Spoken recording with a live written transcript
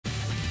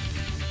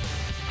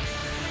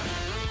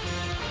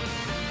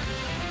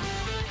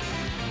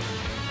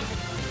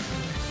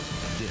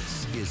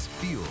is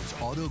Fields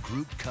Auto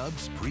Group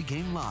Cubs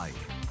pregame live.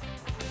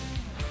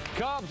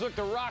 Cubs look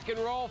to rock and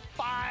roll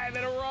 5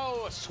 in a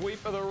row. A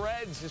sweep of the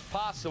Reds is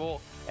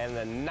possible, and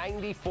the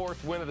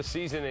 94th win of the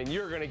season, and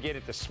you're going to get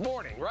it this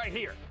morning right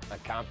here on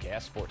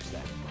Comcast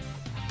Sportsnet.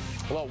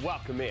 Hello,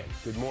 welcome in.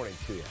 Good morning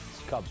to you.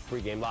 It's Cubs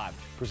pregame live,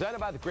 presented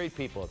by the great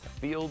people at the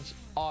Fields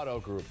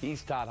Auto Group.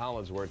 He's Todd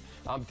Hollinsworth.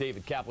 I'm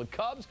David Kaplan.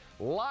 Cubs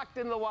locked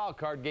in the wild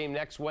card game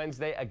next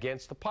Wednesday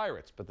against the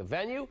Pirates, but the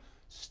venue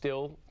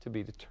still to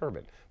be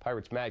determined.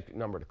 Pirates' magic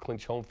number to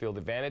clinch home field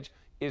advantage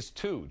is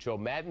 2. Joe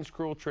Maddon's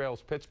crew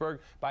trails Pittsburgh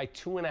by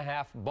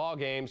 2.5 ball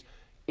games.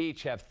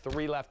 Each have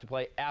 3 left to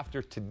play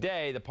after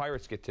today. The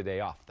Pirates get today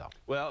off, though.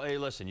 Well, hey,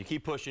 listen, you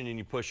keep pushing and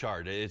you push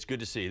hard. It's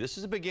good to see. This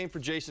is a big game for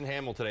Jason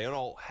Hamill today. And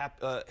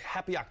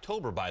happy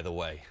October, by the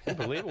way. I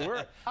believe it.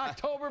 We're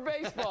October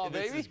baseball,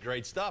 baby. This is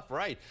great stuff,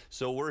 right?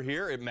 So we're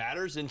here. It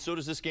matters, and so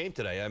does this game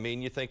today. I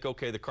mean, you think,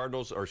 okay,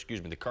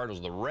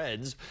 the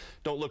Reds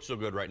don't look so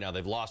good right now.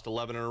 They've lost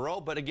 11 in a row.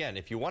 But again,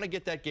 if you want to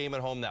get that game at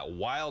home, that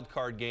wild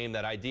card game,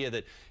 that idea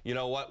that, you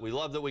know what, we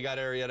love that we got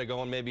Arrieta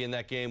going maybe in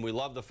that game. We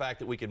love the fact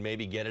that we could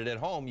maybe get it at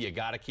home. You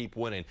got to keep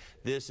winning.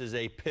 This is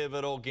a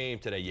pivotal game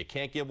today. You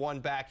can't give one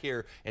back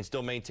here and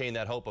still maintain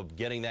that hope of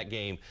getting that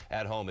game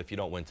at home if you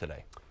don't win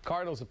today.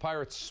 Cardinals and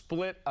Pirates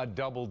split a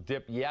double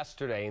dip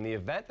yesterday. In the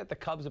event that the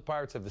Cubs and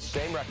Pirates have the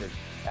same record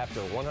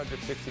after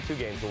 162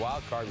 games, the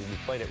wild card will be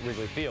played at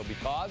Wrigley Field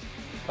because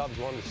Cubs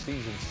won the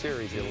season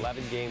series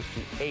 11 games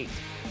to 8.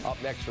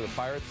 Up next for the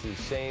Pirates, the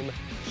same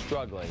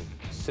struggling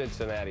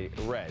Cincinnati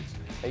Reds.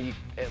 And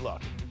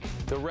look,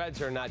 the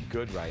Reds are not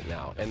good right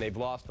now, and they've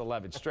lost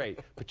 11 straight.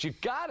 But you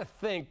got to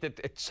think that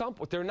at some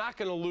point they're not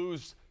going to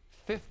lose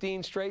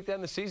 15 straight then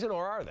the season,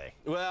 or are they?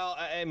 Well,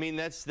 I mean,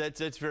 that's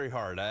very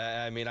hard.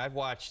 I mean, I've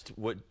watched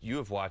what you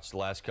have watched the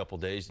last couple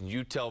days, and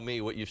you tell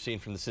me what you've seen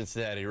from the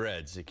Cincinnati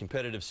Reds. The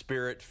competitive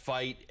spirit,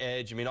 fight,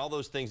 edge. I mean, all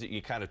those things that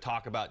you kind of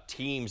talk about,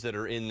 teams that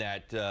are in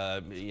that,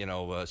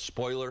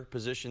 spoiler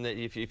position, that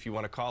if you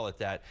want to call it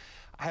that.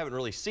 I haven't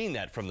really seen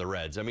that from the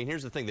Reds. I mean,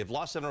 here's the thing. They've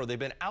lost 7 in a row. They've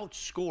been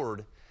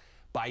outscored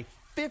by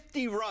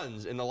 50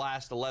 runs in the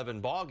last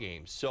 11 ball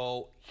games.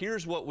 So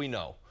here's what we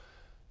know.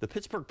 The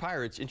Pittsburgh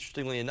Pirates,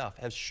 interestingly enough,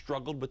 have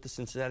struggled with the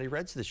Cincinnati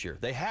Reds this year.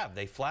 They have.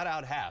 They flat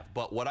out have.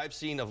 But what I've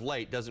seen of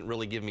late doesn't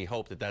really give me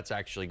hope that that's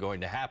actually going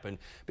to happen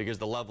because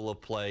the level of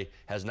play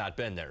has not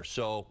been there.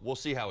 So we'll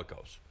see how it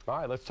goes. All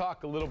right, let's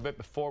talk a little bit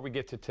before we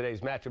get to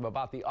today's matchup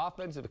about the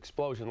offensive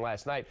explosion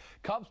last night.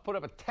 Cubs put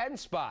up a 10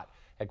 spot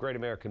at Great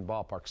American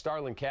Ballpark.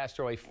 Starlin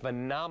Castro, a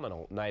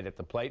phenomenal night at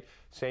the plate.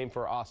 Same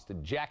for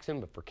Austin Jackson,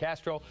 but for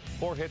Castro,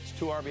 4 hits,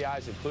 2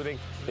 RBIs, including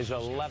his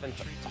 11th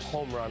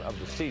home run of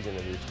the season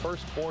in his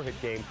first 4-hit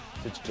game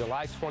since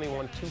July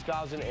 21,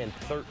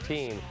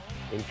 2013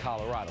 in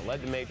Colorado.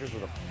 Led the majors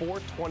with a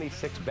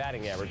 .426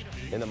 batting average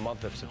in the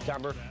month of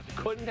September.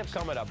 Couldn't have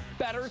come at a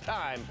better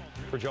time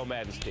for Joe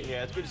Maddon's team.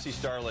 Yeah, it's good to see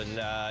Starlin.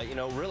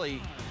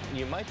 Really,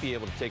 you might be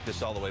able to take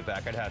this all the way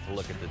back. I'd have to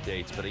look at the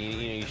dates, but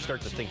you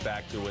start to think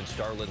back to when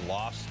Starlin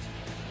lost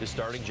his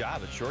starting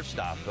job at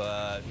shortstop.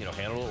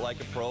 Handled it like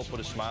a pro, put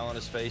a smile on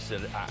his face,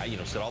 said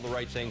all the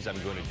right things.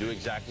 I'm going to do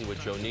exactly what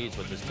Joe needs,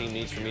 what this team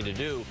needs for me to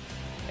do.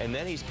 And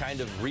then he's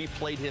kind of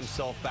replayed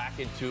himself back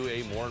into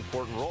a more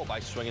important role by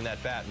swinging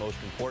that bat, most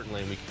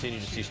importantly. And we continue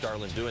to see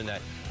Starlin doing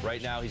that.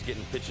 Right now, he's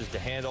getting pitches to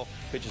handle,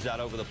 pitches out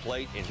over the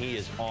plate, and he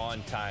is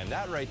on time.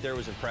 That right there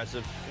was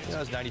impressive.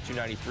 It's 92,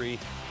 93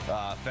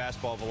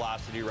 fastball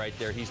velocity right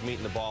there. He's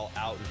meeting the ball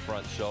out in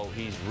front, so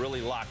he's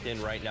really locked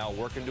in right now,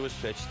 working to his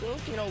pitch. Still,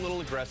 a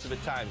little aggressive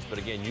at times, but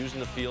again,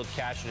 using the field,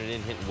 cashing it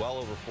in, hitting well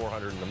over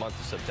 400 in the month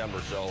of September.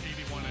 So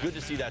good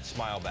to see that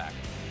smile back.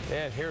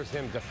 And here's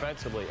him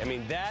defensively. I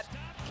mean, that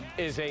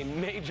is a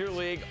major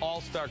league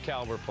all-star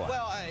caliber play.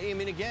 Well, I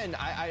mean, again,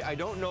 I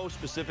don't know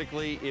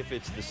specifically if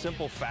it's the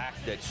simple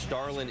fact that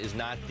Starlin is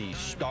not the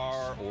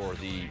star or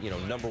the,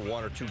 number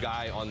 1 or 2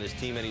 guy on this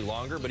team any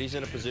longer, but he's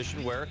in a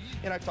position where,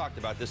 and I've talked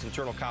about this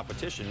internal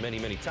competition many,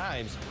 many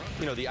times,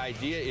 the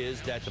idea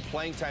is that the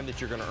playing time that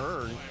you're going to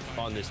earn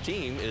on this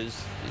team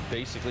is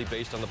basically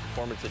based on the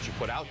performance that you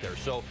put out there.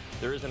 So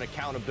there is an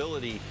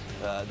accountability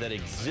that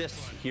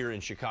exists here in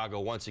Chicago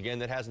once again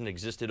that hasn't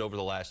existed over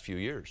the last few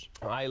years.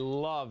 I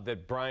love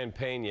that Brian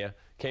Pena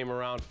came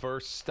around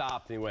first,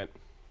 stopped, and he went,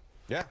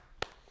 yeah.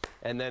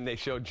 And then they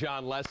showed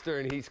John Lester,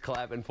 and he's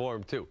clapping for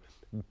him, too.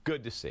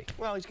 Good to see.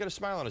 Well, he's got a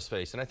smile on his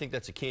face, and I think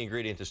that's a key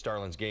ingredient to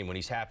Starlin's game. When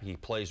he's happy, he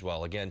plays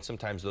well. Again,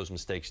 sometimes those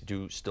mistakes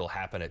do still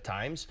happen at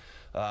times.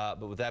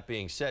 But with that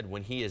being said,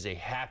 when he is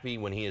happy,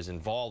 when he is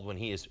involved, when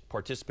he is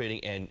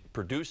participating and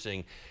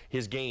producing,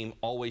 his game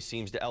always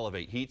seems to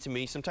elevate. He, to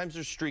me, sometimes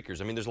there's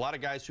streakers. I mean, there's a lot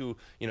of guys who,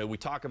 we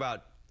talk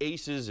about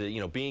aces,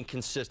 being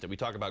consistent. We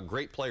talk about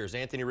great players.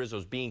 Anthony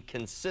Rizzo's being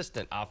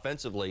consistent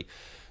offensively.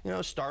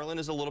 Starlin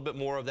is a little bit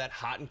more of that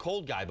hot and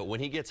cold guy, but when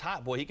he gets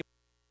hot, boy, he can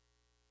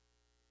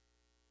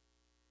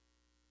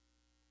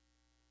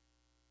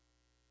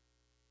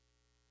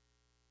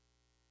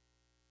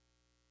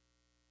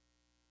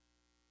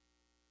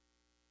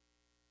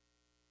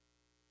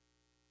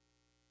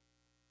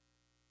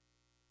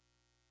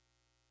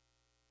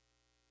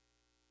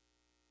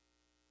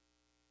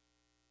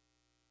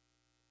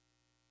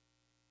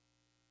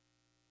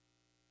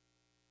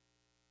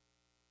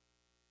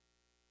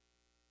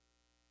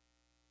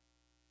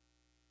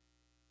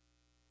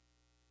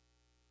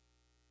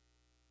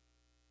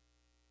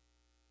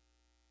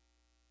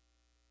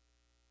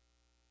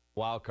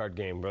wild card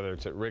game, whether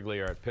it's at Wrigley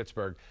or at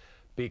Pittsburgh,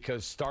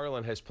 because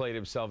Starlin has played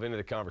himself into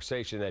the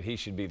conversation that he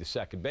should be the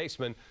second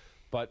baseman,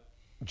 but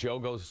Joe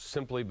goes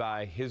simply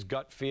by his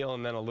gut feel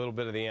and then a little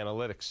bit of the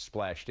analytics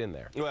splashed in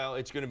there. Well,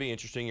 it's going to be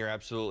interesting. You're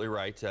absolutely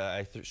right.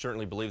 I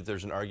certainly believe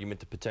there's an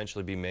argument to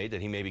potentially be made that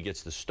he maybe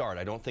gets the start.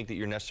 I don't think that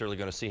you're necessarily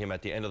going to see him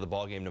at the end of the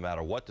ballgame no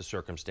matter what the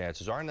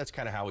circumstances are, and that's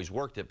kind of how he's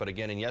worked it. But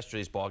again, in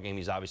yesterday's ballgame,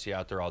 he's obviously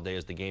out there all day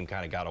as the game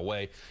kind of got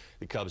away.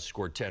 The Cubs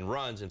scored 10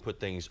 runs and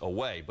put things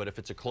away. But if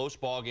it's a close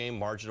ballgame,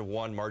 margin of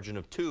 1, margin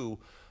of 2,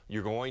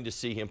 you're going to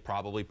see him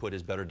probably put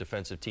his better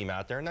defensive team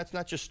out there. And that's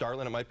not just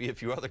Starlin. It might be a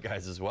few other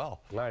guys as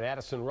well. All right,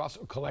 Addison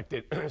Russell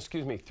collected,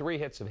 3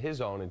 hits of his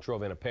own and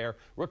drove in a pair.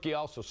 Rookie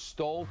also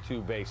stole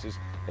 2 bases,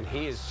 and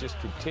he is just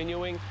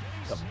continuing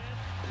to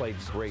play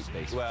great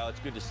baseball. Well, it's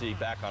good to see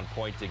back on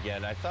point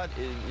again. I thought,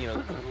 you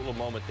know, a little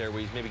moment there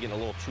where he's maybe getting a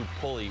little too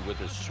pulley with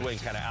his swing,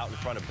 kind of out in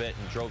front a bit,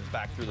 and drove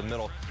back through the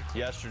middle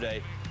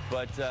yesterday.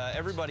 But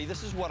everybody,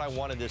 this is what I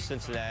wanted this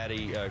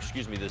Cincinnati,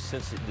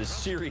 this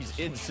series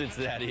in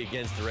Cincinnati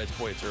against the Reds.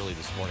 Boy, it's early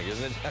this morning,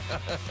 isn't it?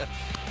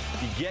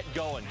 You get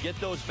going, get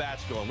those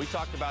bats going. We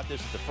talked about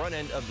this at the front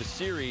end of the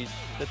series,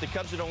 that the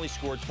Cubs had only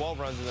scored 12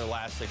 runs in their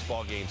last 6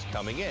 ball games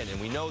coming in. And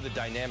we know the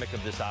dynamic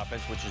of this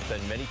offense, which has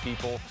been many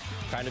people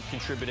kind of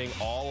contributing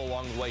all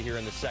along the way here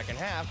in the second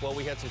half. Well,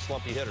 we had some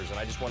slumpy hitters, and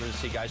I just wanted to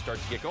see guys start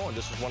to get going.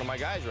 This is one of my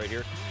guys right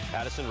here,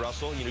 Addison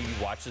Russell. You know, you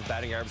watch his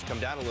batting average come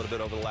down a little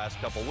bit over the last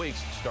couple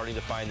weeks, starting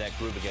to find that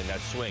groove again, that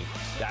swing.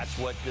 That's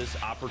what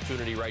this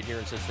opportunity right here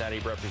in Cincinnati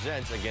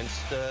represents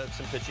against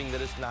some pitching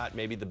that is not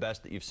maybe the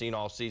best that you've seen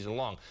all season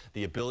long.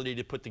 The ability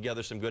to put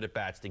together some good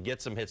at-bats, to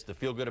get some hits, to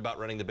feel good about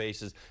running the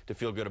bases, to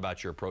feel good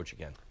about your approach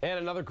again. And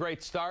another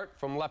great start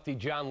from lefty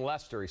John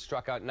Lester. He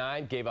struck out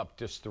 9, gave up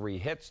just 3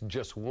 hits,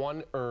 just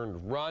 1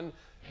 earned run.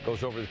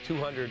 Goes over the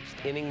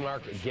 200th inning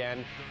mark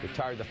again.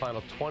 Retired the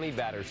final 20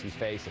 batters he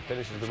faced and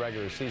finishes the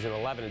regular season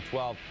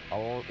 11-12,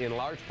 in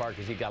large part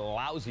because he got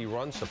lousy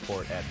run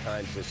support at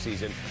times this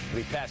season. But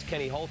he passed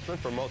Kenny Holtzman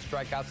for most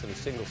strikeouts in a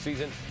single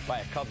season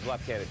by a Cubs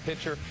left-handed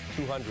pitcher,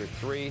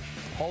 203.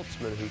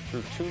 Holtzman, who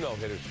threw 2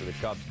 no-hitters for the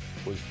Cubs,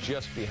 was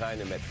just behind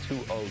him at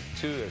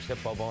 202. There's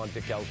Hippo Vaughn,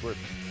 Dick Ellsworth,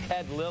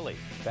 Ted Lilly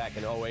back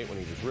in 08 when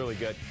he was really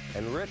good,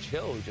 and Rich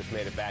Hill, who just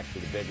made it back to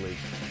the big leagues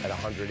at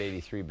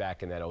 183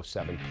 back in that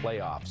 07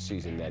 playoff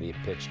season that he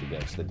pitched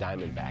against the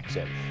Diamondbacks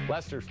in.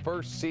 Lester's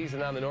first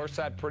season on the north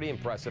side, pretty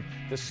impressive,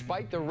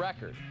 despite the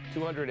record.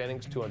 200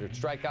 innings, 200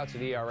 strikeouts,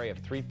 an ERA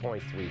of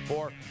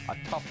 3.34,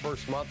 a tough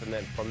first month, and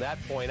then from that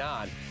point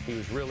on, he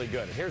was really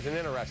good. And here's an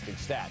interesting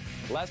stat.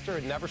 Lester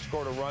had never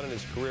scored a run in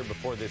his career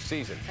before this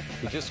season.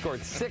 He just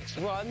scored 6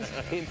 runs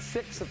in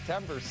 6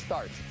 September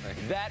starts.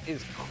 That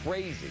is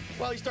crazy.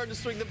 Well, he's starting to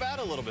swing the bat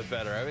a little bit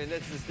better. I mean,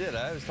 that's just it.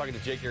 I was talking to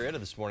Jake Arrieta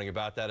this morning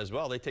about that as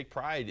well. They take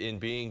pride in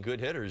being good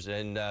hitters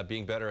and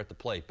being better at the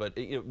plate. But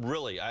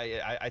really,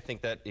 I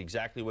think that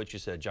exactly what you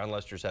said. John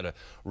Lester's had a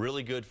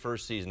really good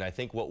first season. I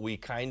think what we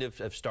kind of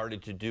have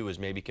started to do is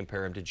maybe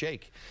compare him to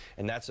Jake.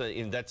 And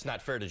that's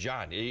not fair to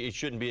John. It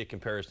shouldn't be a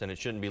comparison. It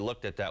shouldn't be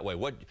looked at that way.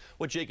 What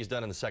Jake has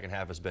done in the second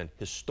half has been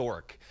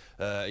historic.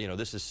 You know,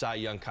 this is Cy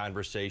Young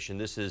conversation.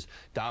 This is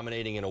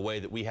dominating in a way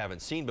that we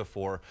haven't seen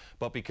before.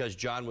 But because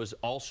John was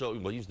also,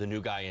 well, he's the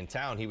new guy in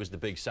town. He was the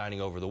big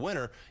signing over the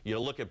winter. You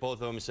look at both of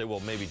them and say,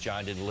 well, maybe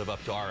John didn't live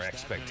up to our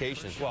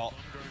expectations. Well,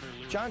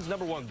 John's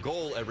 #1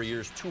 goal every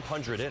year is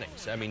 200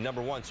 innings. I mean,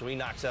 #1, so he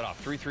knocks that off.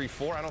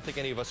 334, I don't think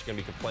any of us are going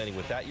to be complaining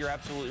with that. You're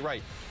absolutely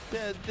right.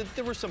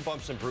 There were some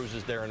bumps and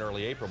bruises there in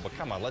early April, but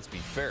come on, let's be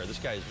fair. This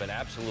guy has been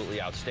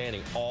absolutely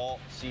outstanding all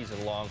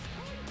season long.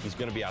 He's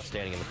going to be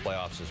outstanding in the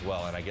playoffs as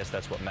well, and I guess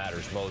that's what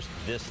matters most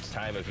this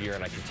time of year,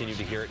 and I continue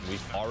to hear it, and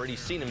we've already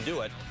seen him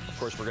do it. Of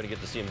course, we're going to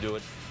get to see him do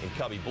it in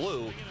Cubby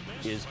Blue,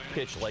 is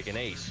pitch like an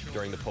ace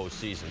during the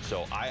postseason.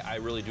 So I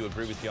really do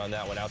agree with you on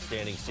that one.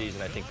 Outstanding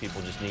season. I think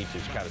people just need to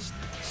kind of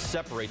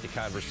separate the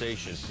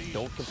conversation.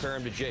 Don't compare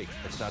him to Jake.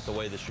 That's not the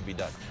way this should be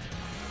done.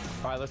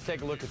 All right, let's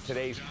take a look at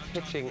today's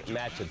pitching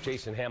matchup.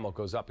 Jason Hamill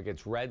goes up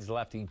against Reds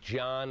lefty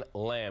John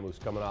Lamb, who's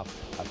coming off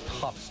a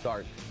tough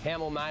start.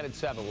 Hamill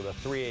 9-7 with a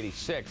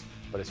 386,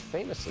 but has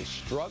famously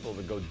struggled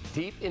to go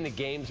deep into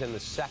games in the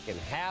second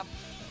half.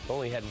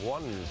 Only had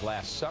 1 in his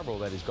last several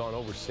that he's gone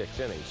over 6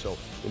 innings. So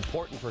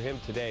important for him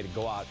today to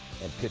go out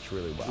and pitch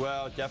really well.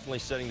 Well, definitely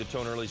setting the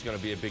tone early is going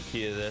to be a big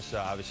key to this.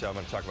 Obviously, I'm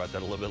going to talk about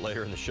that a little bit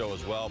later in the show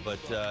as well. But,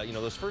 you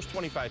know, those first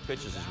 25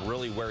 pitches is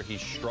really where he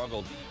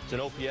struggled. It's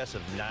an OPS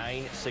of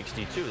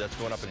 962. That's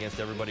going up against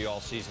everybody all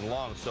season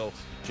long. So,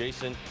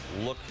 Jason,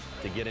 look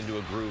to get into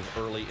a groove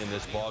early in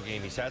this ball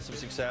game. He's had some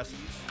success.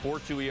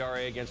 4.2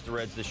 ERA against the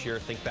Reds this year.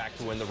 Think back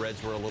to when the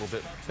Reds were a little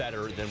bit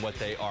better than what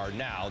they are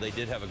now. They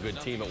did have a good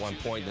team at one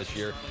point this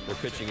year. Their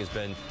pitching has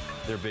been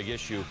their big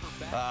issue.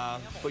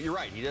 But you're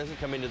right. He doesn't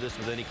come into this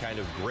with any kind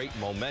of great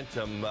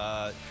momentum.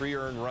 3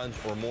 earned runs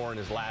or more in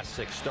his last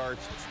 6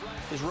 starts.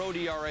 His road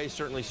ERA is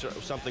certainly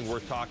something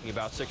worth talking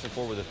about.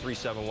 6-4 with a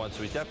 3.71.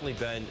 So he's definitely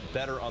been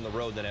better on the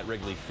road than at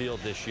Wrigley Field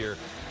this year.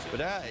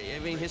 But, I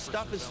mean, his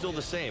stuff is still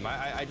the same.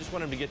 I just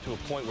want him to get to a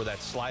point where that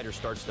slider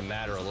starts to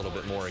matter a little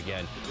bit more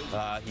again.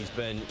 He's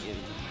been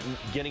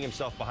getting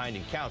himself behind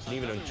in counts, and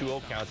even in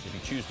 2-0 counts, if you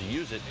choose to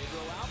use it,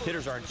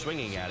 hitters aren't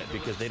swinging at it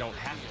because they don't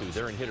have to.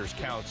 They're in hitters'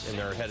 counts, and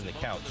they're ahead in the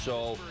count.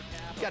 So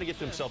he's got to get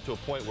himself to a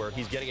point where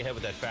he's getting ahead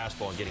with that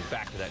fastball and getting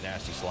back to that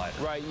nasty slider.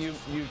 Right, you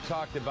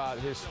talked about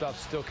his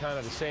stuff still kind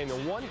of the same. The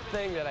one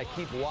thing that I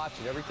keep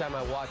watching, every time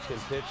I watch him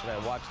pitch, and I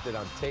watched it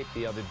on tape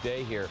the other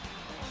day here,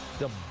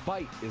 the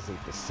bite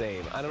isn't the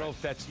same. I don't know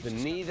if that's the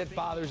knee that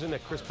bothers him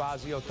that Chris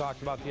Bosio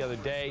talked about the other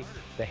day,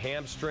 the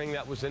hamstring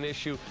that was an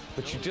issue,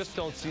 but you just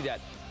don't see that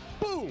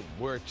boom,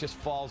 where it just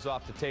falls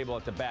off the table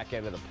at the back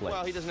end of the plate.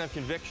 Well, he doesn't have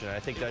conviction. I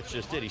think that's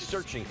just it. He's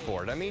searching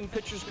for it. I mean,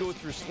 pitchers go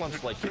through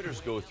slumps like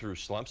hitters go through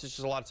slumps. It's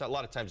just a lot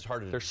of times it's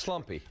hard to. They're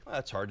slumpy. Well,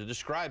 that's hard to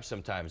describe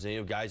sometimes. And, you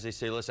know, guys, they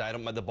say,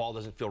 listen, the ball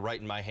doesn't feel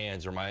right in my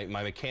hands, or my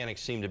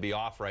mechanics seem to be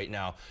off right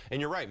now. And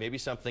you're right. Maybe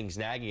something's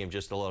nagging him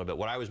just a little bit.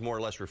 What I was more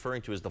or less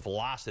referring to is the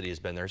velocity has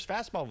been there. His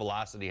fastball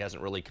velocity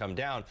hasn't really come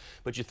down.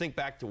 But you think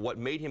back to what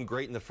made him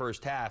great in the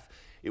first half.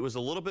 It was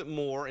a little bit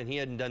more, and he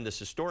hadn't done this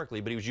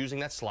historically, but he was using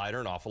that slider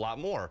an awful lot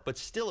more. But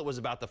still, it was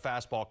about the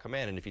fastball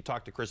command. And if you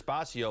talk to Chris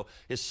Bosio,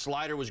 his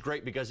slider was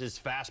great because his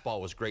fastball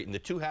was great, and the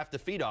two have to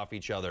feed off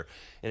each other.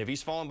 And if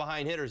he's falling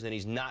behind hitters, then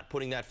he's not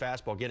putting that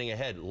fastball, getting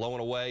ahead, low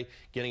and away,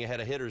 getting ahead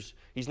of hitters.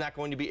 He's not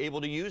going to be able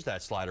to use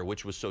that slider,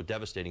 which was so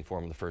devastating for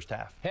him in the first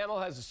half.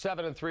 Hamill has a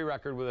 7-3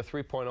 record with a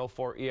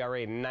 3.04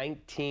 ERA,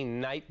 19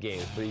 night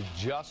games, but he's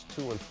just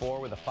 2-4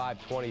 with a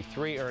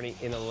 5.23 earning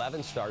in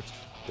 11 starts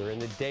during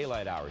the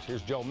daylight hours.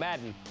 Here's Joe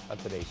Madden on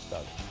today's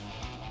stud.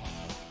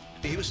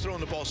 He was throwing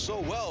the ball so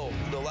well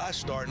the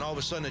last start, and all of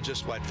a sudden it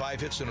just, like, 5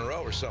 hits in a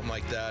row or something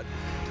like that.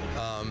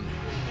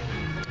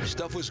 His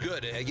stuff was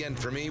good. Again,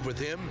 for me, with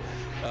him,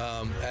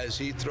 as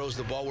he throws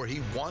the ball where he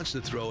wants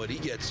to throw it,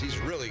 he's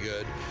really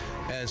good.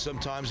 And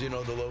sometimes, you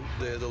know,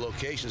 the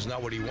location is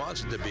not what he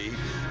wants it to be,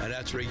 and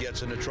that's where he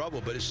gets into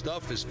trouble. But his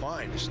stuff is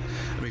fine.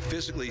 I mean,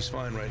 physically, he's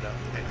fine right now.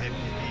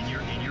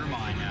 In your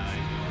mind now,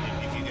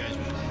 if you guys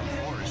move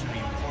forward,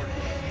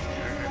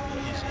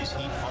 is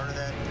he part of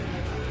that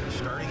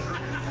starting group?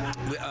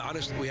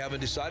 Honestly, we haven't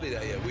decided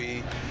that yet.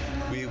 We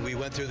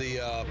went through the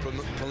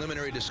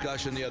preliminary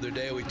discussion the other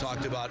day. We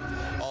talked about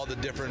all the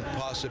different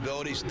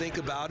possibilities. Think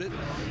about it,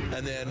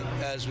 and then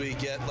as we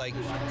get, like,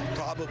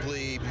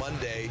 probably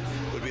Monday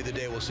would be the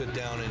day we'll sit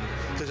down, and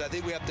because I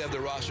think we have to have the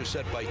roster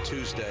set by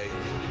Tuesday,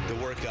 the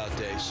workout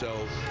day.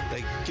 So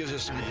that gives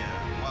us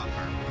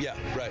yeah,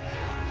 right.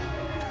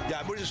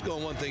 Yeah, we're just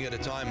going one thing at a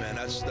time, man.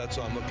 That's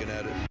how I'm looking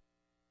at it.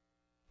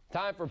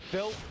 Time for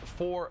Built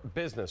for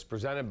Business,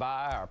 presented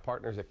by our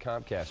partners at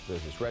Comcast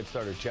Business. Red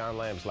starter John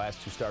Lamb's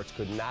last 2 starts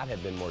could not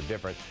have been more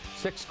different.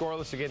 6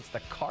 scoreless against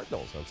the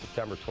Cardinals on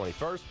September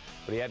 21st,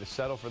 but he had to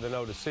settle for the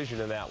no decision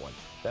in that one.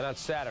 Then on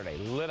Saturday,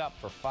 lit up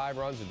for 5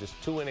 runs in just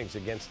 2 innings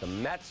against the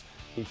Mets.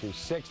 He threw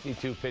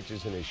 62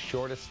 pitches in his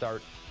shortest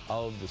start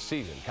of the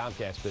season.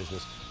 Comcast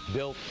Business,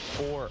 built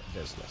for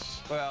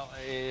business. Well,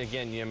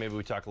 again, yeah, maybe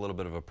we talk a little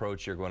bit of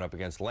approach here going up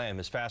against Lamb.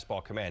 His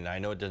fastball command, I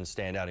know it doesn't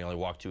stand out. He only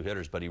walked 2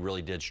 hitters, but he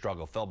really did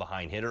struggle. Fell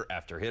behind hitter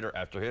after hitter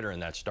after hitter in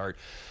that start.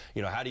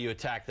 You know, how do you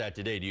attack that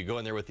today? Do you go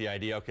in there with the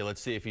idea, okay, let's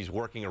see if he's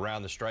working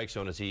around the strike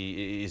zone. Is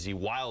he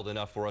wild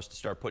enough for us to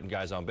start putting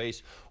guys on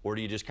base, or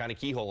do you just kind of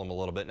keyhole him a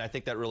little bit? And I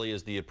think that really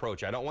is the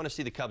approach. I don't want to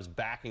see the Cubs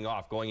backing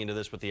off going into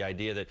this with the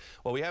idea that,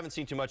 well, we haven't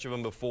seen too much of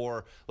him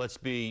before. Let's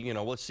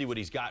see what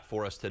he's got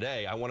for us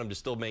today. I want them to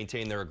still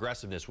maintain their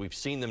aggressiveness. We've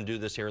seen them do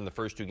this here in the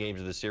first 2 games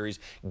of the series,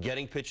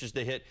 getting pitches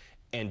to hit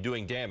and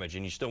doing damage,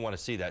 and you still want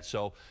to see that.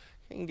 So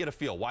you can get a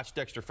feel. Watch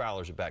Dexter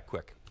Fowler's at bat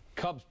quick.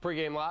 Cubs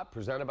pregame live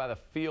presented by the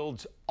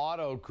Fields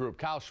Auto Group.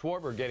 Kyle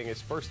Schwarber getting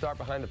his first start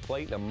behind the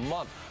plate in a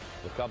month.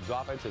 The Cubs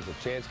offense has a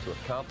chance to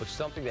accomplish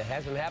something that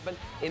hasn't happened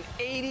in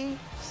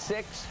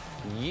 86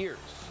 years.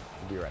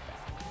 We'll be right back.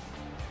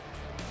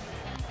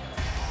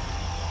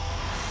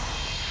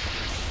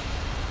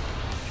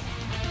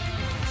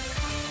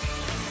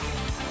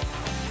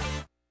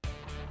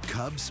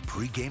 Cubs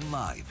pregame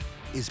live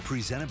is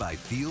presented by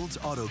Fields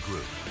Auto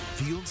Group.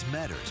 Fields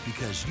matters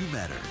because you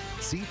matter.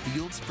 See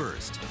Fields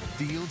first.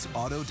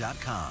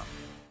 FieldsAuto.com.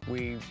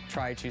 We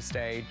try to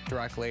stay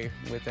directly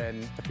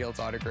within the Fields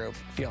Auto Group.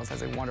 Fields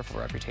has a wonderful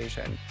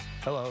reputation.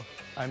 Hello,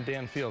 I'm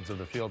Dan Fields of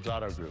the Fields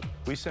Auto Group.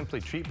 We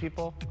simply treat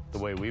people the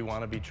way we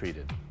want to be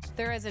treated.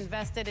 They're as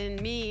invested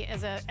in me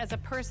as a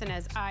person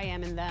as I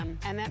am in them,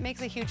 and that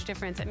makes a huge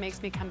difference. It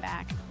makes me come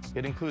back.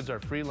 It includes our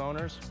free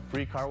loaners,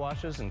 free car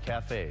washes, and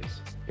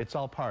cafes. It's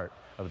all part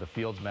of the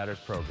Fields Matters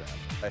program.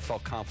 I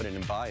felt confident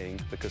in buying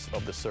because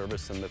of the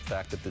service and the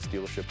fact that this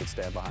dealership would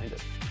stand behind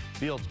it.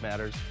 Fields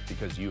matters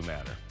because you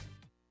matter.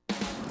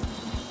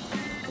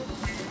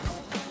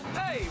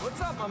 Hey, what's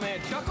up, my man?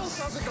 Chuckles?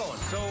 How's it going?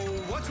 So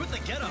what's with the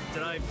getup?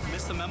 Did I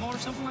miss the memo or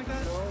something like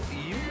that? Well,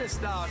 you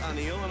missed out on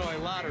the Illinois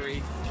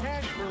Lottery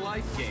Cash for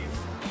Life game.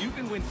 You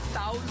can win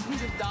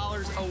thousands of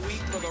dollars a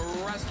week for the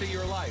rest of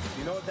your life.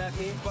 You know what that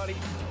means, buddy?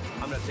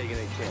 I'm not taking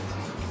any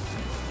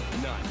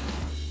chances.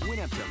 None. Win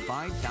up to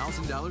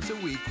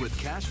 $5,000 a week with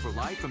Cash for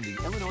Life from the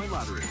Illinois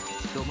Lottery.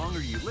 The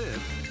longer you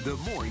live, the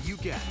more you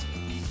get.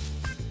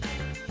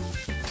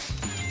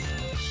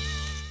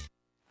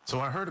 So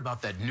I heard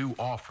about that new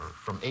offer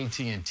from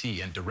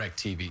AT&T and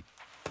DirecTV,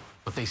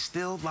 but they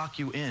still lock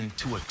you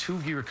into a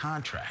 2-year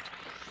contract.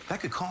 That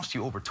could cost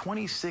you over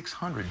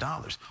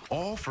 $2,600,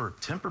 all for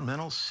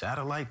temperamental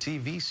satellite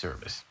TV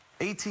service.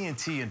 AT&T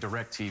and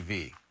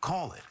DirecTV,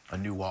 call it a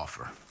new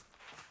offer.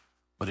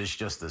 But it's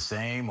just the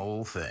same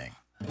old thing.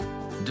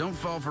 Don't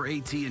fall for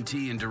AT&T and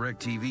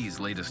DirecTV's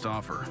latest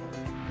offer.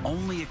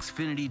 Only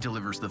Xfinity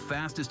delivers the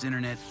fastest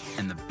internet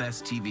and the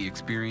best TV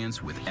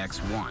experience with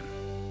X1.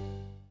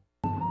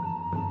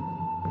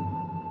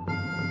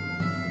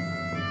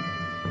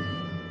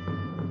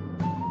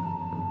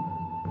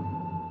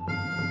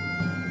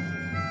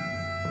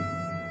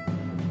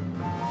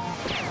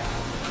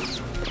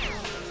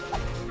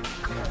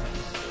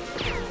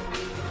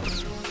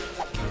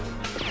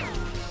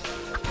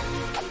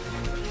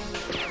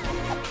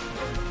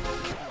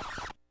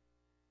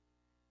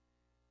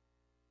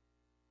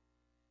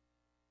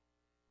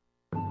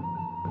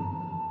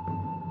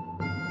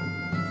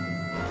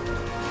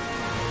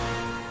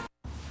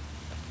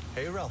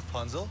 Hey, Ralph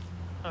Punzel.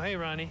 Oh, hey,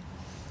 Ronnie.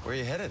 Where are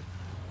you headed?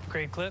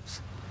 Great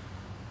Clips.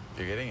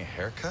 You're getting a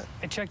haircut?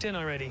 I checked in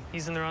already.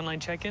 Using their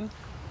online check-in.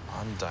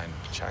 Online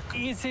check?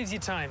 It saves you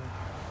time.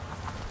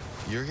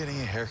 You're getting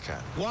a haircut.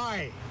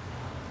 Why?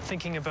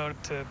 Thinking about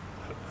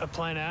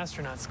applying to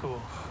astronaut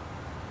school.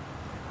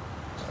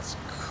 That's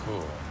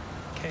cool.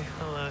 Okay,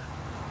 I'll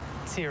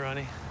see you,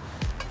 Ronnie.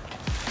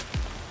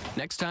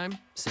 Next time,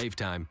 save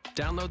time.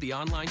 Download the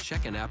online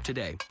check-in app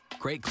today.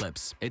 Great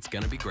Clips. It's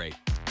gonna be great.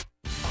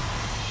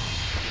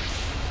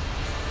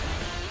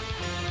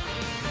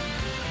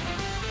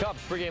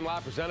 Cubs pregame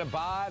live presented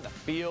by the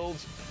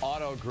Fields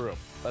Auto Group.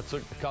 Let's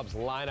look at the Cubs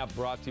lineup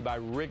brought to you by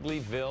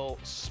Wrigleyville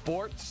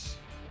Sports.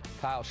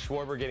 Kyle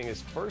Schwarber getting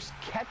his first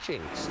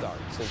catching start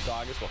since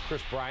August, while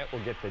Chris Bryant will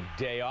get the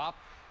day off.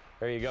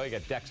 There you go. You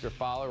got Dexter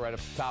Fowler right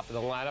up the top of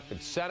the lineup. In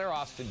center,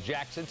 Austin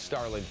Jackson.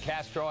 Starlin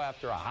Castro,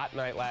 after a hot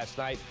night last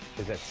night,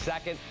 is at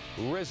second.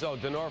 Rizzo,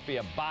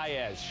 Denorfia,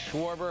 Baez,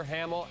 Schwarber,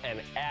 Hamill, and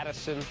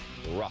Addison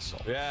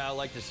Russell. Yeah, I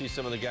like to see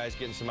some of the guys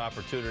getting some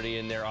opportunity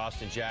in there.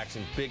 Austin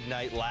Jackson, big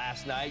night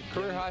last night.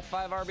 Career high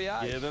 5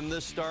 RBIs. Give him the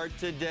start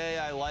today.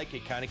 I like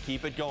it. Kind of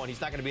keep it going.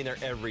 He's not going to be in there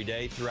every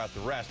day throughout the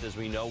rest. As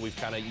we know, we've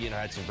kind of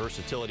had some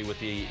versatility with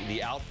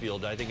the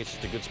outfield. I think it's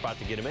just a good spot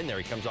to get him in there.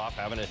 He comes off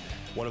having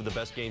one of the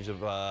best games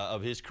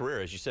of his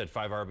career. As you said,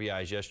 5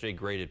 RBIs yesterday.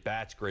 Great at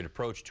bats, great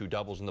approach, 2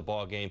 doubles in the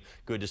ball game.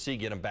 Good to see.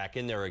 Get him back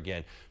in there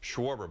again.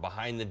 Schwarber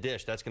behind the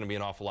dish. That's going to be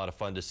an awful lot of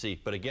fun to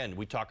see. But again,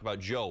 we talk about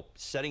Joe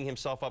setting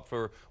himself up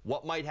for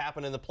what might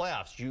happen in the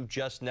playoffs. You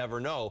just never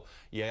know.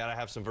 You got to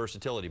have some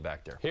versatility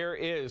back there. Here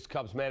is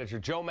Cubs manager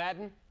Joe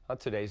Maddon on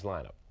today's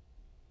lineup.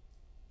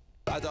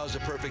 I thought it was a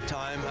perfect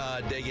time,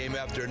 day game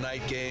after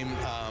night game,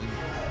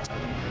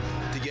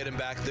 to get him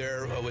back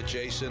there with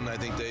Jason. I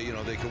think they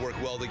could work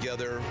well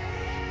together,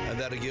 and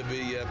that'll give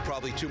me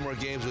probably 2 more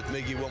games with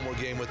Miggy, 1 more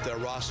game with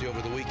Rossi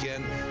over the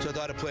weekend. So I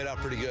thought it played out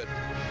pretty good.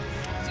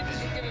 So did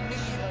you give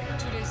Miggy like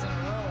 2 days in a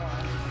row?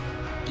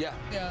 Yeah.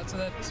 Yeah, so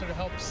that sort of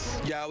helps.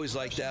 Yeah, I always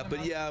like that.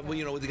 But yeah,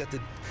 well, they got the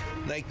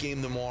night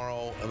game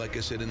tomorrow, like I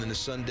said, and then the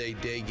Sunday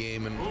day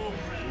game, and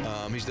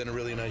he's done a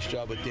really nice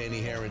job with Danny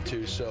Herron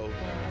too. So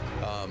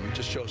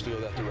just chose to go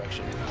that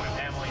direction. With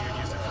Hamill, you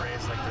use the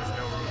phrase like there's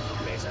no room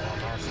for baseball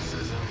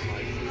narcissism.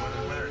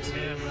 Like whether it's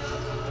him,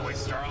 the way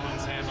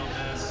Starlin's handled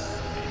this,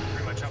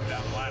 pretty much up and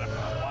down the lineup.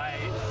 Why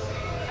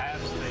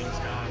have things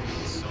gone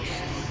so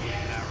smoothly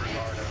in that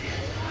regard of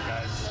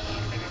guys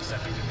maybe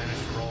accepting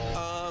diminished roles?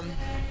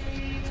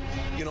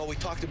 We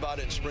talked about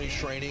it in spring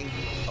training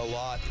a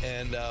lot,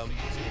 and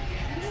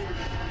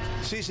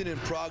season in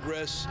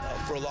progress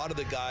for a lot of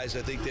the guys.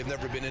 I think they've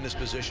never been in this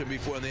position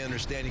before, and they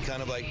understand you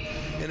kind of like,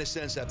 in a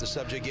sense, have to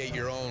subjugate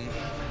your own,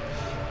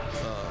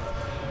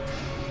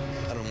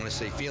 I don't want to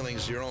say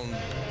feelings, your own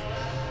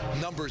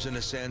numbers in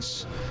a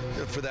sense,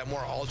 for that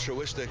more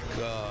altruistic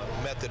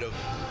method of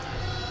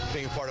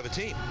being a part of a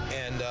team.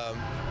 And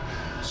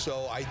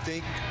so I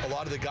think a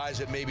lot of the guys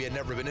that maybe had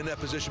never been in that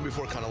position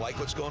before kind of like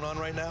what's going on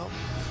right now.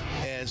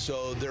 And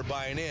so they're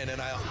buying in.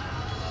 And I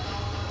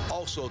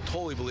also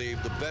totally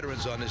believe the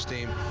veterans on this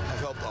team have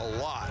helped a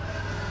lot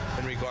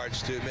in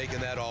regards to making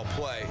that all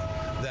play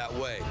that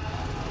way.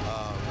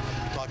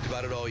 Talked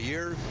about it all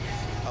year.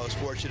 I was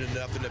fortunate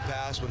enough in the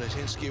past when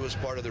Hinsky was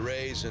part of the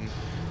Rays, and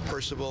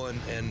Percival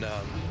and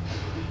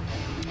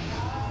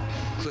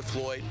Cliff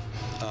Floyd,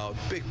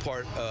 big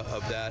part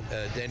of that,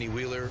 Danny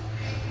Wheeler.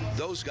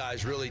 Those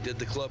guys really did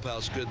the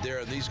clubhouse good there,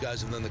 and these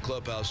guys have done the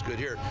clubhouse good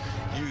here.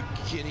 You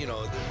can't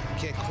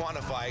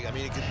quantify. I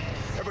mean,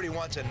 everybody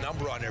wants a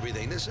number on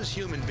everything. This is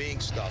human being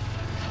stuff,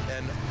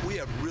 and we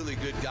have really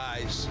good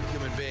guys,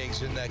 human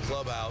beings in that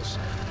clubhouse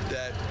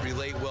that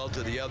relate well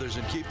to the others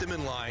and keep them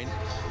in line.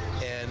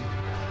 And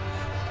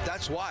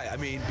that's why, I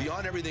mean,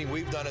 beyond everything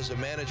we've done as a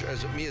manager,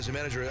 me as a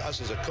manager, us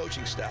as a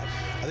coaching staff,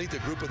 I think the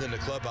group within the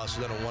clubhouse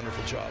has done a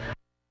wonderful job.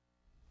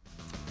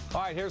 All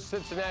right, here's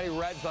Cincinnati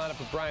Reds lineup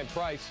with Brian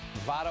Price.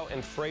 Votto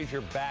and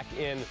Frazier back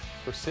in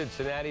for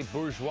Cincinnati.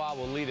 Bourgeois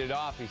will lead it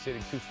off. He's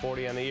hitting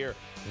 .240 on the year.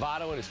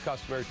 Votto in his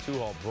customary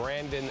two-hole.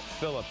 Brandon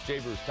Phillips, Jay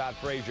Bruce, Todd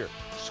Frazier,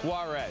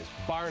 Suarez,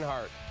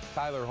 Barnhart,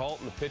 Tyler Holt,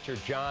 and the pitcher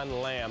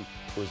John Lamb,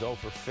 who was 0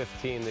 for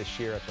 15 this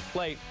year at the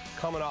plate,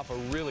 coming off a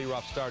really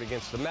rough start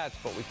against the Mets.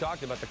 But we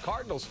talked about the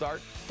Cardinals start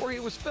where he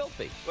was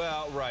filthy.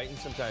 Well, right, and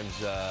sometimes,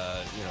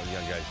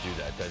 young guys do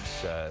that.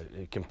 That's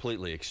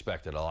completely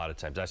expected a lot of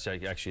times.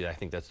 Actually, I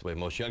think that's the way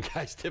most young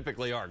guys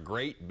typically are.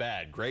 Great,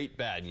 bad,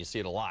 and you see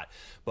it a lot.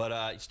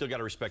 But you still got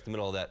to respect the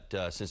middle of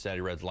that Cincinnati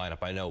Reds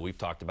lineup. I know we've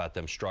talked about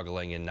them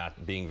struggling and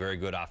not being very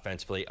good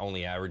offensively,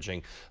 only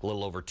averaging a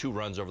little over 2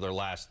 runs over their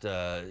last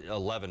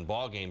 11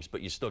 ball games,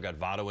 but you still got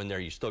Votto in there.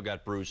 You still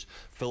got Bruce.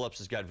 Phillips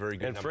has got very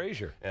good and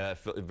Frazier.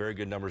 Very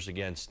good numbers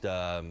against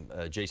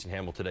Jason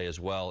Hamill today as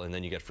well, and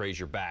then you got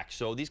Frazier back.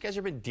 So these guys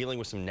have been dealing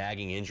with some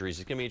nagging injuries.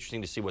 It's going to be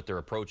interesting to see what their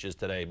approach is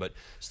today, but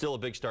still a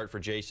big start for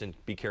Jason.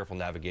 Be careful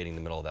navigating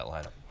the middle of that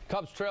lineup.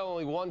 Cubs trail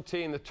only one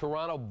team, the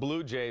Toronto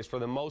Blue Jays, for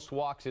the most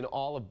walks in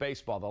all of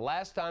baseball. The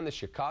last time the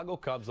Chicago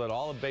Cubs led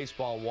all of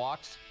baseball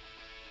walks,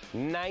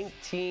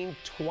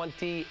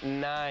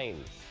 1929.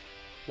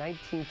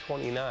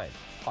 1929.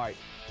 All right,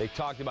 they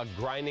talked about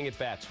grinding at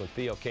bats when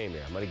Theo came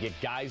here. I'm going to get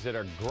guys that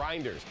are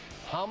grinders.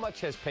 How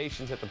much has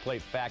patience at the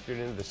plate factored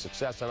into the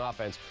success on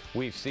offense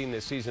we've seen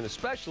this season,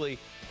 especially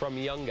from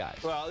young guys?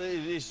 Well,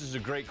 this is a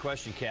great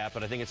question, Cap,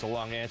 but I think it's a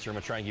long answer. I'm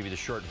going to try and give you the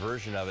short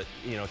version of it.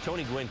 You know,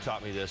 Tony Gwynn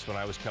taught me this when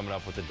I was coming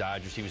up with the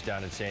Dodgers. He was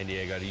down in San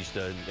Diego. I used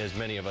to, as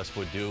many of us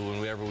would do,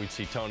 whenever we'd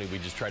see Tony,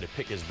 we'd just try to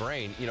pick his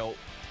brain. You know,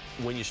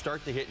 when you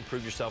start to hit and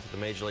prove yourself at the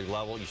major league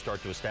level, you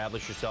start to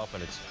establish yourself,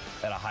 and it's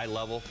at a high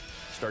level,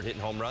 start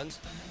hitting home runs.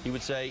 He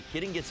would say,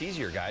 hitting gets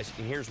easier, guys,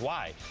 and here's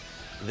why.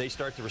 They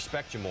start to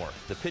respect you more.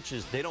 The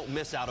pitches, they don't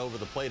miss out over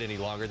the plate any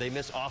longer. They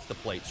miss off the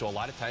plate. So a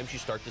lot of times you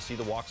start to see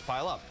the walks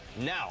pile up.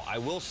 Now, I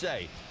will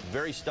say,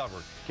 very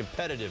stubborn,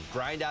 competitive,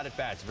 grind out at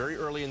bats very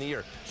early in the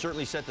year.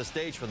 Certainly set the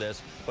stage for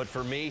this, but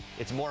for me,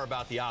 it's more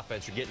about the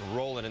offense. You're getting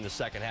rolling in the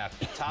second half.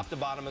 Top to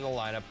bottom in the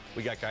lineup,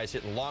 we got guys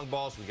hitting long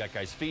balls. We got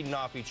guys feeding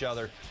off each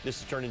other.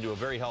 This has turned into a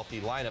very healthy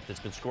lineup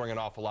that's been scoring an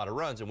awful lot of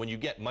runs. And when you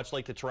get, much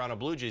like the Toronto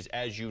Blue Jays,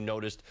 as you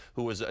noticed,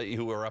 who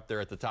are up there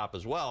at the top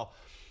as well,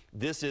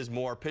 this is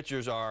more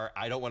pitchers are,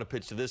 I don't want to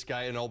pitch to this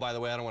guy, and oh, by the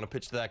way, I don't want to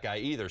pitch to that guy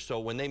either. So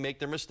when they make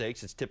their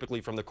mistakes, it's typically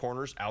from the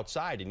corners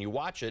outside, and you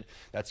watch it,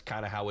 that's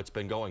kind of how it's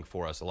been going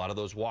for us. A lot of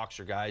those walks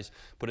are guys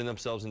putting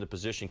themselves into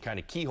position, kind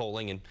of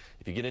keyholing, and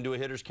if you get into a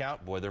hitter's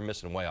count, boy, they're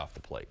missing way off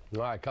the plate.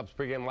 All right, Cubs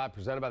pregame live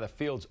presented by the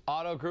Fields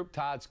Auto Group.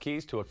 Todd's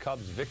keys to a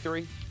Cubs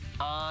victory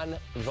on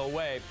the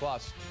way,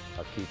 plus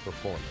a key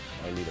performance.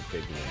 I need a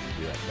big win.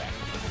 We'll be right back.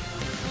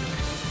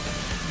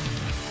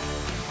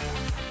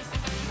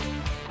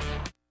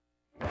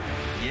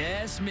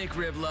 Yes,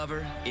 McRib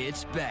lover,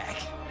 it's back.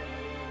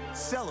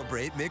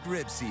 Celebrate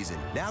McRib season.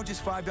 Now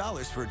just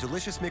 $5 for a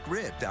delicious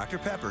McRib, Dr.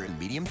 Pepper, and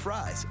medium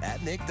fries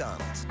at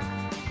McDonald's.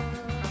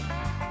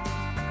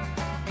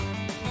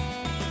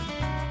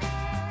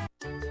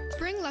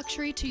 Bring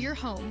luxury to your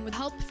home with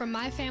help from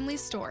my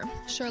family's store,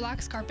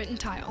 Sherlock's Carpet and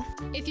Tile.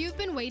 If you've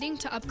been waiting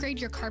to upgrade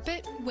your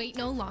carpet, wait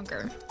no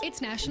longer.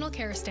 It's National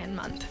Kerosene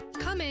Month.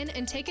 Come in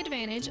and take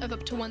advantage of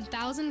up to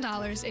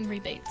 $1,000 in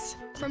rebates.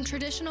 From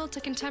traditional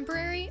to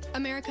contemporary,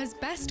 America's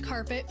best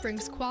carpet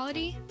brings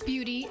quality,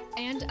 beauty,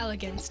 and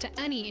elegance to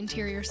any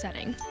interior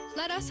setting.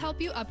 Let us help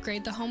you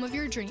upgrade the home of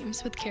your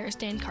dreams with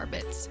Kerosene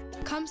carpets.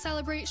 Come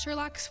celebrate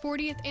Sherlock's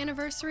 40th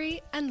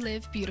anniversary and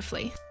live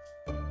beautifully.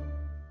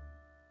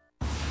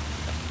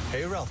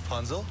 Hey, Ralph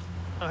Punzel.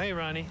 Oh, hey,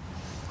 Ronnie.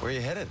 Where are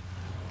you headed?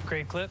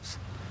 Great Clips.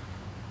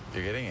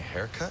 You're getting a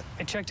haircut?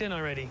 I checked in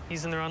already.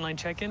 Using their online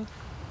check-in.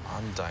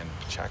 I'm dying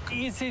to check.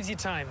 It saves you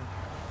time.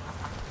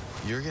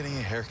 You're getting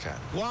a haircut.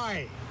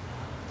 Why?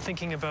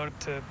 Thinking about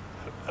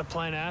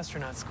applying to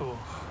astronaut school.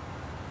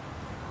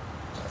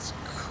 That's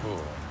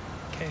cool.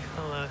 Okay,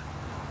 I'll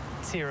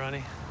see you,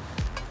 Ronnie.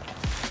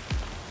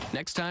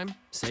 Next time,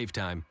 save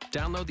time.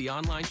 Download the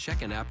online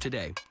check-in app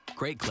today.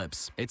 Great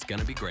Clips. It's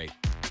gonna be great.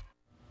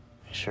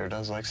 He sure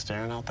does like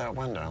staring out that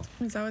window.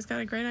 He's always got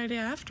a great idea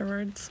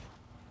afterwards.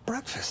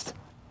 Breakfast.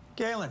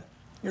 Galen,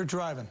 you're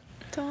driving.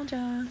 Told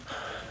ya.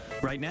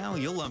 Right now,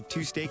 you'll love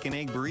 2 steak and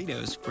egg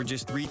burritos for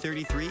just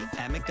 $3.33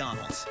 at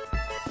McDonald's.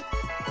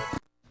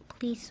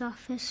 Police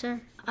officer,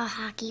 a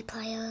hockey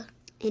player,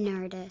 an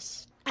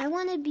artist. I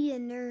want to be a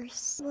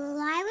nurse. Well,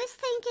 I was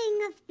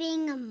thinking of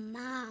being a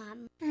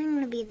mom. I'm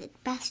going to be the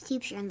best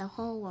teacher in the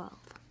whole world.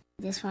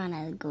 I just want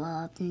to grow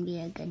up and be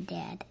a good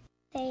dad.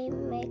 They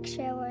make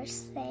sure we're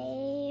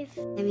safe.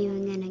 I'm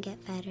even going to get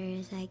fatter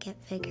as I get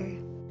bigger.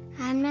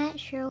 I'm not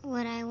sure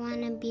what I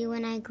want to be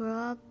when I grow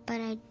up,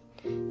 but I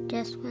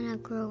just want to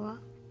grow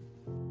up.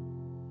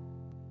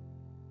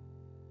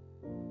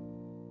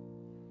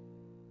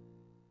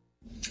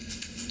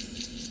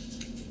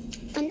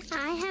 When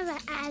I have an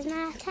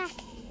asthma attack,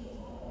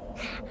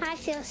 I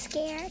feel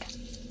scared.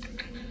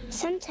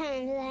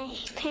 Sometimes my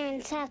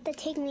parents have to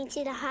take me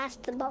to the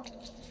hospital.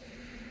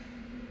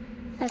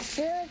 I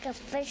feel like a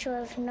fish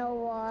with no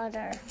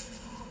water.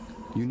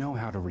 You know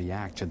how to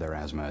react to their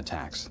asthma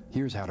attacks.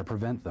 Here's how to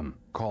prevent them.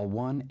 Call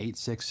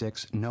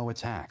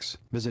 1-866-NO-ATTACKS.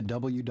 Visit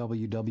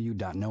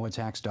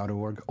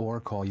www.noattacks.org or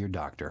call your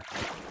doctor.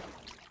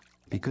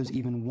 Because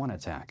even one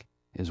attack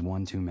is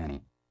one too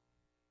many.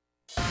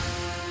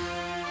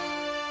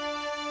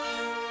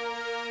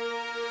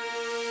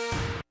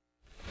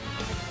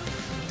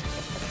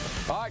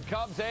 All right,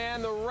 Cubs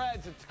and the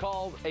Reds. It's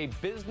called a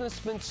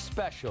Businessman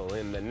Special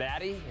in the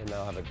Natty, and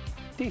they'll have a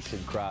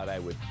decent crowd, I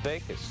would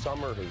think, as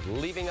summer is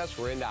leaving us.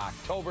 We're into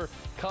October.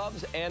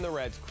 Cubs and the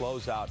Reds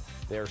close out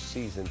their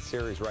season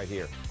series right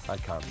here on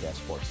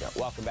Comcast Sportsnet.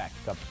 Welcome back to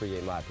Cubs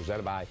Pregame Live,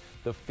 presented by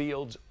the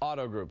Fields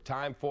Auto Group.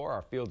 Time for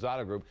our Fields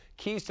Auto Group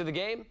keys to the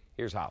game.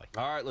 Here's Holly.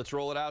 All right, let's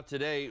roll it out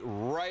today,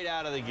 right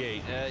out of the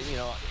gate.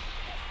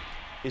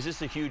 Is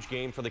this a huge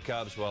game for the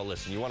Cubs? Well,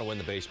 listen, you want to win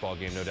the baseball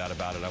game, no doubt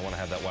about it. I want to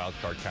have that wild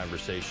card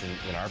conversation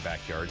in our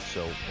backyard,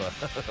 so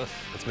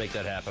let's make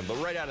that happen. But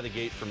right out of the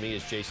gate for me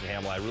is Jason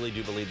Hamill. I really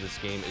do believe this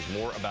game is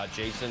more about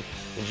Jason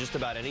than just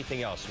about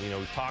anything else. You know,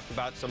 we've talked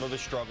about some of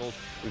his struggles.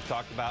 We've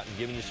talked about and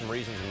given you some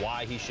reasons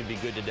why he should be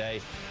good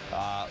today.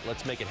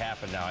 Let's make it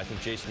happen now. I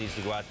think Jason needs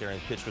to go out there and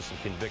pitch with some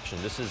conviction.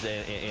 This is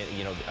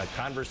a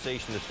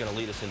conversation that's going to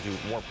lead us into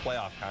more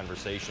playoff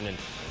conversation, and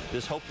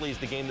this hopefully is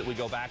the game that we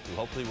go back to.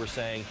 Hopefully we're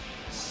saying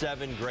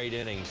 7 great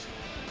innings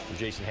from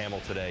Jason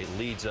Hamill today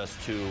leads us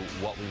to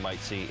what we might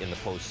see in the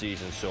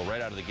postseason. So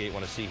right out of the gate,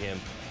 want to see him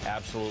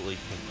absolutely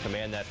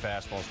command that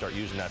fastball and start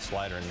using that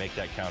slider and make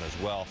that count as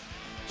well.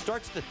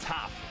 Starts at the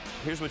top.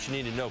 Here's what you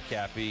need to know,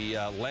 Cappy.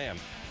 Lamb,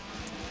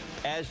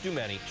 as do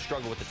many,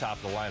 struggle with the top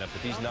of the lineup,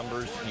 but these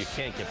numbers, you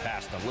can't get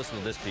past them. Listen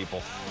to this,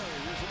 people.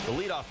 The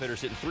leadoff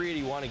hitter's hitting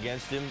 .381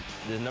 against him.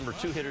 The number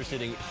 2 hitter's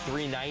hitting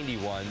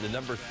 .391. The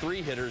number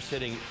 3 hitter's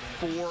hitting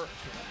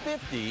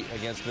 .450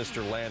 against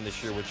Mr. Lamb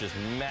this year, which is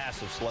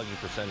massive slugging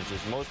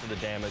percentages. Most of the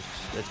damage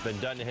that's been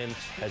done to him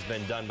has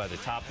been done by the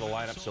top of the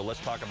lineup. So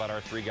let's talk about our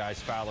 3 guys,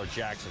 Fowler,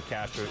 Jackson,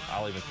 Castro.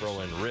 I'll even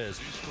throw in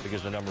Riz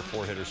because the number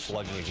 4 hitter's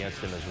slugging against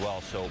him as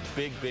well. So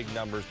big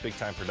numbers,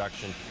 big-time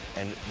production.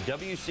 And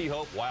WC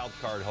hope, wild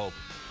card hope.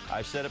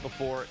 I've said it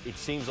before, it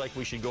seems like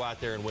we should go out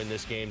there and win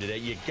this game today.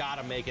 You got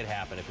to make it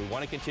happen. If we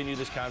want to continue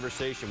this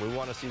conversation, we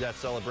want to see that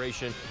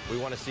celebration, we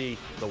want to see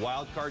the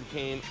wild card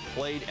game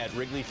played at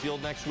Wrigley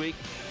Field next week,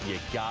 you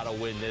got to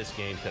win this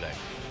game today.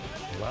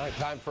 All right,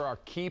 time for our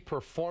key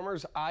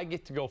performers. I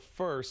get to go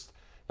first.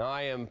 Now,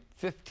 I am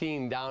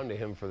 15 down to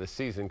him for the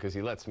season because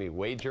he lets me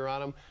wager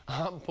on him.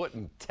 I'm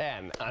putting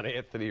 10 on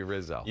Anthony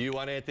Rizzo. You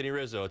want Anthony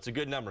Rizzo. It's a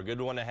good number, good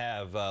one to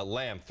have.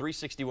 Lamb,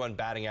 .361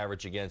 batting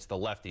average against the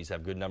lefties,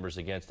 have good numbers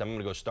against him. I'm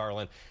going to go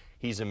Starlin.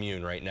 He's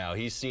immune right now.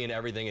 He's seeing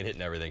everything and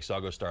hitting everything, so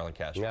I'll go Starlin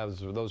Castro. Yeah,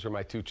 those are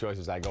my 2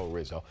 choices. I go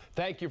Rizzo.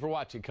 Thank you for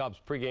watching Cubs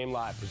Pregame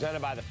Live,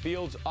 presented by the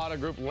Fields Auto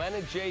Group. Len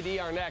and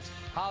JD are next.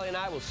 Holly and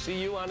I will see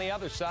you on the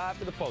other side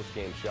for the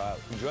postgame show.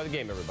 Enjoy the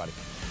game, everybody.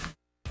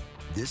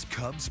 This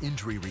Cubs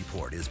injury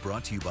report is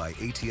brought to you by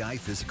ATI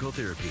Physical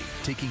Therapy.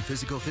 Taking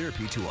physical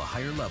therapy to a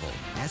higher level.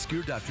 Ask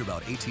your doctor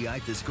about ATI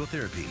Physical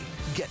Therapy.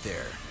 Get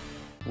there.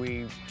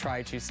 We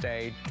try to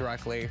stay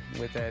directly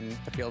within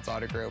the Fields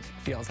Auto Group.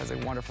 Fields has a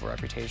wonderful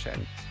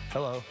reputation.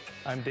 Hello,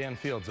 I'm Dan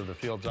Fields of the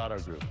Fields Auto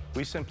Group.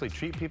 We simply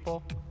treat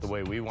people the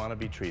way we want to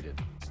be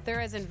treated. They're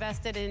as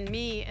invested in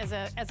me as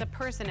a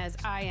person as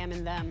I am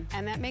in them,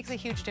 and that makes a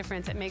huge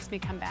difference. It makes me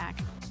come back.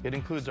 It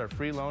includes our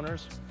free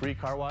loaners, free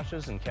car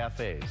washes, and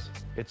cafes.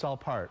 It's all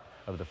part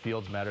of the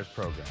Fields Matters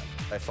program.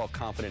 I felt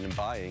confident in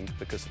buying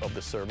because of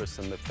the service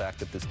and the fact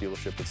that this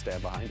dealership would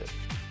stand behind it.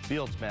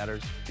 Fields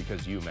matters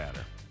because you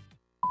matter.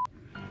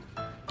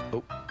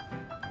 Oh,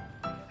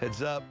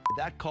 heads up,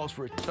 that calls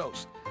for a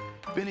toast.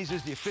 Vinny's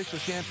is the official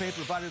champagne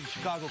provider of the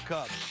Chicago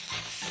Cubs.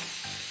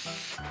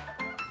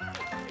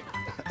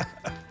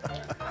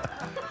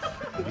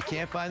 If you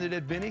can't find it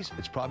at Vinny's,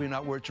 it's probably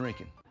not worth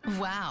drinking.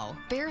 Wow,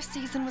 Bear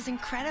season was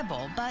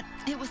incredible, but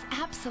it was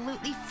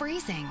absolutely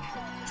freezing.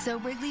 So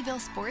Wrigleyville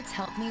Sports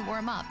helped me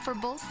warm up for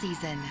Bull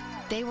season.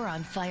 They were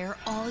on fire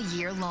all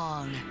year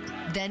long.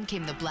 Then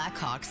came the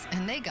Blackhawks,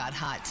 and they got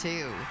hot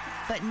too.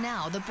 But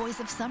now the boys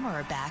of summer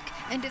are back,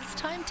 and it's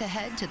time to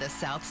head to the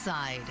South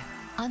Side.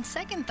 On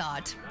second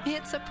thought,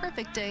 it's a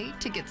perfect day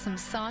to get some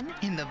sun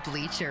in the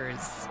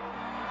bleachers.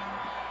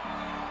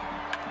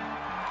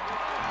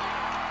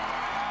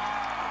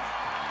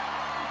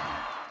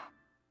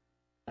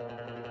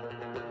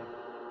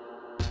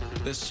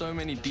 There's so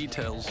many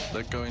details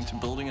that go into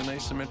building an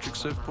asymmetric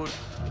surfboard.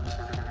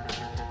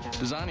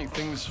 Designing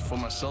things for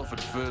myself at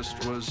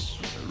first was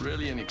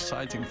really an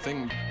exciting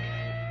thing.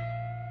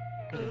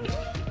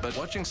 But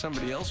watching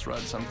somebody else ride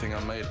something I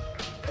made,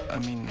 I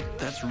mean,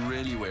 that's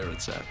really where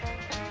it's at.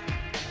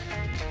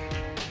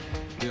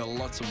 There are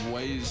lots of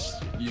ways,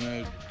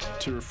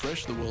 to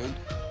refresh the world,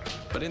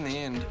 but in the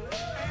end,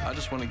 I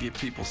just want to give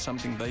people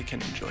something they can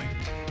enjoy.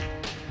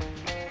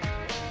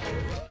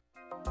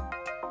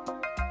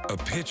 A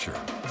pitcher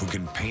who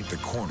can paint the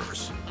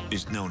corners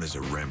is known as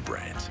a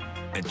Rembrandt.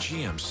 At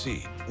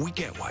GMC, we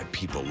get why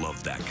people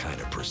love that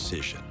kind of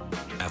precision.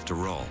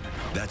 After all,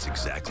 that's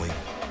exactly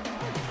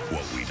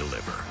what we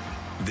deliver.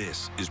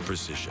 This is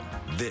precision.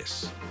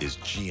 This is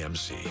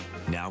GMC.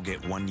 Now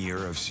get 1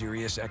 year of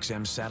Sirius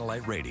XM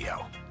satellite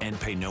radio and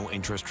pay no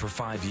interest for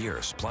 5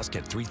 years. Plus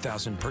get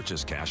 $3,000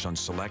 purchase cash on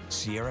select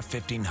Sierra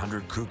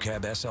 1500 Crew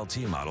Cab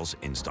SLT models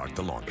in stock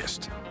the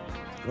longest.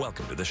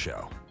 Welcome to the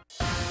show.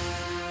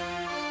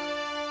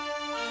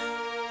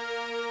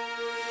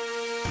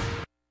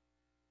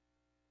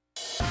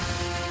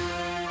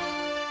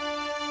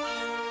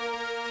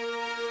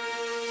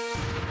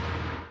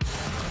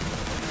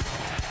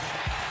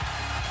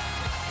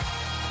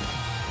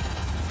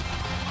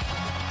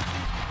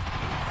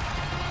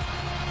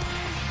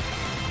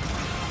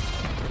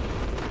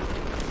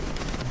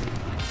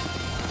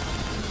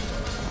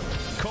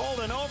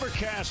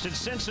 In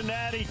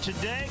Cincinnati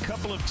today, a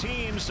couple of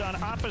teams on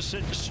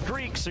opposite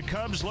streaks. The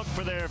Cubs look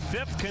for their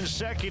 5th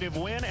consecutive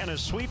win and a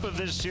sweep of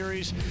this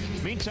series.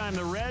 Meantime,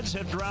 the Reds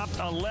have dropped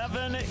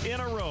 11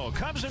 in a row.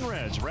 Cubs and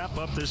Reds wrap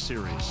up this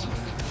series.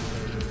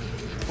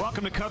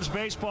 Welcome to Cubs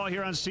baseball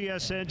here on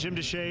CSN. Jim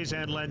DeShays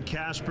and Len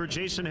Casper.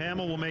 Jason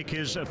Hamill will make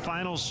his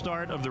final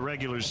start of the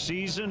regular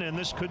season, and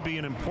this could be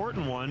an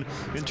important one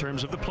in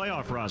terms of the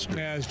playoff roster.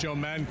 As Joe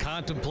Madden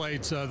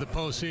contemplates the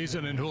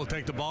postseason and who will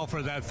take the ball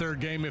for that third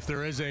game if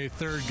there is a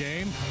third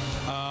game.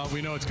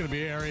 We know it's going to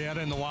be Arrieta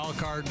in the wild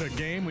card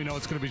game. We know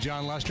it's going to be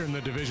John Lester in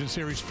the division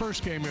series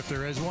first game if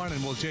there is one.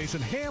 And will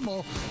Jason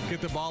Hamill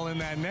get the ball in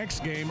that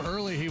next game?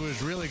 Early, he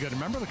was really good.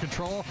 Remember the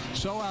control?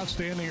 So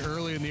outstanding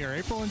early in the year.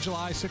 April and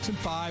July,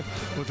 6-5.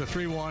 With a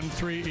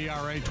 3.13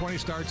 ERA, 20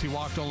 starts, he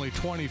walked only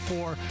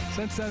 24.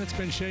 Since then, it's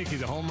been shaky.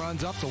 The home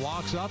runs up, the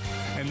walks up,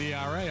 and the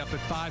ERA up at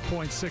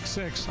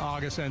 5.66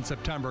 August and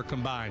September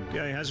combined.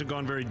 Yeah, he hasn't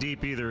gone very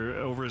deep either.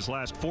 Over his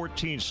last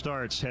 14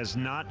 starts, has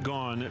not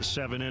gone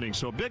 7 innings.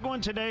 So a big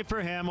one today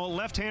for Hamill.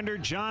 Left-hander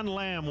John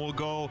Lamb will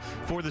go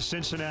for the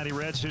Cincinnati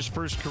Reds, his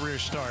first career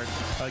start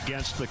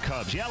against the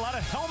Cubs. Yeah, a lot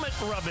of helmet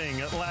rubbing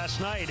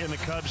last night in the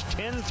Cubs'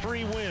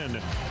 10-3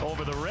 win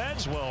over the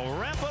Reds. We'll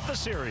wrap up the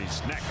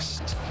series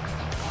next.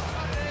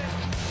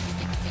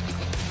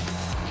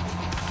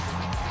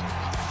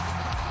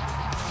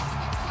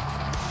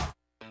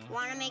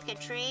 Want to make a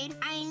trade?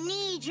 I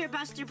need your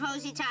Buster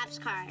Posey Topps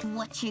card.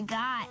 What you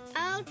got?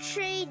 I'll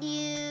trade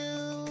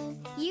you.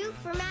 You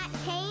for Matt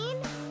Cain?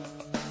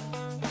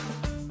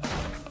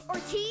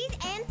 Ortiz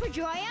and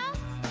Pedroia?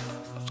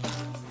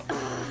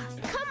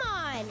 Come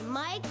on,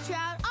 Mike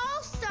Trout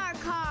All-Star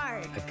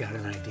card. I've got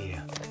an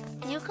idea.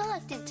 You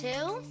collected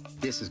too?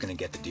 This is going to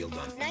get the deal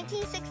done.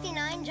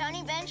 1969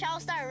 Johnny Bench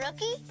All-Star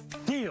Rookie?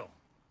 Deal.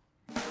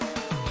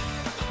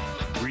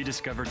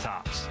 Rediscover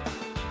Topps.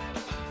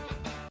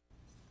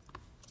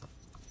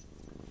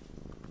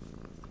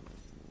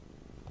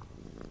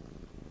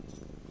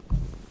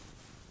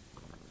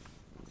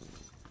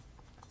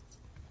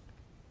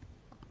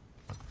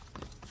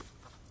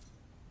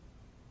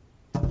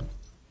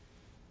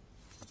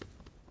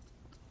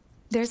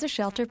 There's a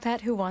shelter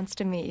pet who wants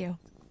to meet you.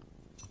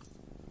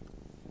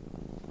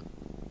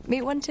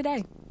 Meet one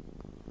today.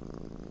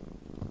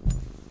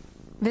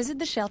 Visit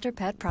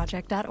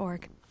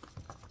theshelterpetproject.org.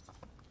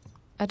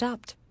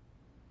 Adopt.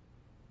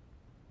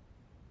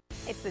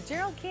 It's the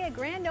Gerald Kia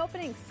Grand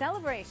Opening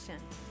Celebration.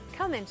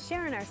 Come and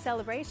share in our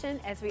celebration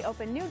as we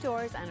open new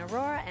doors on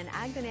Aurora and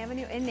Ogden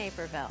Avenue in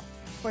Naperville.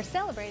 We're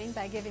celebrating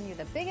by giving you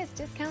the biggest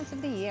discounts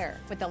of the year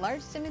with the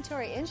largest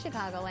inventory in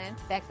Chicagoland,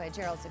 backed by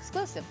Gerald's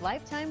exclusive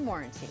lifetime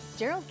warranty.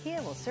 Gerald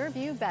Kia will serve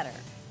you better.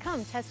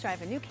 Come test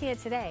drive a new Kia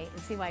today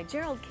and see why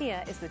Gerald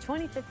Kia is the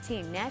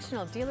 2015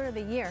 National Dealer of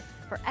the Year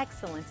for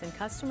excellence in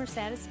customer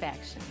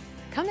satisfaction.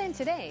 Come in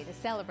today to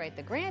celebrate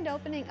the grand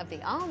opening of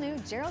the all-new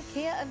Gerald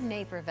Kia of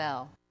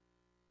Naperville.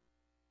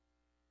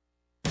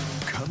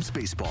 Cubs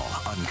baseball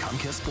on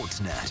Comcast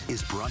Sportsnet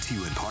is brought to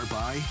you in part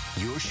by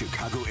your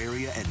Chicago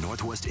area and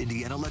Northwest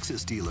Indiana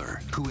Lexus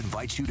dealer, who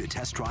invites you to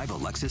test drive a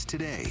Lexus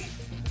today.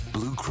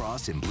 Blue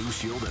Cross and Blue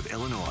Shield of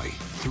Illinois,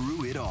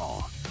 through it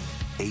all.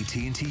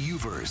 AT&T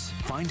Uverse.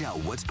 Find out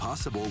what's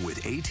possible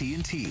with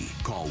AT&T.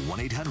 Call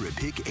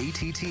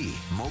 1-800-PIC-ATT,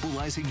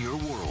 mobilizing your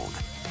world.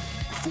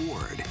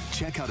 Ford.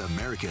 Check out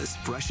America's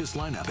freshest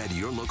lineup at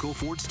your local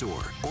Ford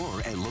store or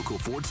at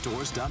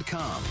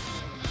localfordstores.com.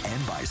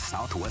 And by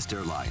Southwest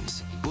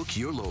Airlines. Book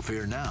your low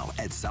fare now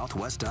at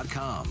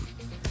southwest.com.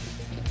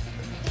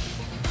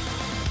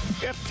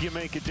 If you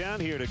make it down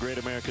here to Great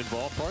American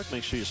Ballpark,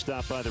 make sure you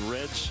stop by the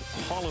Reds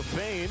Hall of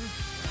Fame.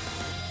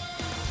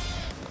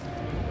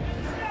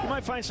 You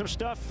might find some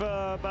stuff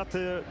about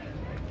the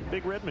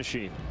Big Red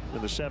Machine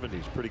in the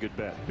 70s. Pretty good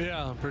bet.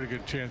 Yeah, pretty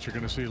good chance you're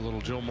going to see a little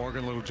Joe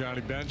Morgan, little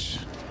Johnny Bench.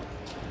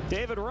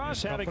 David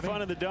Ross having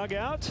fun in the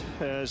dugout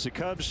as the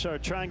Cubs are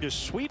trying to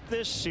sweep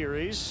this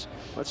series.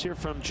 Let's hear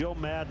from Joe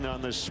Madden on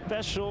this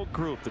special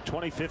group, the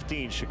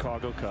 2015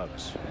 Chicago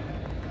Cubs.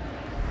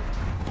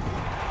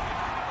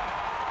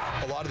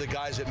 A lot of the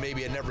guys that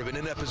maybe had never been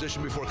in that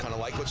position before kind of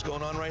like what's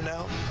going on right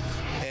now.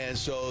 And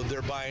so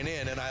they're buying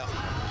in. And I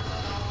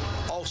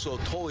also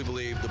totally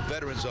believe the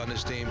veterans on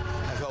this team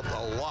have helped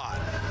a lot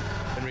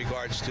in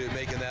regards to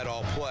making that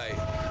all play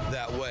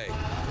that way.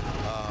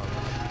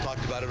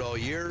 talked about it all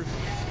year.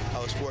 I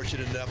was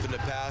fortunate enough in the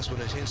past when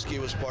Hinsky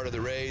was part of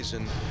the Rays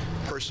and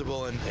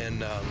Percival and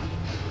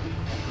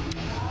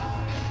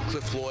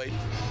Cliff Floyd,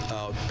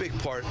 big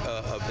part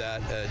of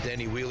that,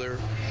 Danny Wheeler.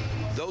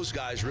 Those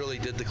guys really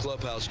did the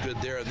clubhouse good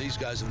there, and these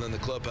guys have done the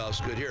clubhouse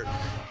good here.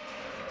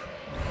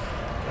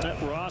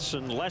 Matt Ross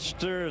and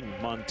Lester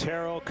and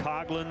Montero,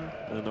 Coughlin,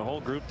 and the whole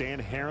group, Dan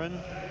Herron.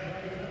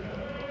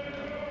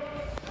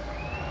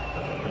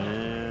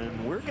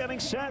 And we're getting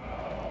set,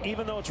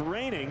 even though it's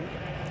raining,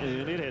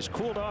 and it has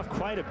cooled off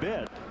quite a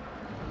bit.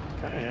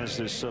 Kind of has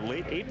this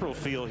late April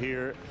feel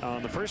here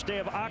on the first day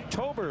of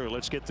October.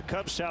 Let's get the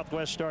Cubs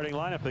Southwest starting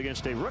lineup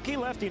against a rookie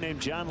lefty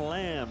named John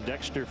Lamb.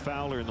 Dexter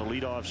Fowler in the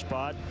leadoff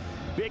spot.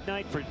 Big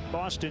night for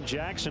Boston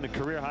Jackson, a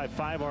career-high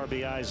 5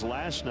 RBIs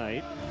last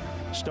night.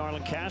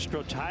 Starlin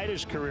Castro tied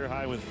his career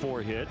high with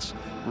 4 hits.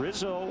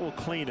 Rizzo will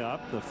clean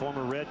up. The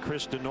former Red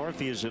Chris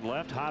DeNorthe is at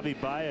left. Javi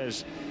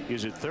Baez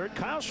is at third.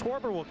 Kyle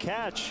Schwarber will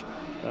catch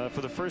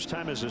for the first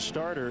time as a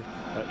starter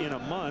in a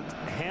month.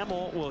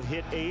 Hamill will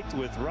hit 8th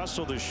with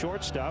Russell, the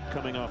shortstop,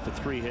 coming off a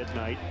 3-hit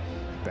night,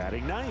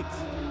 batting 9th.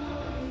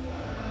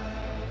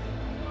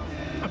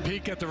 A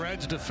peek at the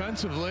Reds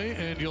defensively,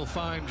 and you'll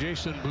find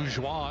Jason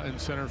Bourgeois in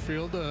center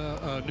field.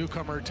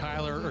 Newcomer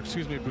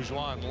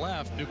Bourgeois in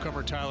left.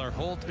 Newcomer Tyler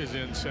Holt is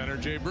in center.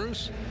 Jay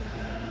Bruce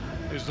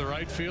is the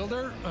right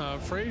fielder.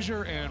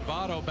 Frazier and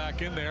Votto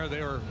back in there.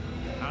 They were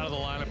out of the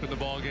lineup in the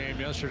ball game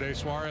yesterday.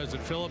 Suarez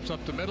and Phillips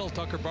up the middle.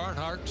 Tucker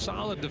Barnhart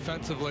solid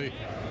defensively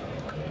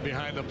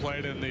behind the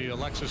plate, and the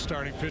Alexis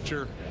starting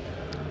pitcher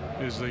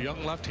is the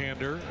young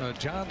left-hander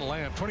John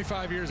Lamb,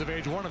 25 years of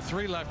age, one of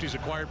 3 lefties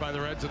acquired by the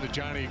Reds in the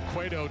Johnny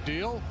Cueto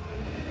deal.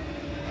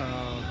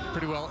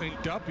 Pretty well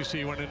inked up. You see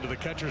he went into the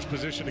catcher's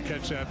position to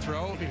catch that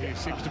throw. He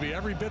seems to be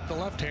every bit the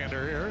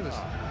left-hander here.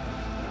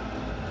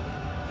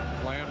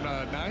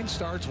 Lamb 9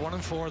 starts,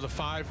 1-4, the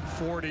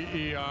 5.40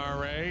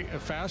 ERA, a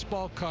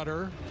fastball,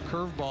 cutter,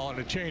 curveball, and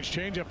a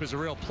changeup is a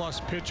real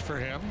plus pitch for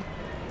him.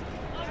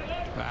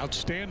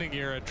 Outstanding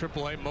year at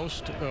AAA,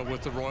 most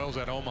with the Royals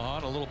at Omaha,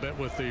 and a little bit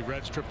with the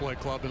Reds AAA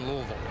club in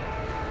Louisville.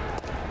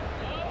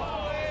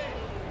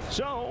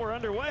 So we're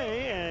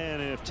underway,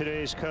 and if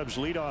today's Cubs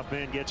leadoff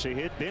man gets a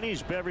hit,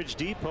 Benny's Beverage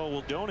Depot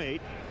will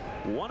donate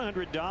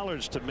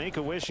 $100 to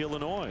Make-A-Wish,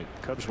 Illinois.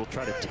 Cubs will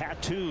try to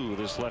tattoo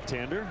this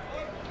left-hander,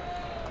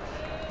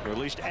 or at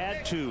least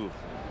add to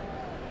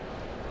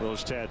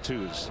those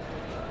tattoos.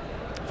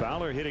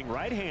 Fowler hitting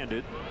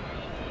right-handed.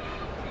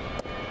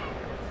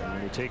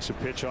 He takes a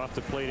pitch off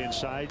the plate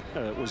inside.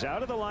 Was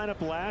out of the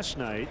lineup last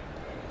night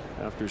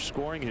after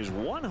scoring his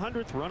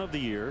 100th run of the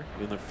year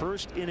in the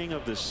first inning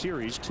of the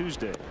series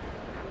Tuesday.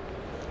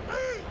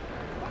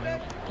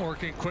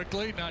 Working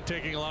quickly, not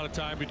taking a lot of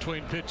time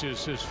between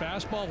pitches. His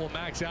fastball will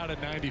max out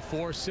at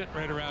 94, sit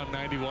right around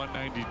 91,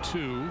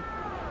 92.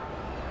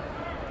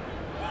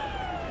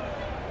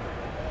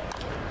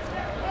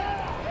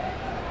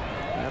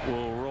 That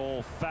will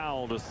roll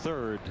foul to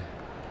third.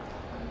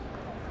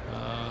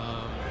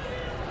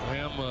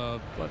 Lamb,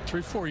 about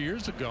 3-4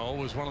 years ago,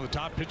 was one of the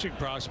top pitching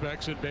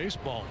prospects in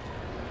baseball.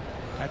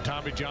 Had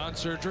Tommy John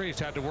surgery. He's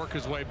had to work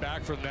his way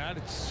back from that.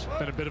 It's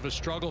been a bit of a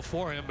struggle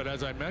for him, but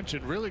as I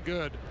mentioned, really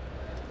good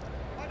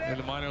in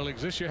the minor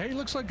leagues this year. Hey, he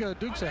looks like a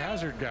Dukes of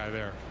Hazzard guy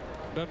there,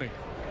 doesn't he?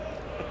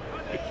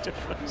 Big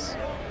difference.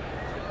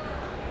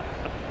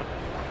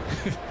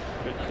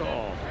 Good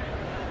call.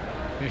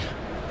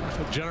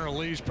 General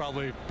Lee's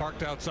probably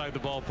parked outside the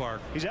ballpark.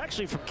 He's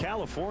actually from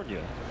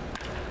California.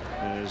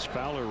 As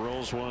Fowler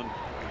rolls one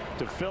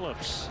to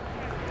Phillips.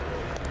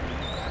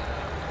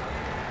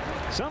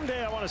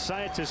 Someday I want a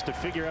scientist to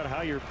figure out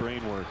how your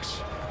brain works,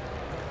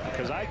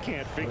 because I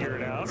can't figure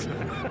it out.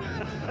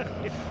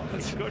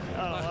 It's going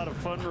down a lot of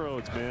fun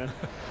roads, man.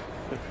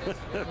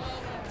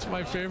 It's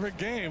my favorite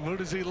game. Who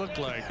does he look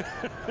like?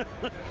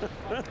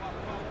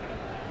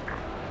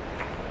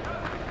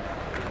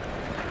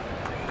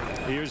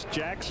 Here's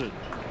Jackson.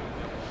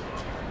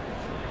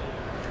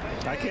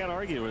 I can't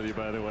argue with you,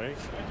 by the way.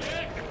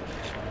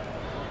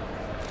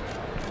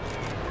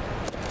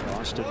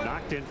 Austin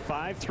knocked in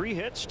 5, 3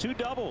 hits, 2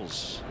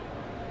 doubles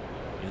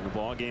in the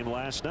ball game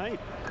last night.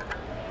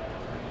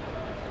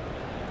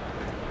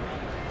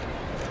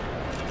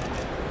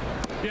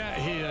 Yeah,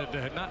 he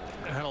had not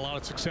had a lot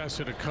of success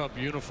in a Cub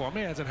uniform.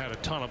 He hasn't had a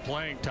ton of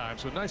playing time,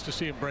 so nice to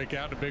see him break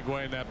out in a big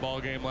way in that ball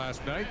game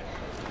last night.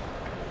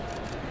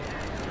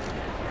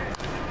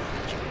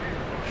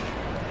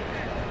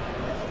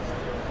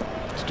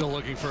 Still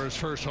looking for his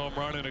first home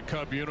run in a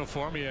Cub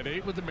uniform. He had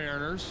 8 with the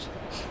Mariners.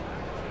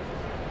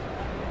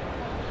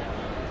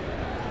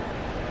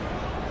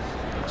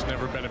 It's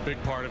never been a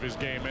big part of his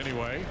game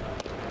anyway.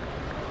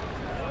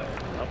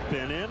 Up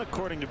and in,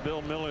 according to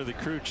Bill Miller, the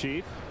crew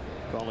chief.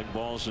 Calling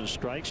balls and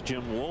strikes.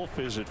 Jim Wolf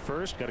is at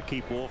first. Got to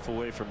keep Wolf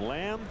away from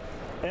Lamb.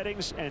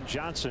 Eddings and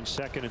Johnson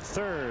second and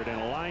third. And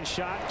a line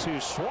shot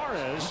to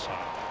Suarez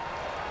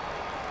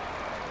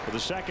for the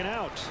second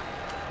out.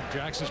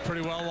 Jackson's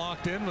pretty well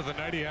locked in with the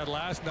night he had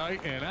last night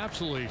and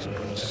absolutely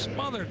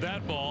smothered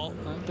that ball.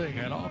 That thing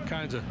had all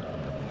kinds of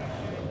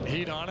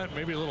heat on it,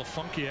 maybe a little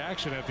funky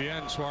action at the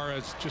end.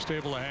 Suarez just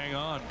able to hang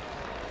on.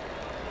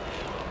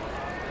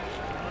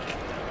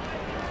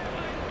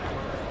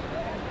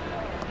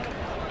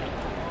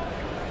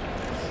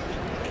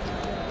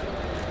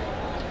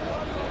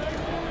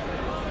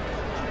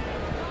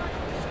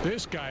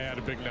 This guy had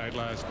a big night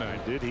last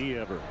night. Did he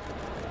ever?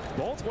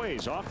 Both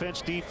ways,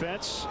 offense,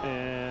 defense,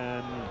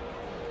 and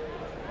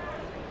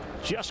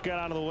just got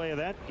out of the way of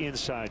that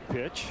inside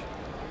pitch.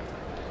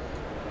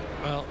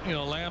 Well, you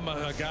know, Lamb,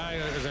 a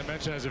guy, as I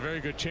mentioned, has a very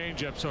good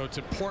changeup, so it's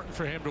important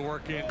for him to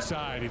work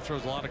inside. He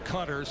throws a lot of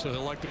cutters, so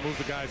he'll like to move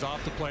the guys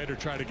off the plate or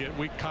try to get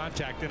weak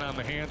contact in on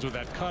the hands with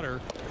that cutter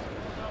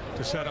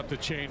to set up the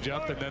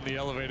changeup and then the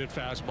elevated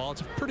fastball.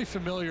 It's a pretty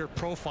familiar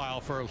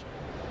profile for a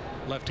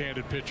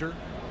left-handed pitcher.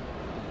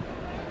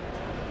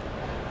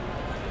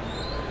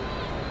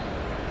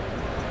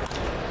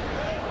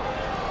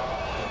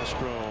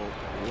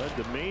 Led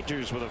the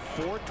majors with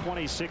a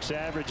 .426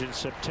 average in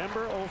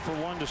September, 0 for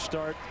 1 to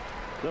start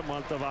the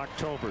month of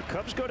October.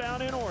 Cubs go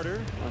down in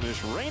order on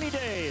this rainy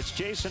day. It's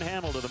Jason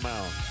Hamill to the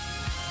mound.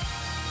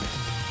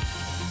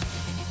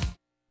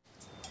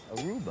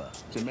 Aruba,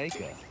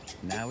 Jamaica.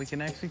 Now we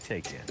can actually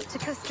take it. To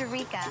Costa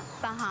Rica,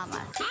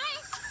 Bahamas.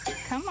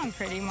 Come on,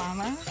 pretty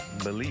mama.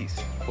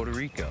 Belize, Puerto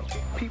Rico.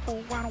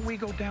 People, why don't we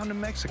go down to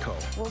Mexico?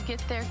 We'll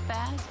get there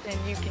fast and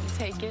you can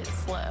take it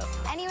slow.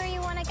 Anywhere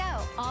you want to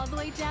go. All the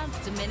way down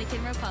to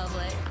Dominican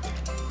Republic.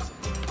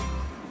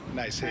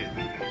 Nice hit.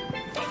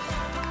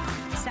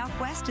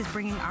 Southwest is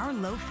bringing our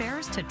low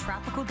fares to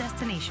tropical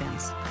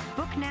destinations.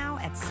 Book now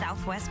at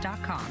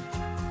southwest.com.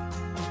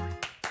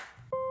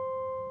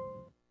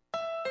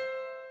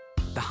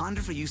 The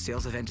Honda for You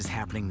sales event is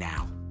happening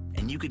now,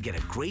 and you could get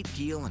a great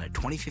deal on a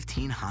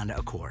 2015 Honda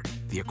Accord.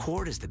 The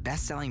Accord is the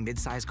best-selling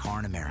midsize car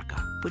in America,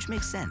 which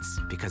makes sense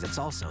because it's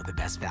also the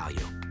best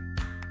value.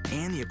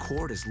 And the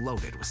Accord is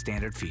loaded with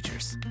standard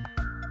features.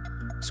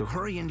 So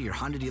hurry into your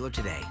Honda dealer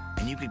today,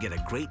 and you could get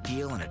a great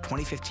deal on a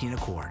 2015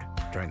 Accord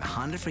during the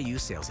Honda for You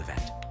sales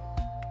event.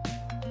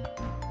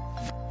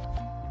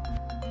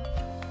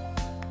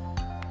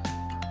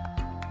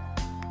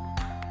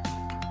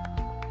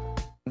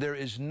 There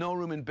is no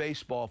room in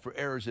baseball for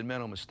errors and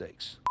mental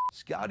mistakes.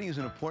 Scouting is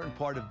an important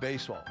part of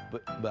baseball,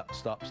 but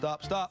stop.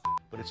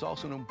 But it's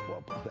also an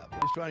important part.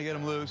 Just trying to get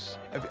them loose.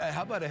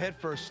 How about a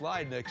head-first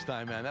slide next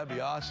time, man? That'd be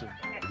awesome.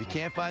 If you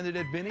can't find the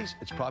dead binnies,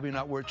 it's probably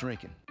not worth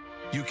drinking.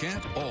 You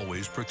can't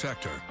always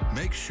protect her.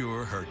 Make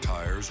sure her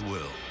tires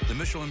will. The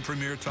Michelin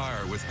Premier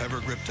Tire with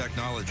EverGrip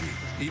technology.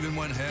 Even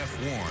when half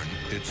worn,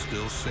 it's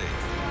still safe.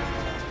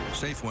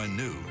 Safe when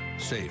new,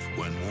 safe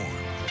when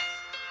worn.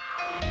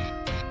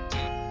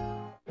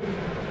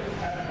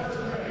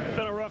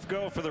 Been a rough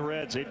go for the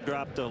Reds. They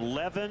dropped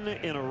 11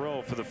 in a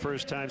row for the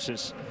first time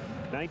since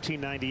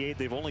 1998.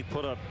 They've only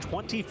put up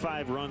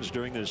 25 runs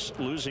during this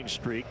losing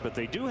streak, but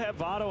they do have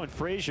Votto and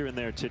Frazier in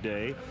there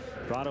today.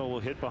 Votto will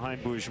hit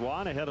behind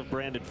Bourgeois ahead of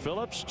Brandon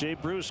Phillips. Jay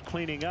Bruce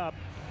cleaning up.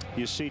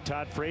 You see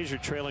Todd Frazier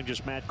trailing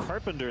just Matt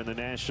Carpenter in the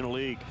National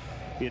League.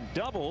 In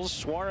doubles,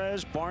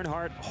 Suarez,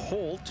 Barnhart,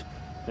 Holt,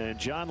 and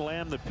John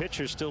Lamb, the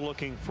pitcher, still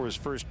looking for his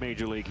first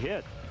major league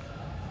hit.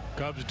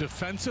 Cubs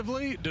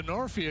defensively,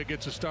 Denorfia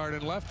gets a start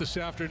in left this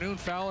afternoon.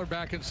 Fowler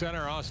back in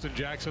center. Austin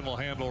Jackson will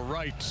handle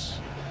rights.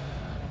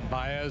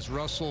 Baez,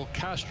 Russell,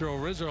 Castro,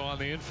 Rizzo on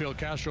the infield.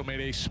 Castro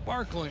made a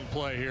sparkling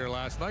play here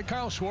last night.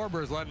 Kyle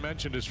Schwarber, as Len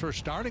mentioned, his first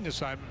starting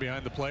assignment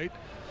behind the plate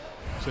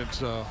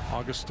since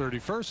August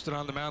 31st. And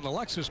on the mound,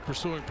 Alexis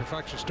pursuing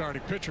perfection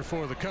starting pitcher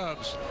for the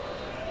Cubs.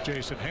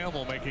 Jason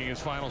Hamill making his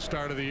final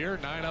start of the year.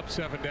 9 up,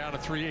 7 down, a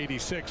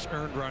 .386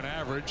 earned run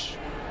average.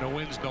 No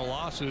wins, no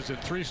losses, and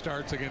 3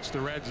 starts against the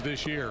Reds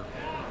this year.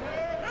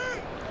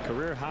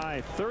 Career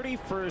high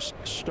 31st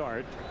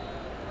start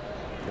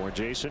for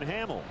Jason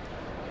Hamill.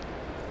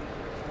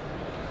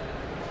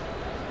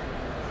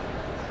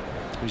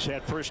 He's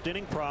had first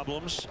inning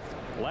problems.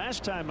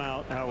 Last time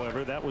out,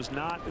 however, that was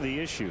not the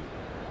issue.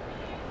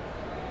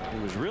 He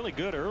was really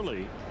good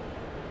early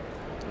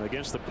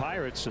against the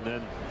Pirates, and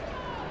then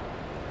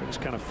things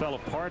kind of fell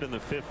apart in the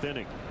 5th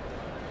inning.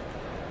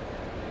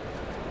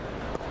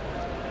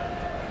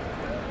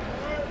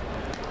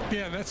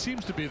 Yeah, that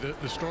seems to be the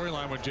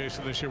storyline with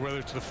Jason this year, whether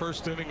it's the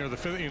first inning or the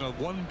 5th. You know,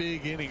 one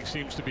big inning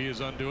seems to be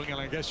his undoing,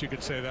 and I guess you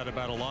could say that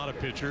about a lot of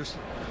pitchers.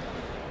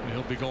 And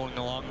he'll be going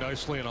along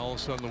nicely, and all of a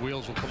sudden the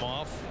wheels will come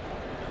off.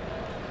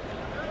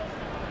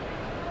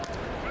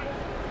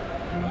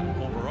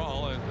 But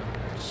overall, a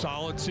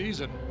solid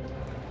season.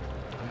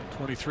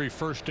 23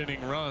 first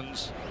inning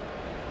runs.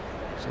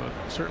 So it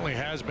certainly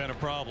has been a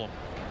problem.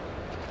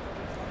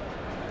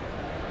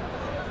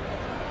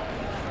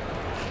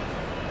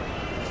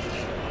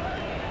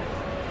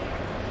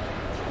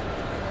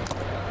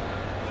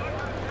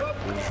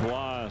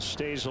 Bourgeois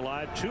stays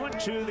alive.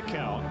 2-2 the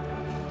count.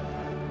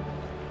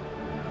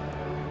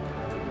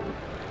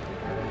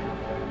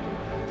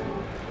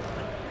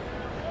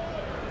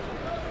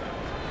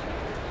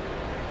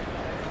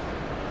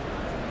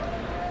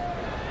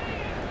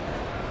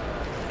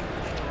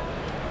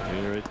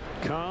 Here it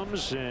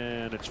comes,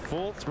 and it's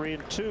full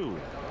 3-2.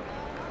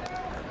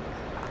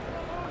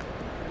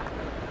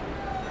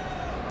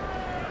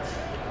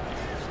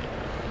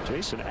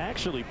 Jason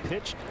actually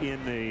pitched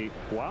in the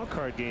wild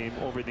card game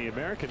over in the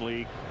American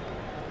League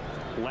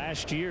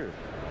last year.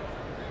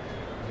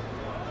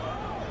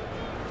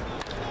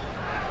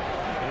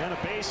 And a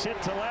base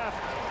hit to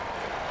left.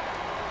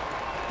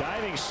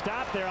 Diving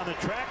stop there on the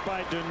track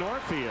by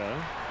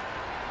Denorfia.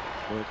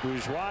 But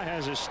Bourgeois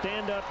has a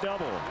stand-up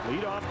double.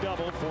 Lead-off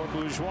double for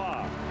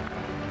Bourgeois.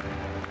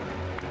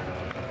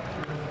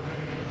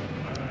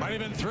 Might have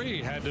been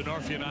 3 had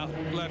Denorfia not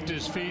left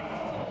his feet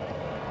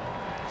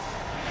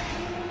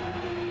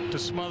to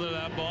smother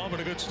that ball,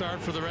 but a good start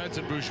for the Reds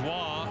and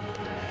Bourgeois.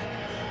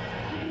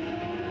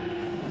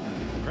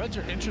 Reds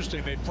are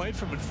interesting. They've played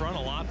from in front a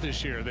lot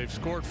this year. They've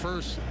scored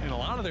first in a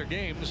lot of their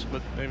games,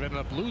 but they've ended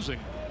up losing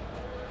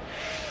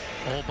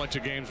a whole bunch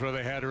of games where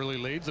they had early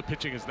leads. The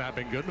pitching has not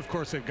been good. And of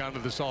course, they've gone to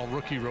this all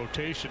rookie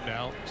rotation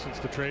now since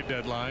the trade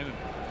deadline. And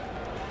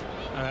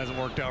that hasn't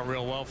worked out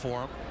real well for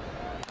them.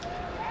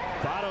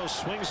 Votto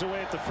swings away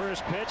at the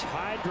first pitch.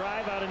 High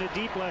drive out into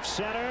deep left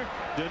center.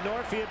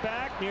 Denorfia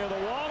back near the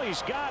wall.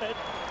 He's got it.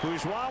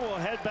 Bourgeois will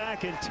head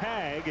back and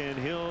tag, and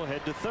he'll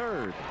head to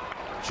third.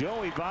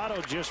 Joey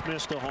Votto just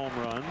missed a home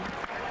run.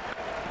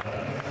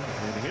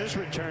 In his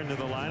return to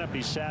the lineup,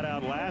 he sat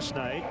out last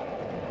night.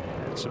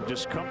 Had some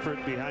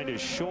discomfort behind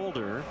his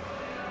shoulder.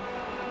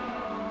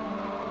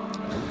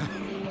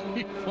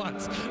 He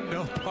wants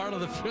no part of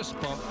the fist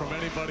bump from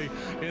anybody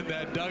in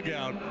that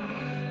dugout.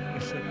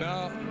 He said,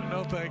 no,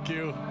 thank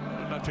you.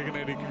 I'm not taking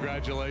any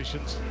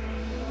congratulations.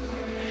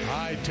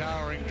 High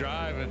towering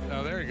drive, and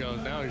oh, there he goes.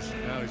 Now he's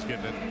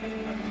getting it.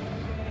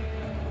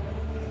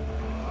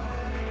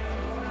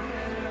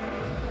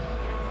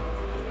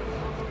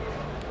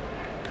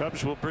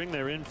 Cubs will bring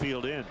their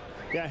infield in.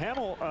 Yeah,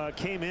 Hamill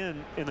came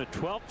in the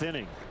 12th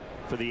inning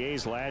for the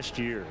A's last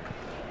year.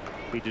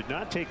 He did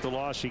not take the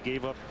loss. He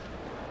gave up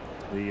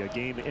the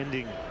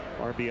game-ending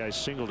RBI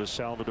single to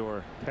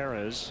Salvador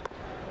Perez.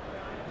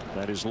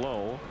 That is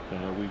low.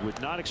 We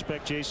would not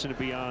expect Jason to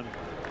be on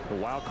the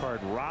wild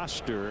card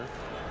roster.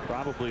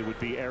 Probably would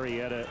be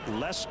Arrieta,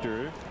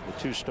 Lester, the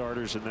 2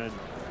 starters, and then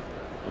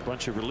a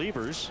bunch of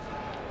relievers.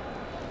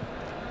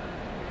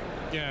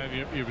 Yeah,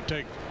 and you would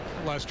take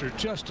Lester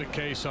just in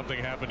case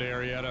something happened to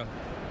Arrieta.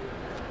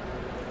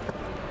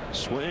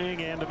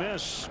 Swing and a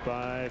miss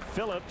by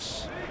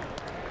Phillips.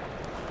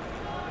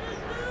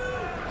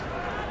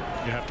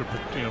 You have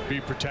to, be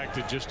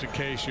protected just in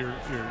case your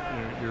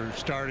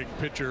starting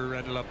pitcher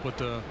ended up with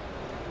a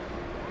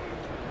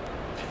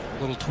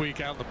little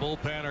tweak out in the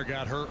bullpen or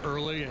got hurt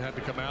early and had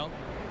to come out.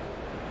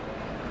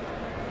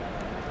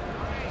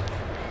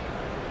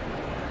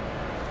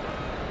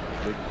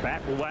 Big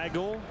bat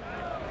waggle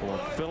for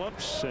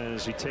Phillips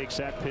as he takes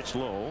that pitch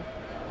low.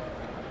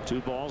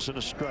 2 balls and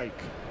a strike.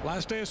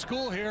 Last day of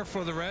school here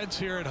for the Reds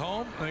here at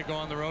home. They go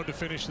on the road to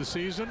finish the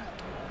season.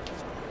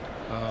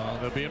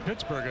 They'll be in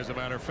Pittsburgh, as a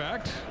matter of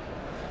fact.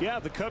 Yeah,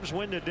 the Cubs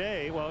win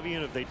today. Well,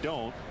 even if they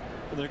don't,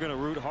 they're going to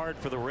root hard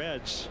for the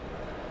Reds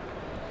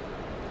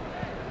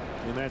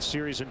in that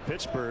series in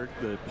Pittsburgh.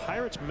 The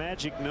Pirates'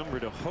 magic number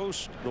to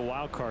host the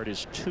wild card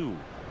is 2.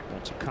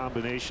 That's a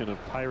combination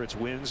of Pirates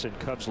wins and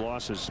Cubs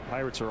losses.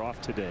 Pirates are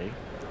off today.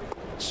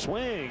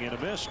 Swing and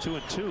a miss,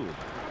 2-2.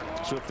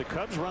 So if the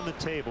Cubs run the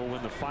table,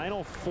 win the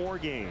final 4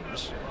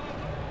 games,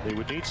 they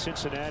would need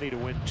Cincinnati to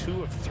win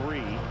 2 of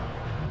 3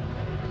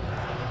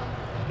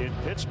 in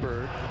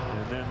Pittsburgh,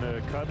 and then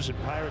the Cubs and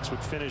Pirates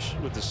would finish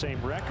with the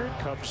same record.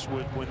 Cubs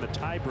would win the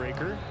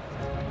tiebreaker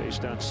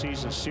based on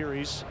season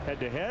series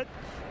head-to-head.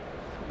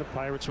 The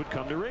Pirates would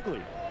come to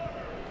Wrigley.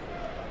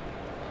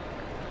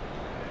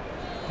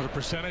 Put a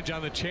percentage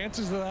on the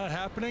chances of that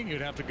happening.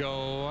 You'd have to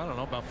go, I don't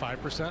know, about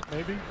 5%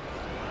 maybe.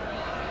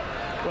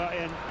 Well,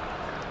 and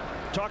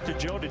talk to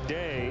Joe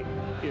today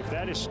if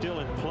that is still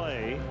in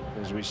play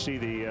as we see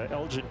the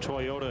Elgin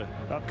Toyota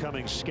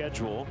upcoming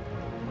schedule.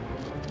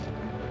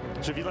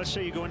 So if let's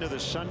say you go into the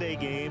Sunday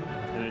game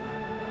and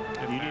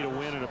you need a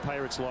win and a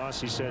Pirates loss,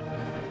 he said,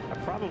 I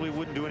probably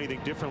wouldn't do anything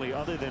differently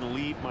other than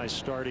leave my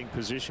starting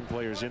position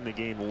players in the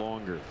game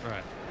longer.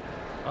 Right.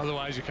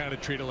 Otherwise, you kind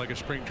of treat it like a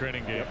spring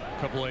training game. Yep.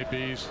 A couple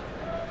ABs,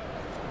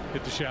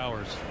 hit the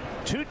showers.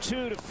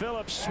 2-2 to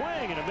Phillips.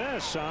 Swing and a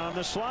miss on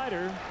the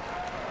slider.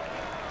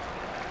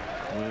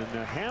 When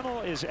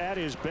Hamill is at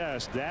his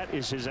best, that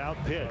is his out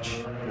pitch,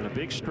 and a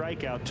big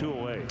strikeout 2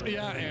 away.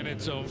 Yeah, and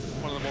it's one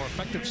of the more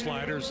effective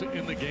sliders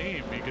in the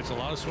game. He gets a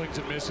lot of swings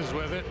and misses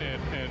with it,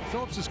 and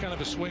Phillips is kind of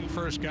a swing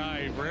first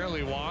guy. He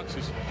rarely walks.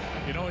 He's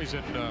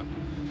in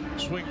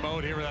swing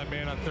mode here with that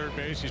man on third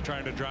base. He's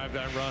trying to drive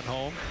that run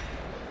home.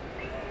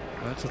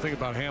 That's the thing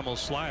about Hamill's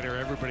slider.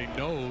 Everybody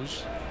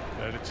knows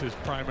that it's his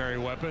primary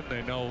weapon.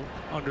 They know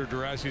under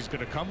duress he's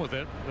going to come with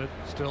it, but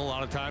still a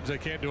lot of times they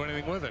can't do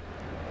anything with it.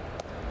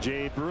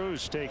 Jay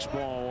Bruce takes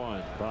ball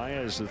 1.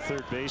 Baez, the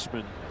third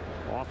baseman,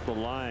 off the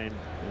line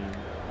and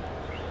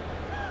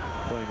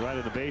playing right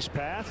in the base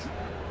path.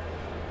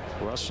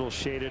 Russell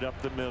shaded up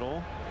the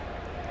middle.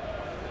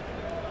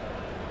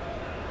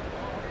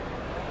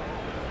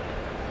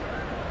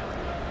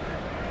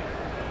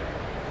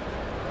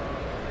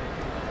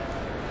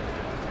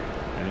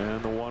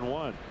 And the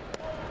 1-1.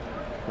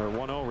 or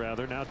 1-0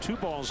 rather. Now 2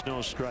 balls,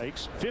 no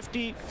strikes.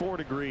 54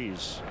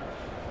 degrees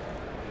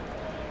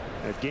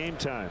at game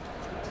time.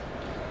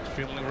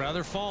 Feeling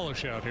rather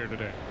fallish out here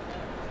today.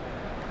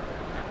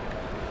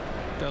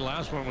 That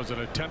last one was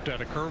an attempt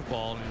at a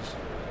curveball, and he's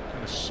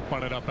kind of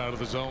spun it up out of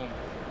the zone.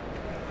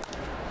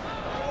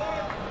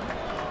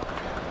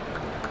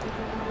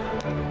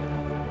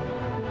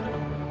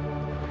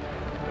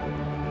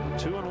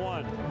 Two and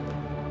one.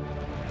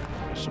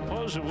 I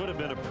suppose it would have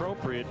been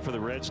appropriate for the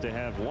Reds to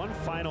have one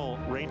final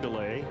rain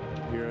delay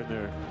here in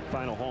their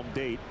final home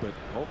date, but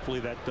hopefully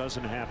that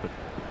doesn't happen.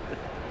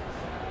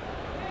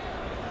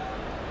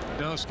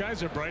 No,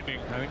 skies are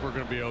brightening. I think we're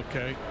going to be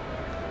okay.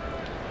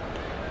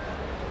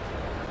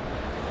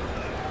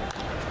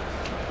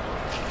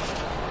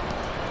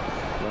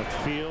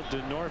 Left field to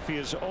Norfie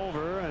is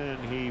over, and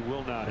he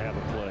will not have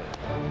a play.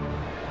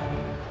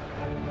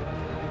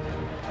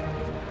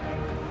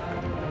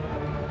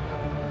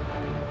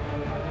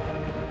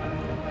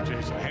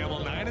 Jason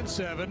Hamill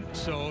 9-7.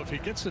 So if he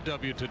gets the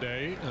W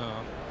today,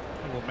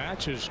 he will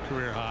match his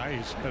career high.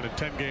 He's been a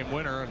 10-game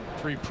winner on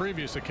 3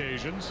 previous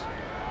occasions.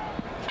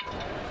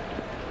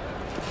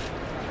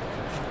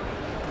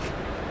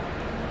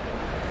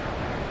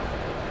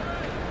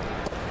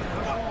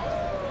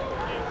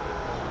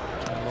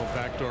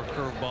 Backdoor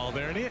curveball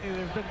there, and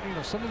there's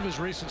been, some of his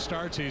recent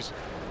starts he's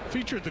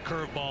featured the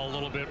curveball a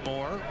little bit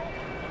more.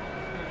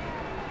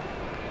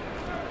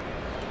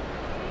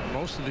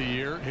 Most of the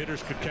year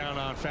hitters could count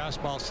on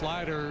fastball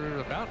slider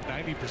about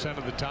 90%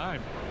 of the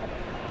time.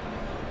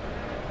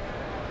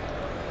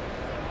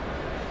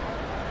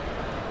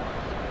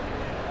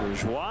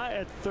 Bourgeois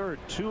at third,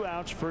 2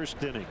 outs,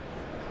 first inning.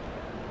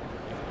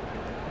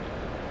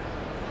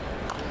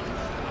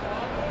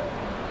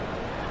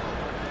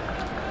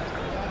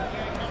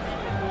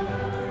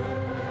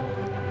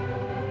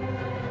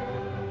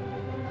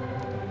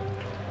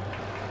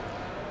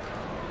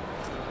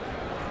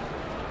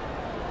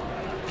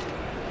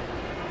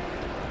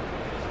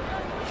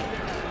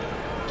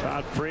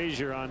 Todd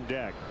Frazier on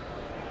deck.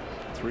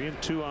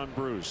 3-2 on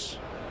Bruce.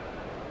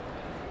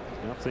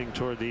 Nothing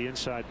toward the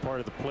inside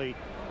part of the plate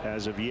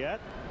as of yet.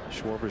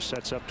 Schwarber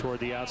sets up toward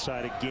the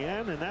outside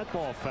again, and that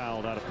ball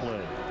fouled out of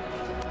play.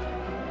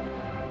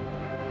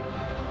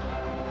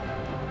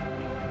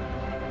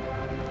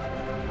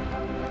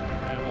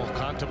 And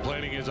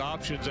contemplating his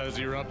options as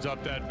he rubs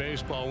up that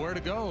baseball. Where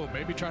to go?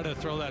 Maybe try to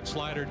throw that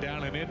slider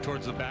down and in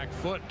towards the back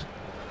foot.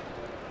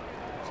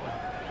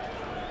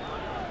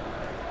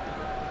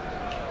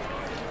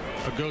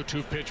 A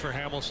go-to pitch for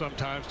Hamill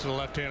sometimes to the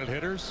left-handed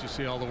hitters. You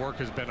see all the work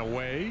has been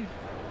away.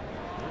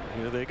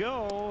 Here they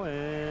go,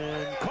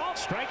 and called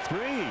strike 3.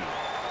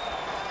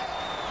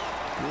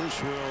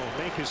 Bruce will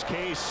make his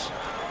case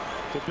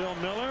to Bill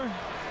Miller,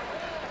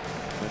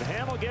 but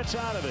Hamill gets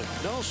out of it.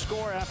 No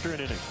score after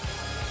an inning.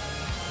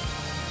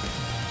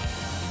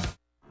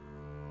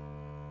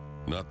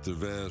 Not the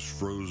vast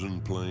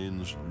frozen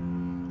plains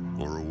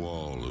or a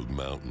wall of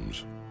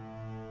mountains.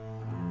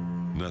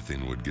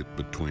 Nothing would get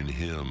between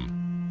him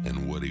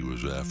and what he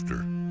was after.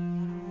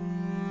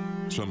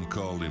 Some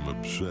called him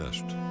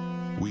obsessed.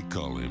 We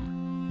call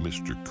him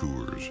Mr.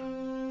 Coors.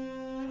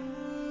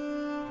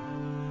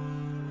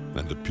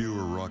 And the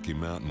pure Rocky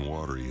Mountain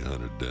water he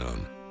hunted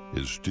down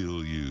is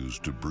still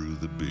used to brew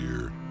the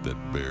beer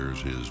that bears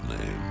his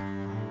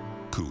name.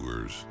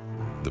 Coors,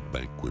 the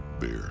banquet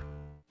beer.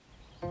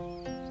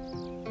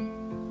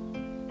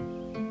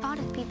 Thought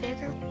it'd be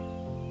bigger.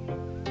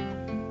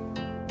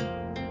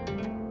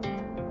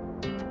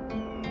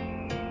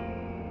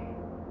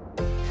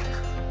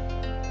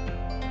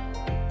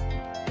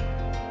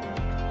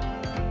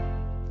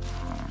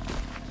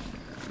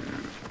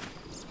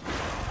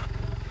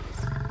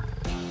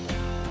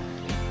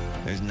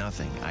 There's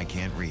nothing I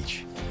can't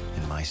reach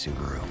in my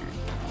Subaru.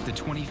 The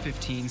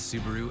 2015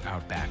 Subaru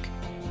Outback.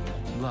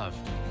 Love,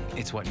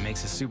 it's what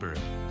makes a Subaru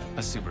a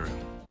Subaru.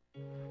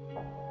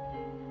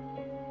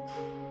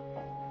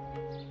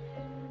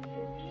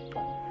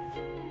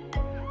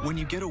 When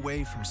you get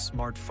away from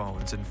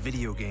smartphones and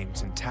video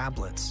games and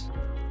tablets,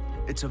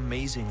 it's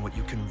amazing what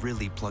you can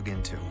really plug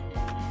into.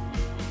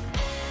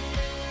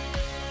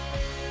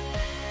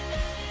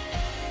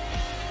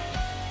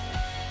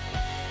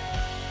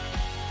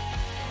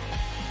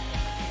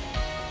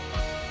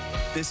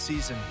 This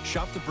season,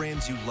 shop the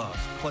brands you love,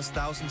 plus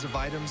thousands of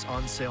items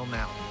on sale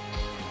now.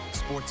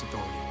 Sports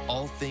Authority,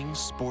 all things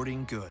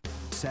sporting good.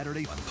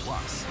 Saturday on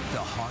Plus, the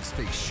Hawks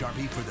face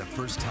Sharpie for the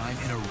first time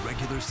in a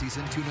regular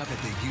season tune-up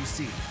at the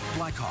UC.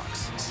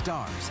 Blackhawks,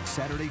 Stars,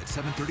 Saturday at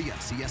 7:30 on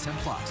CSN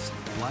Plus.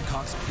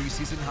 Blackhawks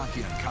preseason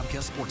hockey on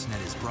Comcast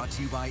Sportsnet is brought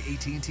to you by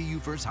AT&T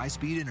U-verse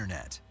high-speed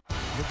internet.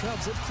 The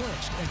Cubs have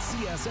clinched, and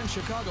CSN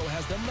Chicago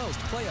has the most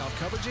playoff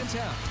coverage in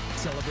town.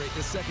 Celebrate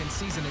the second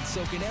season and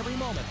soak in every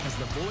moment as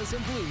the boys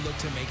in blue look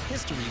to make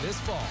history this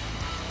fall.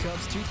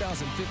 Cubs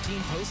 2015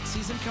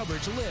 postseason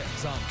coverage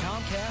lives on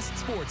Comcast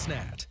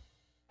Sportsnet.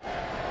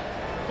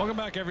 Welcome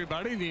back,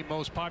 everybody. The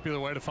most popular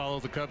way to follow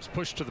the Cubs'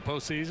 push to the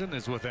postseason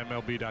is with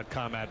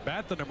MLB.com at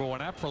Bat, the #1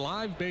 app for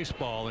live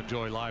baseball.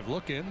 Enjoy live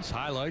look-ins,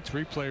 highlights,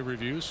 replay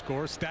reviews,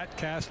 scores,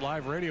 StatCast,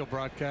 live radio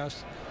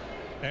broadcasts,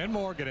 and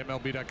more. Get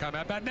MLB.com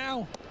at Bat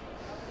now.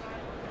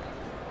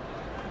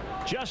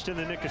 Just in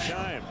the nick of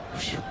time.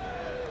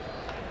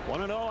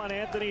 1-0 on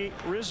Anthony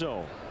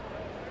Rizzo.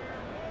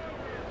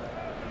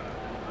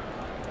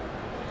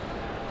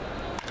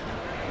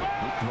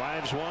 He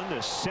drives one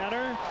to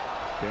center.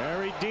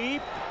 Very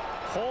deep.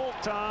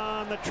 Holt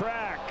on the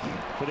track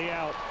for the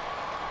out.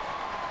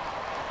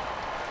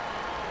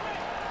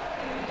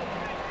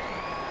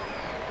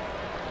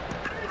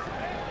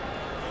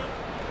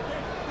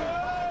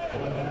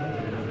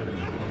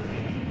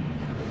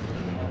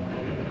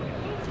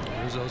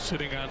 Rizzo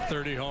sitting on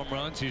 30 home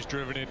runs. He's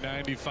driven in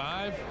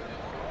 95.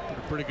 Did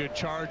a pretty good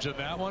charge in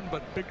that one,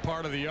 but big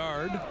part of the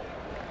yard.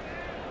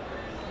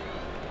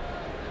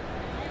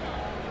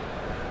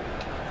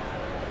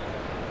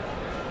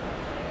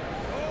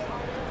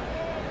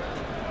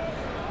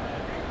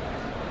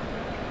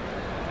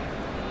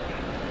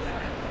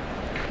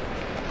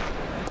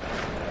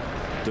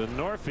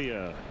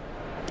 Denorfia,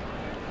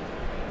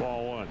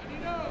 ball one.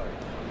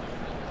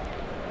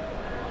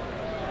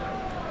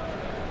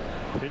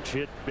 Pinch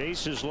hit,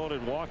 bases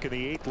loaded walk in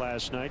the 8th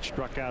last night.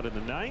 Struck out in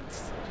the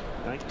 9th.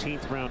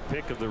 19th round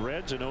pick of the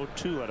Reds, an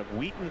 0-2 out of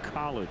Wheaton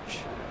College.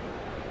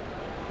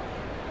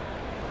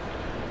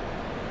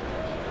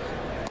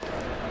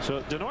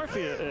 So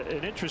Denorfia,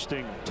 an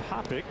interesting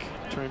topic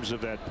in terms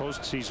of that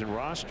postseason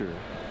roster.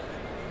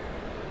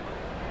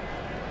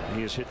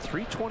 He has hit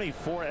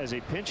 .324 as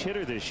a pinch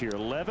hitter this year,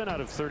 11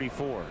 out of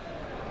 34.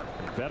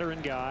 A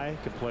veteran guy,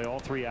 can play all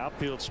 3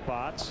 outfield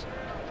spots.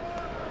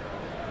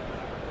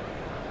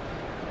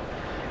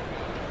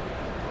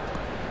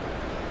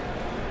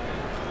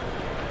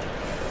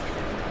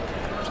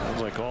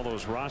 Sounds like all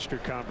those roster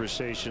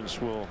conversations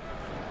will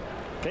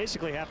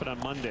basically happen on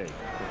Monday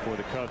before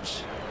the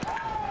Cubs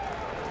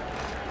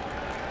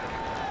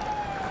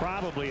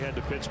probably head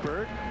to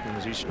Pittsburgh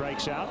as he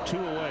strikes out, 2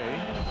 away.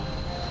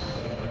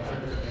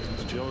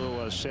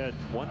 Joe said,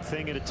 one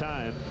thing at a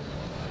time.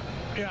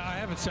 Yeah, I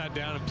haven't sat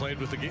down and played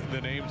with the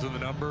names and the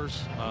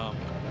numbers,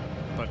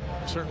 but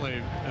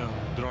certainly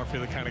Denorfia,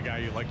 the kind of guy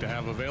you'd like to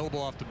have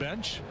available off the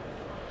bench.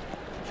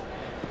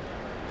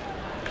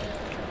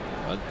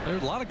 There are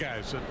a lot of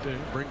guys that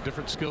bring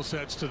different skill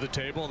sets to the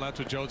table, and that's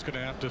what Joe's going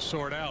to have to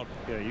sort out.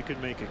 Yeah, you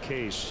can make a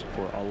case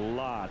for a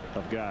lot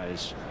of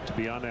guys to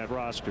be on that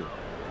roster,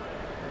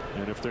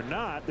 and if they're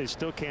not, they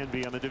still can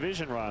be on the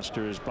division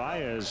roster as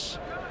Baez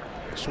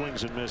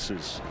swings and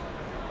misses.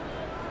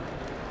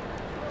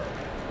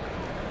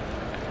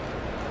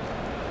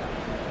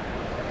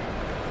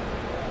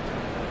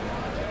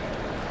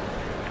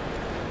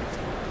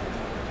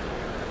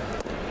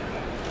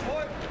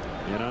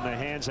 And on the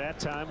hands that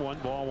time, 1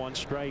 ball, 1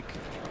 strike.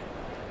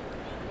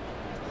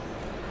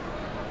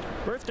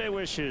 Birthday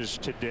wishes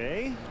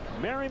today.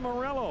 Mary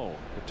Morello,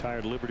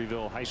 retired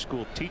Libertyville High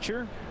School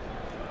teacher.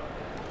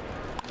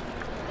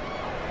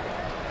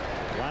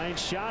 Line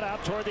shot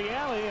out toward the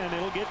alley, and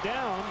it'll get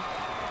down.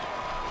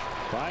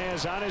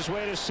 Baez on his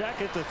way to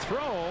second. The throw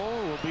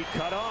will be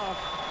cut off.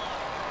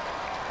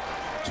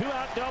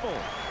 2-out double.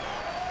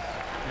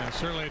 Yeah,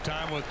 certainly a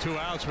time with 2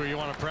 outs where you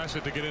want to press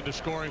it to get into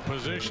scoring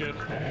position.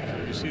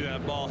 You see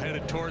that ball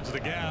headed towards the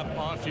gap.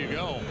 Off you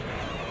go.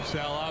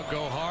 Sal out,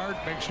 go hard.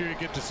 Make sure you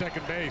get to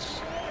second base.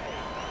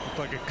 Looked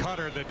like a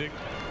cutter that didn't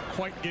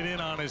quite get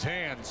in on his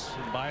hands.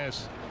 And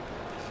Baez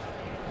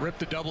ripped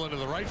the double into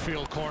the right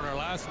field corner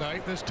last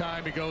night. This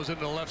time he goes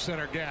into the left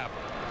center gap.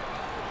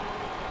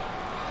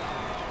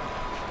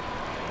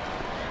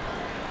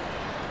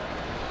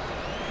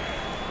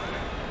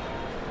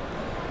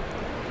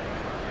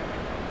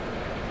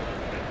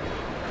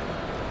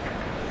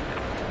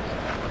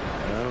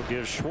 That'll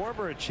give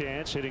Schwarber a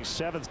chance, hitting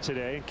 7th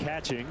today and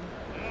catching.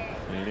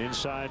 And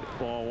inside,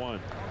 ball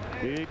 1.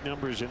 Big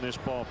numbers in this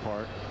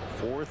ballpark.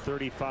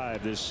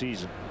 435 this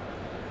season.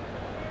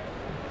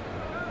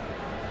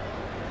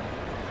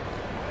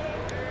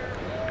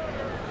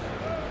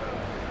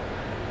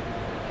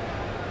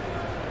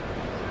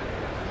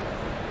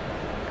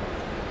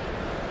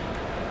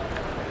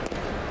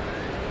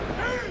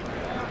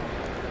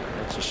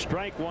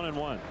 Strike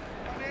 1-1.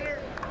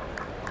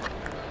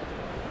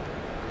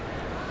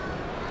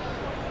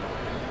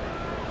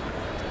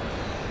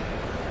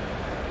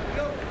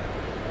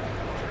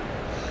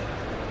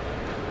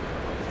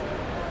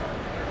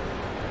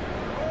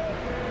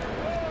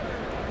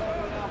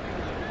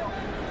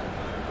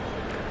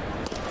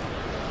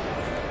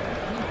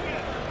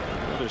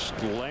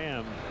 Noticed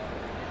Lamb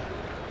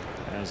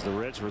as the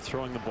Reds were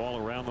throwing the ball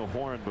around the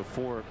horn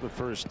before the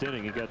first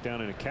inning. He got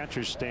down in a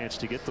catcher's stance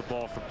to get the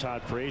ball from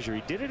Todd Frazier.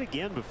 He did it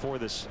again before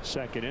this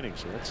second inning,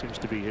 so that seems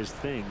to be his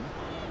thing.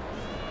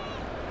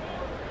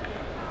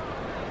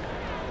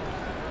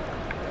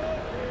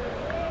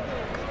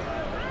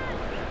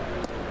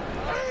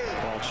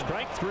 Called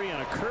strike 3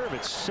 on a curve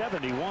at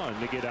 71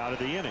 to get out of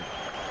the inning.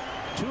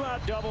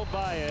 2-out double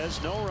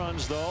Baez. No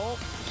runs though.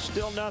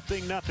 Still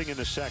nothing in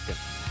the second.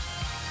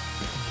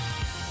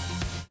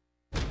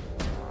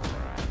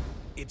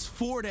 It's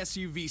Ford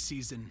SUV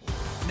season.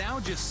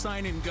 Now just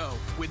sign and go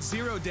with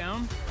 0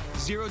 down,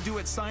 0 due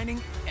at signing,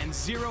 and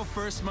 0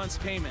 first month's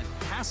payment,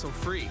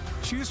 hassle-free.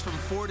 Choose from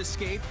Ford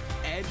Escape,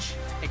 Edge,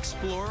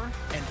 Explorer,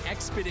 and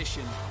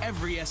Expedition,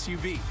 every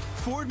SUV.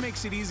 Ford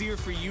makes it easier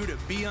for you to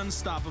be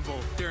unstoppable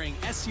during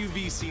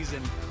SUV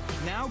season.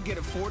 Now get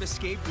a Ford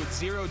Escape with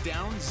 0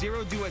 down,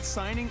 0 due at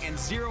signing, and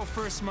 0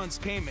 first month's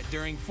payment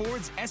during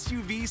Ford's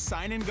SUV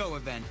Sign and Go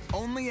event,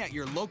 only at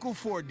your local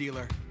Ford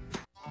dealer.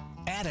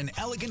 Add an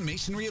elegant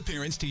masonry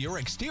appearance to your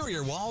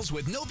exterior walls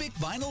with Novik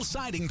vinyl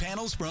siding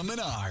panels from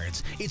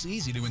Menards. It's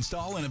easy to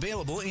install and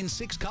available in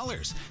 6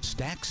 colors.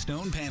 Stacked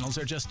stone panels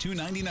are just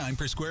 $2.99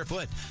 per square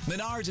foot.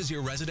 Menards is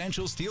your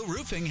residential steel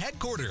roofing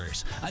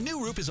headquarters. A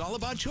new roof is all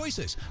about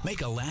choices.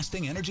 Make a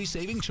lasting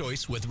energy-saving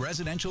choice with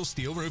residential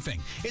steel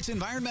roofing. It's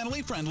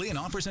environmentally friendly and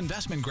offers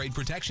investment-grade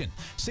protection.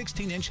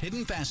 16-inch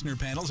hidden fastener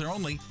panels are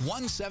only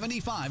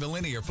 $175 a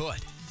linear foot.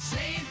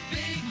 Save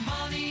big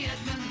money at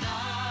Menards.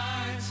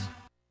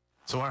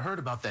 So I heard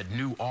about that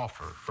new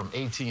offer from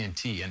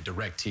AT&T and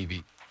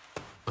DirecTV,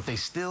 but they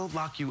still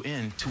lock you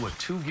into a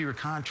 2-year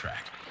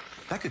contract.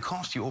 That could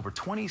cost you over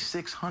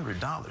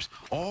 $2,600,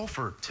 all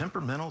for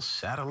temperamental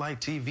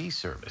satellite TV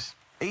service.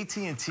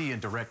 AT&T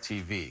and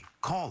DirecTV,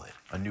 call it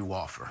a new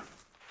offer.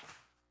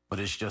 But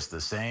it's just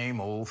the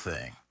same old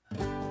thing.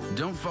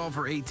 Don't fall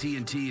for AT&T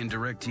and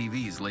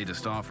DirecTV's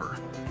latest offer.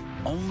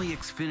 Only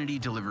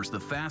Xfinity delivers the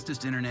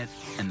fastest internet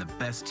and the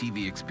best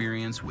TV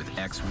experience with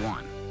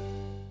X1.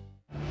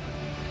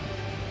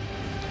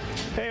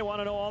 Hey, want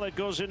to know all that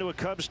goes into a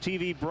Cubs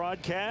TV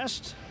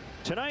broadcast?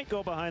 Tonight,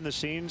 go behind the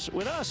scenes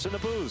with us in the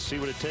booth. See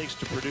what it takes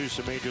to produce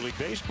a Major League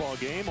Baseball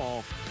game.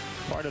 All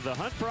part of the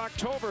Hunt for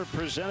October,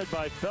 presented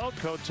by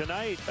Felco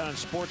tonight on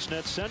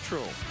Sportsnet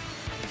Central.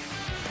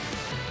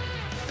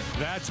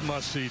 That's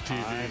must-see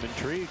TV. I'm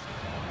intrigued.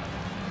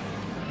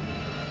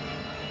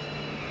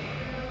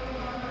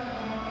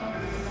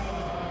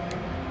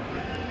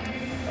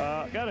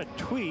 Got a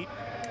tweet,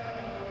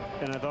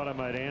 and I thought I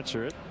might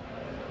answer it.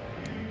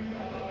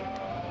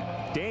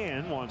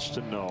 Dan wants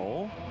to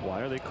know,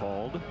 why are they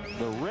called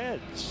the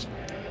Reds?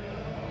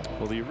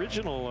 Well, the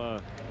original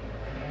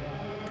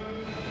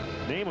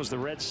name was the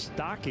Red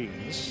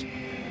Stockings.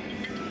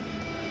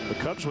 The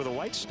Cubs were the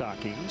White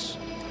Stockings.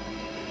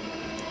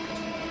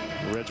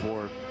 The Reds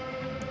wore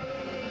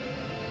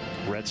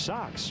red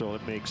socks, so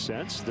it makes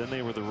sense. Then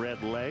they were the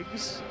Red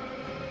Legs.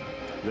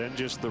 Then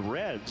just the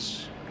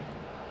Reds.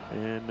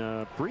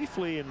 And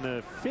briefly in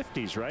the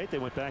 50s, right? They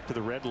went back to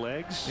the Red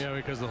Legs. Yeah,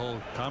 because the whole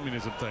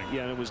communism thing.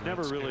 Yeah, and it was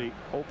never really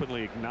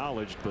openly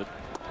acknowledged, but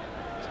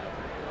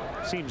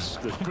seems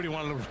that nobody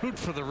wanted to root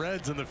for the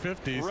Reds in the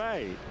 50s.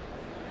 Right.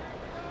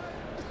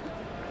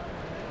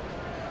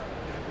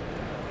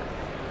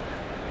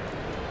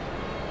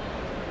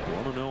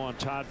 Want to know on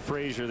Todd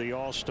Frazier, the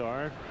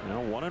All-Star.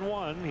 Now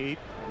 1-1. He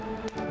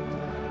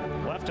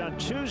left on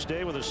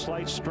Tuesday with a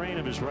slight strain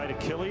of his right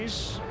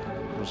Achilles.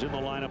 Was in the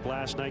lineup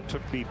last night,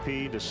 took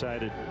BP,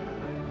 decided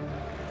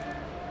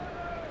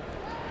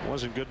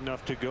wasn't good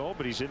enough to go,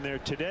 but he's in there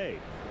today.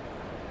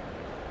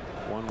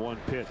 1-1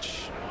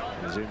 pitch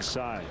is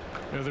inside.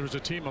 You know, there was a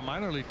team, a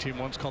minor league team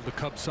once called the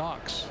Cub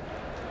Sox,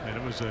 and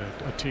it was a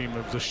team,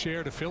 it was a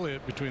shared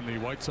affiliate between the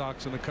White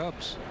Sox and the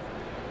Cubs.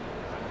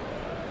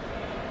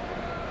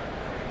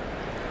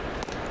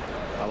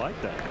 I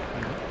like that.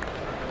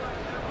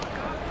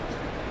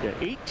 Yeah,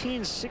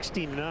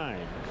 1869.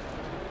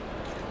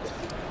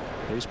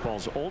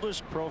 Baseball's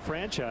oldest pro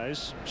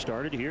franchise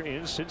started here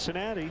in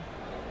Cincinnati.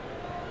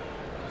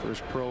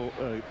 First pro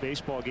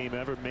baseball game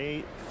ever,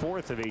 May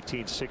 4th of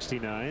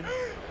 1869.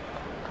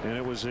 And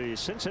it was the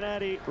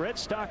Cincinnati Red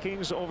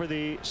Stockings over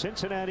the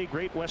Cincinnati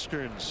Great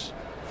Westerns,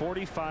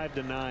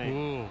 45-9.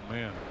 Oh,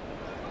 man.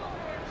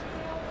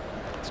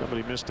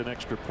 Somebody missed an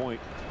extra point.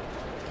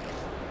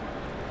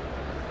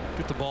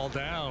 Get the ball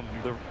down.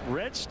 The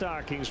Red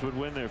Stockings would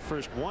win their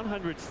first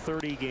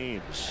 130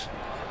 games.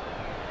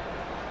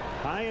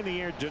 High in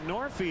the air,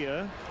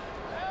 DeNorfia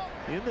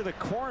into the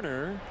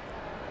corner,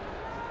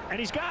 and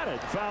he's got it.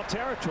 Foul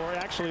territory,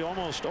 actually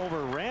almost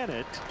overran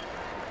it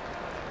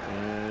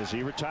as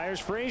he retires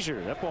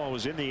Frazier. That ball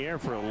was in the air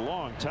for a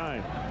long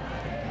time.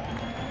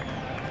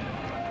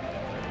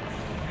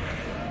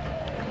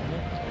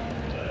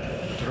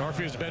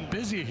 DeNorfia's been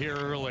busy here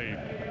early.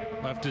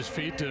 Left his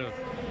feet to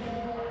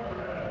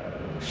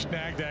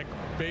snag that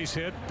base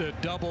hit, the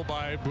double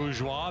by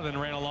Bourgeois, then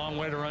ran a long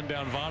way to run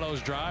down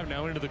Votto's drive.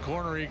 Now into the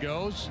corner he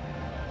goes.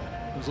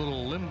 There's a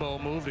little limbo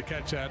move to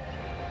catch that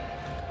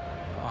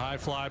high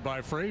fly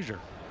by Frazier.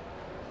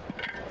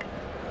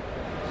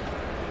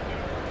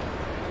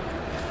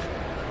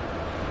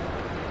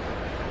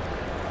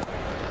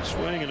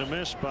 Swing and a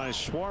miss by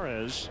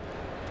Suarez.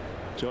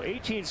 So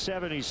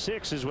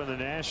 1876 is when the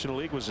National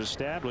League was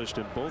established,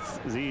 and both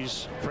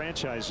these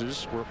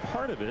franchises were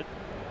part of it.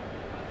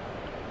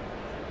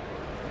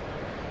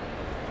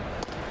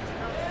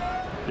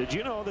 Did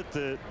you know that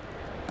the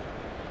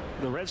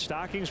The Red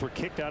Stockings were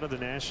kicked out of the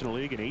National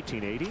League in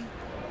 1880.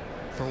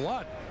 For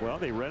what? Well,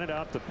 they rented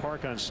out the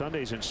park on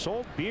Sundays and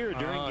sold beer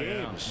during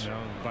games.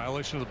 Yeah.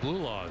 Violation of the blue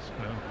laws.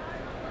 Yeah.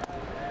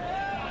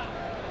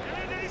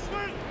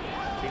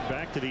 Came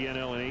back to the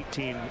NL in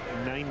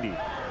 1890.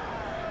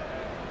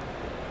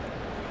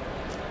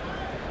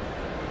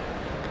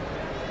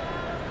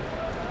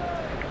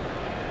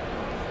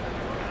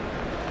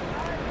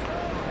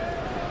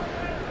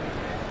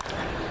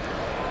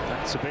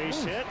 That's a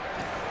base hit.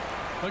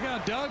 Look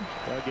out, Doug.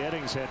 Doug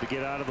Eddings had to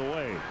get out of the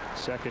way.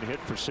 Second hit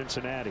for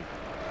Cincinnati.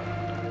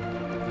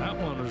 That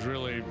one was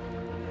really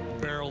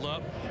barreled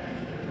up.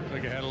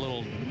 Like it had a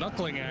little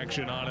knuckling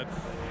action on it.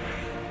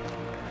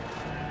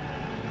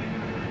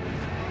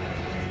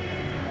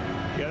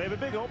 Yeah, they have a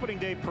big opening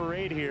day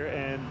parade here,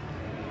 and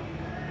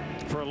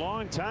for a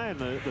long time,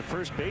 the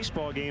first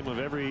baseball game of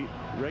every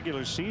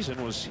regular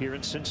season was here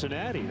in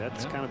Cincinnati.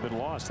 That's kind of been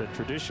lost, that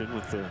tradition,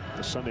 with the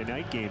Sunday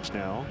night games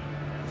now.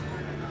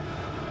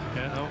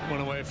 Yeah,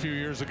 went away a few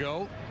years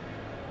ago.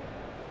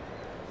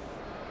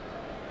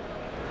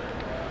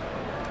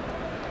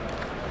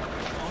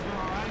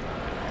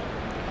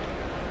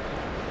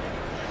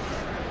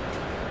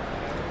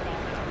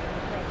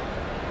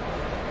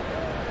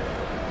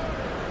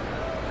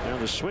 Now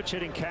the switch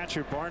hitting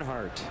catcher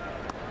Barnhart.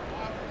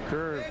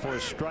 Curve for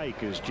a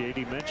strike, as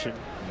JD mentioned.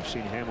 You've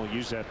seen Hamill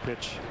use that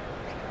pitch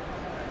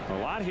a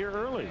lot here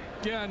early.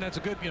 Yeah, and that's a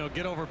good,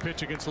 get over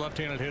pitch against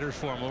left-handed hitters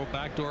for him. A little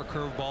backdoor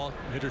curveball.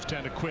 Hitters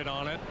tend to quit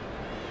on it.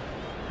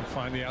 You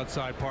find the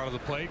outside part of the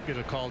plate, get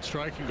a called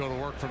strike, and go to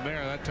work from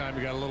there. That time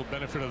you got a little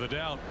benefit of the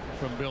doubt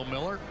from Bill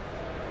Miller.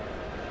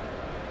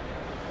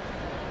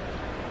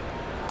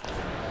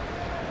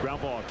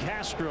 Ground ball.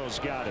 Castro's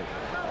got it.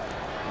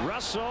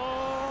 Russell,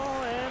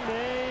 and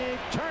they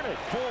turn it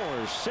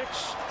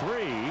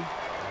 4-6-3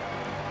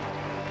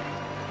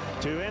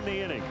 to end the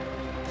inning.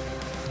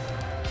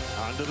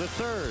 On to the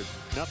third.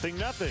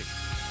 0-0.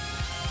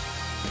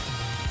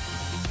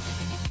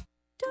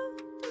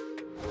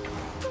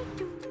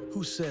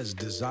 Who says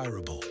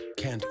desirable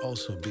can't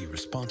also be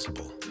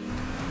responsible?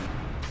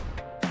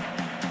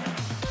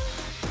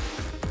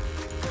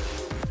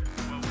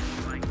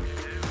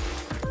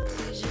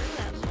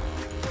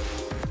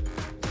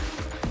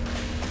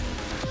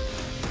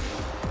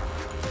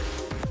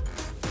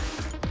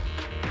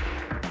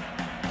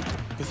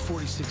 With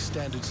 46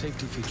 standard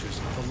safety features,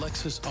 the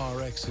Lexus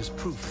RX is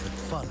proof that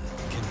fun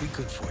can be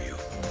good for you.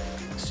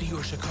 See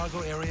your Chicago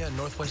area and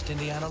Northwest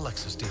Indiana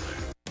Lexus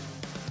dealer.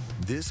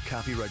 This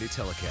copyrighted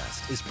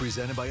telecast is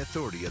presented by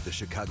authority of the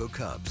Chicago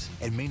Cubs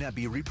and may not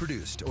be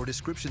reproduced, or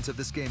descriptions of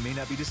this game may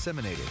not be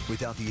disseminated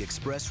without the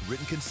express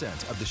written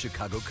consent of the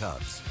Chicago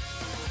Cubs.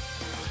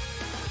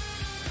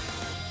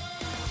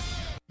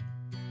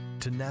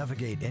 To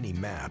navigate any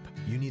map,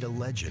 you need a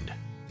legend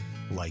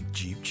like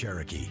Jeep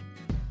Cherokee.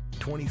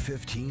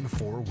 2015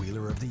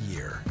 Four-Wheeler of the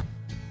Year.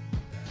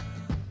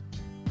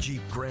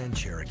 Jeep Grand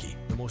Cherokee,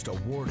 the most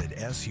awarded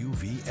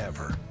SUV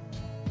ever.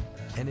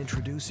 And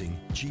introducing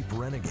Jeep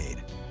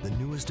Renegade, the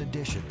newest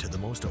addition to the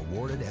most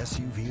awarded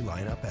SUV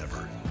lineup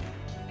ever.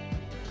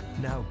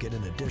 Now get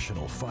an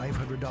additional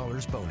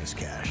 $500 bonus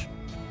cash.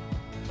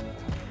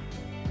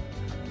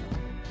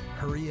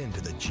 Hurry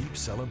into the Jeep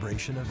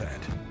Celebration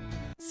event.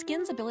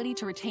 Skin's ability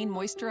to retain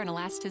moisture and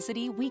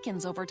elasticity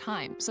weakens over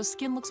time, so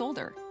skin looks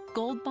older.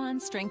 Gold Bond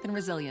Strength and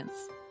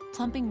Resilience.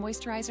 Plumping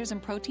moisturizers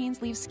and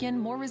proteins leave skin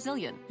more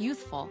resilient,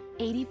 youthful.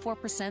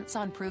 84%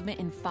 saw improvement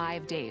in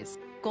 5 days.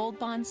 Gold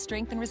Bond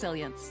Strength and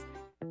Resilience.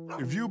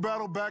 If you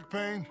battle back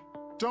pain,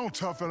 don't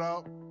tough it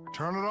out.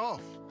 Turn it off.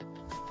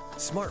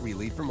 Smart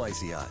Relief from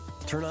Iseot.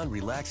 Turn on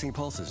relaxing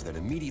pulses that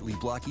immediately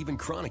block even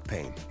chronic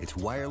pain. It's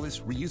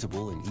wireless,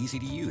 reusable, and easy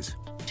to use.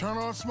 Turn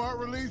on Smart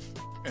Relief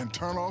and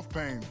turn off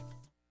pain.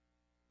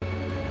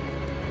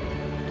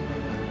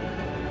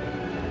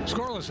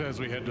 Scoreless as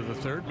we head to the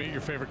third. Meet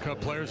your favorite Cub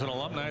players and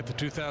alumni at the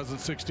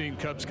 2016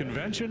 Cubs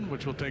Convention,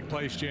 which will take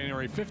place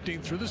January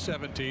 15th through the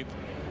 17th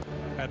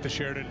at the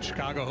Sheraton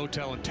Chicago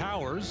Hotel and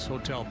Towers.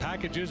 Hotel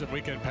packages and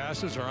weekend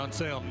passes are on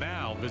sale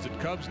now. Visit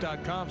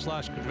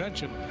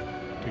Cubs.com/convention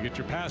to get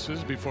your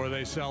passes before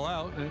they sell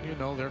out, and you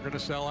know they're going to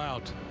sell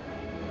out.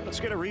 Let's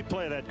get a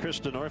replay of that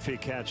Chris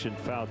Denorfia catch in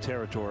foul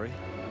territory.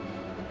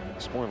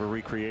 It's more of a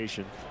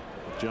recreation.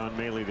 John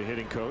Maley, the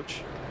hitting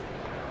coach.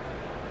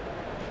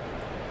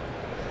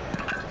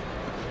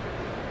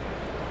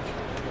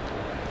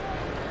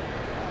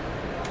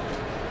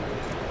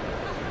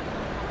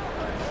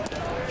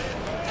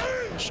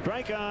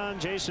 Strike on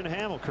Jason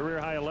Hamill, career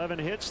high 11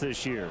 hits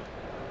this year.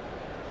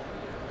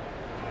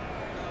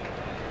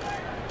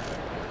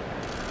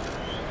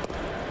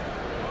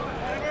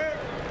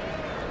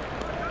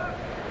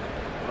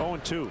 Oh,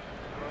 0-2.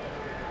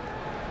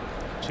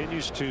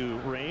 Continues to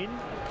rain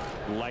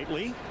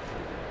lightly.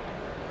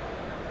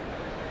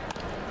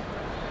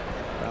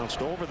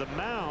 Bounced over the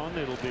mound.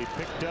 It'll be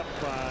picked up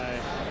by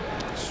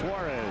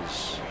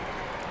Suarez.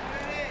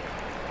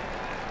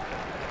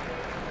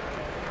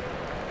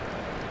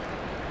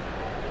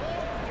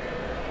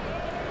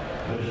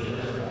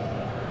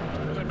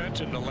 As I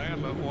mentioned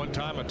Lamb at one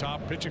time a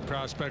top pitching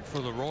prospect for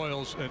the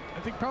Royals, and I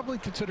think probably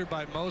considered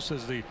by most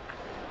as the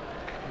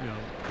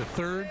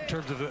third in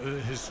terms of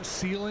his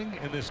ceiling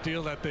in this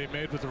deal that they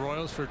made with the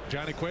Royals for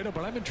Johnny Cueto.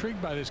 But I'm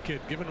intrigued by this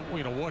kid, given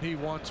what he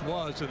once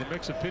was and the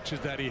mix of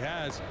pitches that he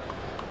has.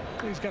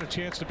 He's got a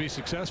chance to be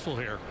successful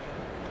here.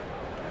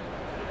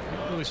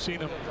 I've really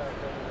seen him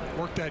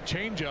work that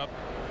changeup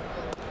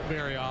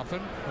very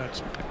often.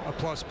 That's a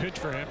plus pitch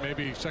for him.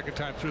 Maybe second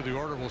time through the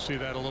order we'll see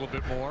that a little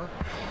bit more.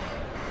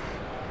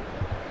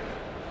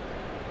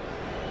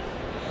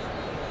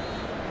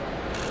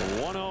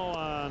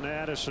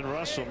 Addison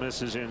Russell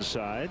misses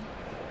inside.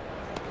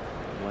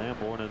 Lamb,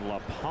 born in La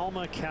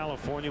Palma,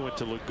 California, went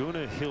to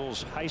Laguna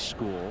Hills High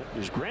School.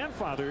 His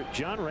grandfather,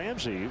 John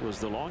Ramsey, was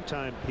the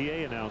longtime PA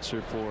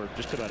announcer for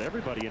just about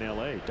everybody in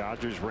LA.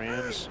 Dodgers,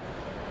 Rams,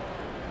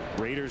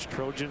 Raiders,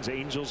 Trojans,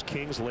 Angels,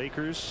 Kings,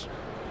 Lakers.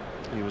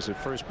 He was the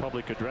first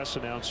public address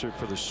announcer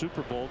for the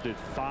Super Bowl, did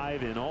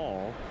 5 in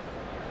all.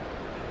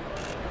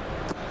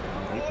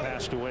 He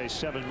passed away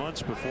 7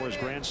 months before his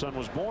grandson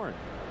was born.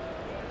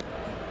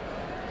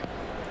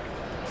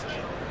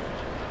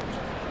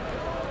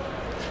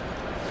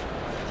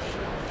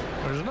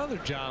 There's another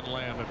John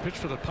Lamb that pitched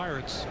for the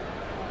Pirates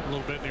a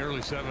little bit in the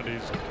early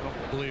 70s. I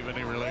don't believe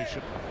any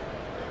relation.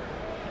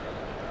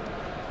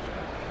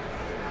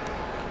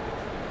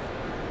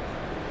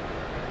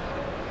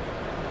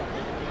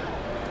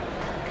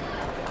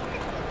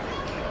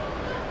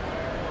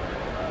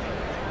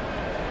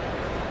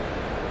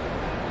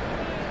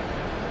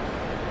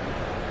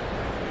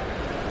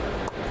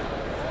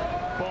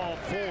 Ball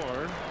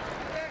 4.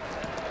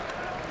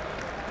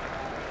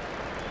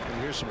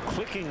 You hear some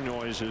clicking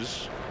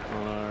noises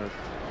on our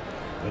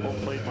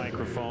home plate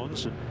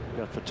microphones, and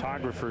got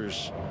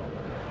photographers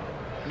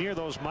near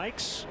those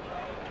mics.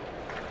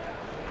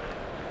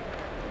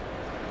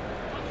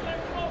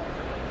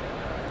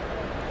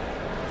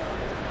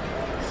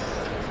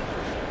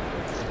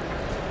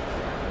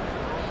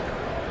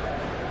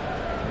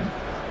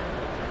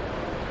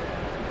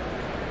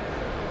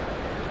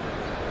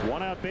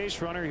 One out base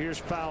runner. Here's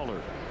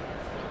Fowler.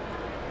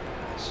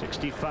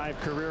 65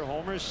 career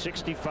homers,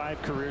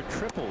 65 career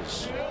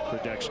triples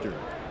for Dexter.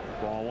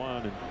 Ball 1,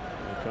 and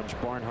here comes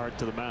Barnhart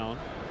to the mound.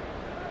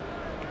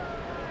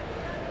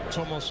 It's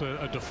almost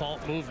a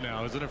default move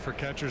now, isn't it, for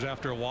catchers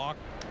after a walk?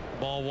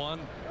 Ball 1,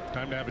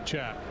 time to have a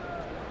chat.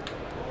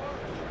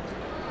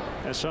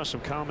 I saw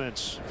some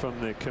comments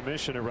from the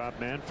commissioner, Rob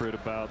Manfred,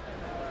 about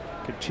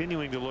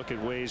continuing to look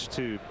at ways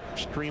to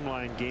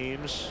streamline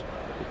games,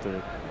 with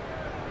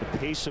the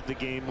pace of the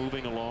game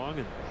moving along,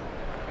 and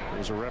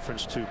there's a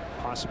reference to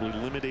possibly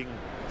limiting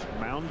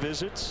mound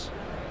visits.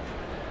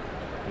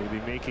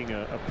 Maybe making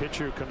a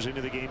pitcher who comes into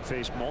the game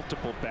face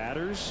multiple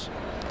batters.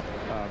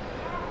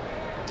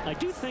 I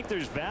do think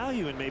there's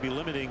value in maybe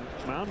limiting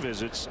mound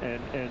visits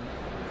and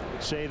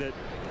say that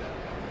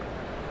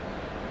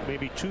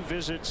maybe 2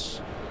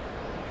 visits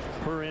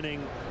per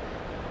inning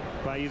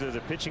by either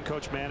the pitching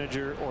coach,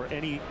 manager, or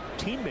any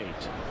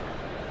teammate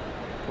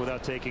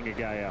without taking a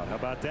guy out. How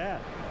about that?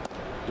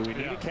 Do we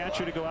need a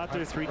catcher to go out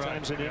there 3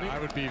 times an inning? I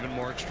would be even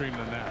more extreme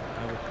than that.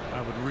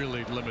 I would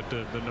really limit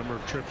the number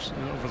of trips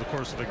over the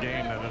course of the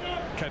game that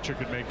a catcher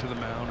could make to the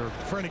mound, or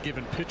for any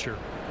given pitcher.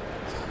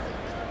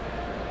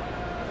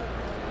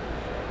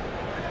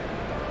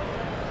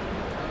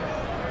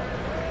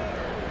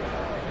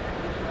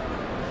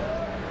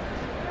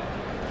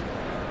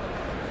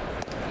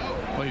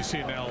 Well, you see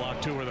it now a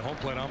lot too, where the home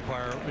plate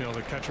umpire,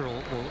 the catcher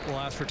will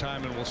ask for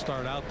time and will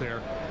start out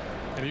there.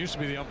 And it used to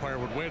be the umpire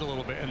would wait a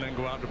little bit and then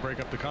go out to break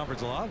up the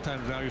conference. A lot of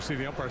times now you see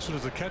the umpire, as soon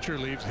as the catcher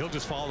leaves, he'll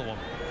just follow him.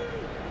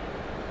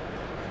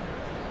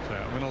 So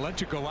I'm going to let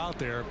you go out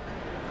there.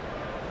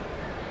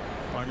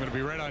 I'm going to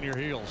be right on your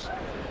heels.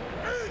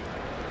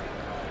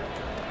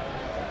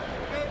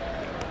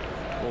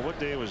 Well, what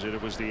day was it?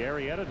 It was the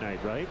Arrieta night,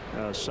 right?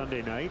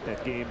 Sunday night.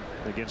 That game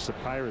against the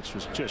Pirates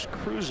was just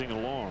cruising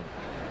along.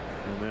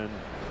 And then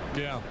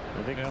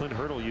I think Clint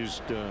Hurdle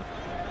used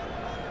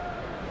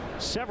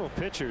several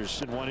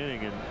pitchers in one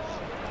inning, and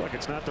look,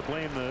 it's not to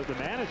blame the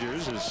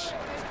managers, as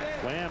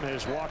Lamb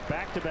has walked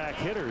back-to-back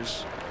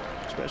hitters.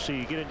 Especially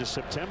you get into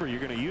September, you're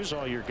going to use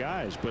all your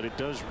guys, but it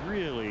does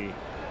really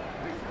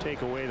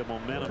take away the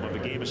momentum of a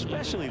game,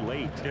 especially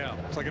late. Yeah,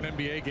 it's like an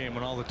NBA game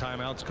when all the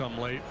timeouts come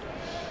late.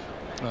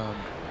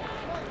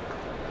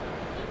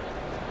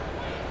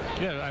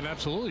 Yeah, and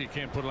absolutely you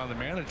can't put it on the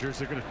managers.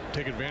 They're going to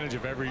take advantage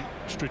of every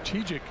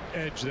strategic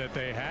edge that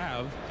they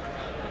have.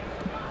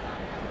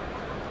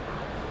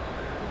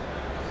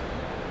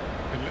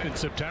 In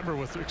September,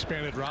 with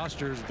expanded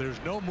rosters, there's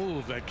no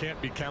move that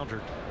can't be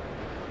countered.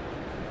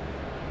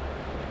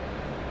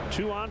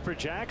 2 on for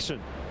Jackson.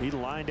 He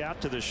lined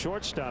out to the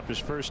shortstop his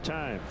first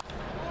time,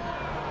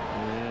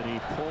 and he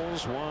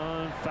pulls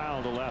one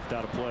foul to left,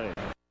 out of play.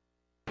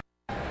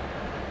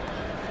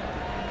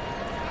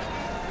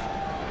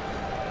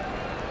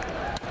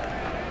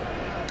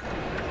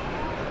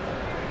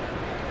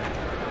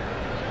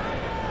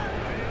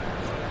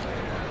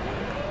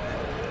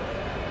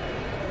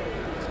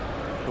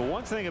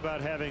 one thing about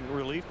having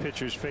relief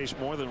pitchers face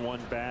more than one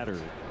batter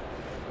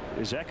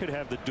is that could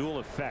have the dual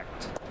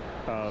effect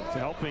of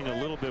helping a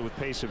little bit with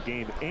pace of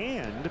game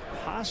and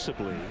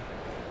possibly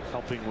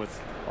helping with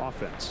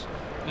offense.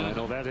 And I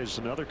know that is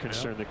another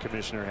concern the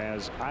commissioner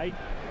has. I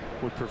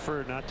would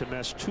prefer not to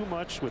mess too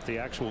much with the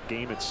actual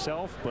game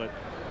itself, but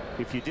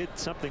if you did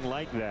something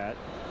like that,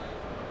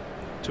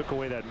 took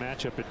away that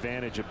matchup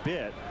advantage a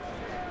bit,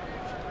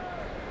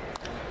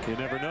 you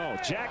never know.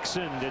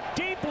 Jackson to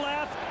deep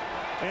left,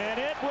 and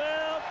it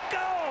will go.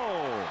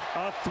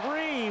 A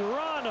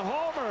 3-run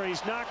homer.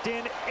 He's knocked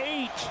in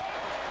 8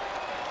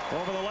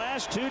 over the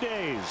last 2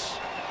 days.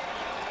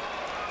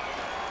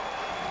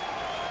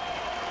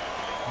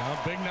 Well,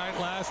 big night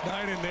last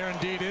night, and there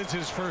indeed is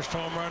his first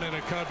home run in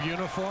a Cub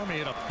uniform. He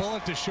hit a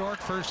bullet to short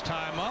first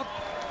time up.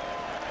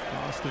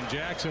 Austin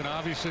Jackson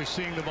obviously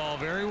seeing the ball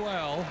very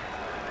well,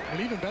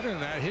 and even better than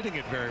that, hitting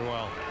it very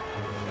well.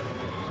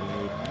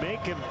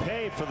 Make him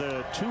pay for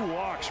the 2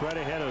 walks right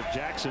ahead of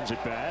Jackson's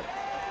at bat.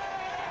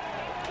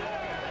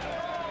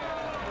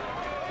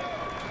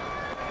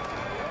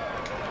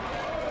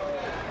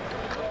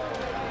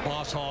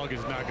 Boss Hogg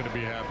is not going to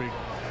be happy.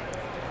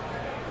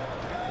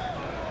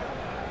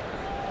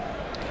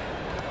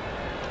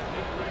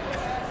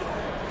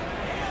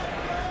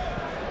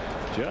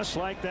 Just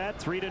like that,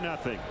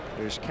 3-0.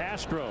 There's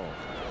Castro.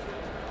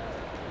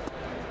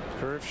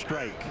 Curve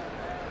strike.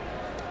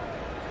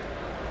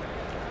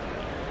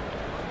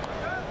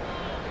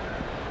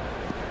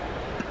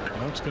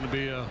 Well, it's going to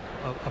be a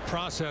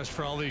process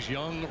for all these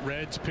young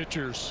Reds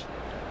pitchers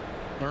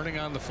learning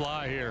on the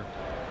fly here.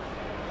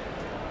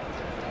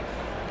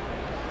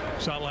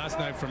 Saw it last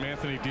night from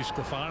Anthony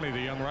DeSclafani,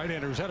 the young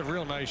right-hander, who's had a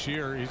real nice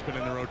year. He's been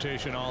in the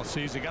rotation all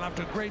season. Got off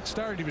to a great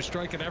start. He was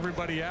striking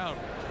everybody out.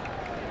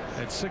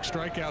 Had 6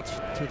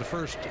 strikeouts through the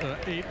first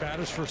 8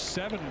 batters for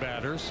 7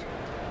 batters.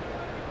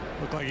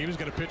 Looked like he was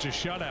going to pitch a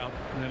shutout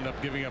and end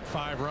up giving up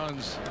 5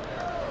 runs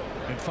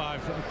in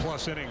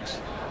 5+ innings.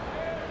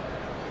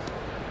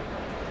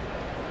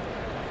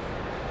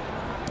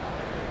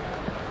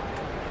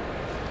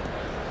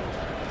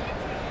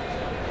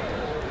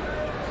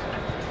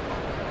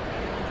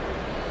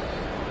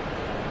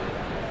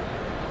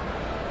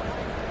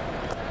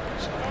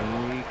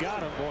 He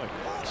got him, boy.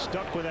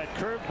 Stuck with that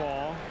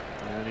curveball.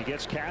 And he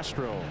gets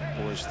Castro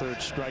for his 3rd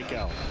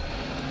strikeout.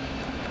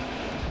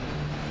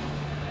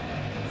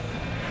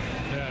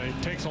 Yeah,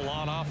 he takes a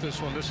lot off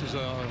this one. This is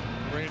a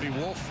Randy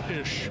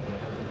Wolf-ish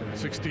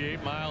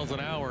 68 miles an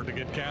hour to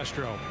get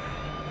Castro.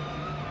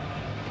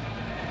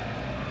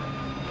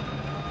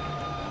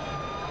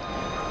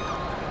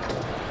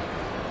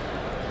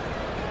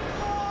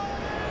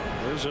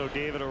 Rizzo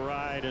gave it a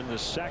ride in the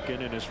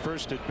 2nd in his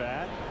first at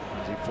bat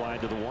as he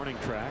flied to the warning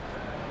track.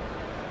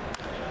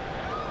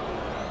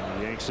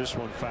 Yanks this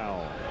one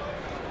foul.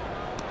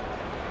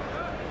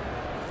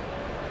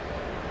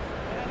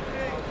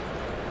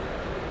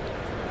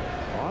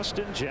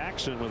 Austin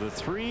Jackson with a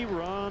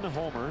 3-run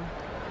homer.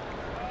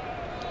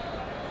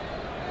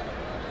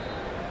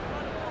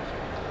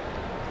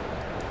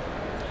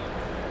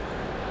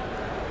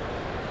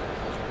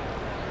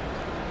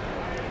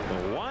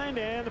 The wind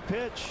and the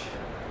pitch.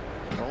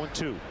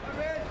 0-2.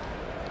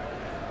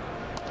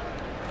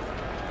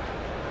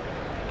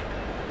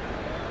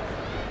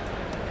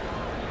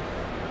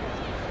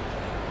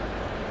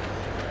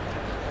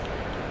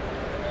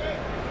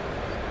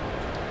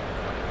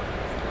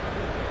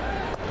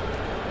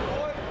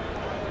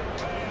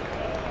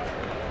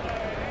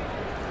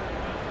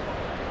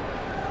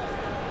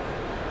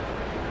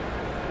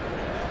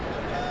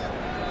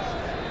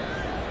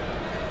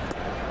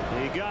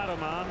 Got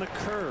him on the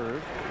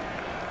curve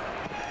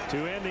to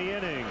end the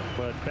inning,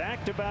 but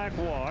back-to-back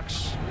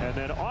walks, and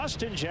then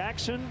Austin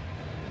Jackson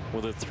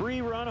with a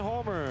 3-run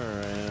homer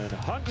and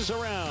hugs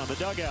around the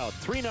dugout.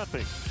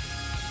 3-0.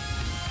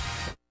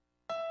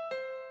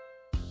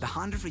 The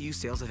Honda for You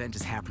sales event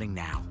is happening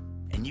now,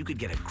 and you could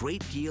get a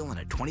great deal on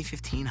a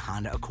 2015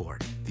 Honda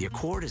Accord. The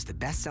Accord is the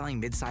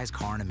best-selling midsize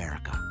car in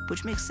America,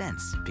 which makes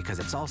sense because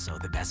it's also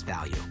the best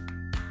value.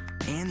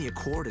 And the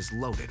Accord is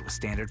loaded with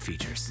standard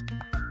features.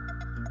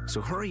 So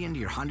hurry into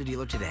your Honda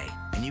dealer today,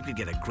 and you could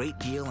get a great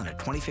deal on a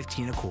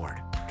 2015 Accord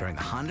during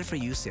the Honda for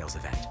You sales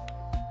event.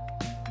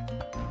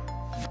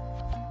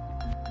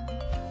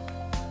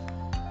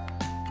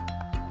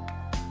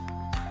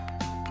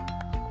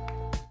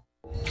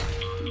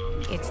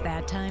 It's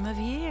that time of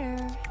year.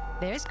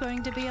 There's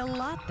going to be a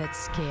lot that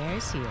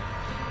scares you.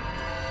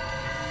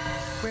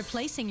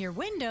 Replacing your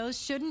windows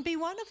shouldn't be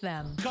one of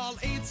them. Call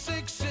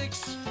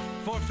 866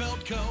 for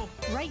Feldco.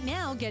 Right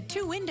now, get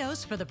 2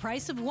 windows for the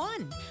price of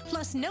 1,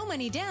 plus no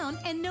money down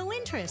and no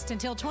interest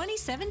until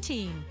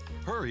 2017.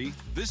 Hurry,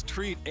 this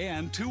treat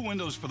and 2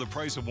 windows for the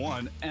price of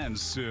 1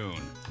 ends soon.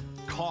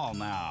 Call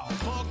now.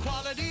 For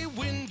quality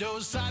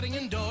windows, siding,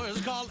 and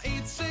doors, call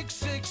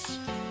 866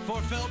 for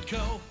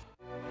Feldco.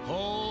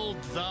 Hold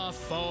the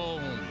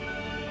phone,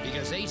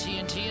 because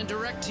AT&T and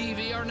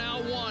DirecTV are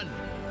now one,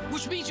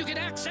 which means you can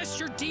access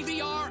your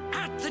DVR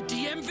at the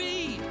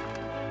DMV.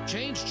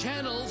 Change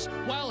channels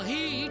while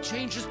he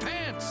changes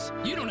pants.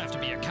 You don't have to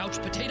be a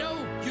couch potato.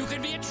 You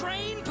can be a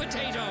train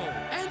potato.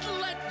 And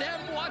let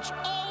them watch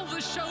all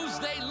the shows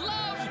they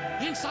love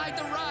inside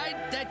the ride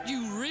that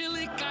you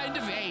really kind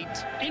of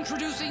hate.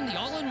 Introducing the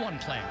all-in-one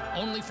plan,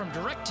 only from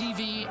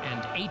DirecTV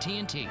and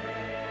AT&T.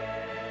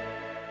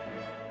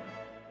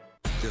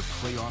 The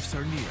playoffs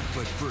are near,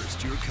 but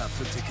first, your Cubs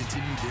look to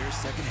continue their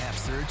second-half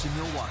surge in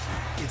Milwaukee.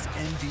 It's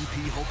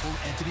MVP hopeful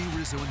Anthony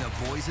Rizzo and the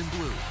boys in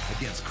blue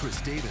against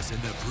Chris Davis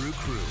and the Brew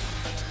Crew.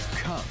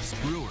 Cubs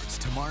Brewers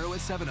tomorrow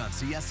at 7 on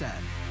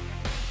CSN.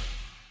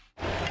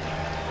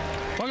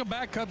 Welcome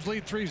back. Cubs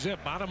lead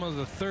 3-zip. Bottom of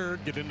the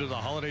third. Get into the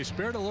holiday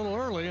spirit a little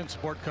early and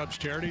support Cubs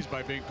charities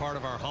by being part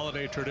of our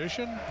holiday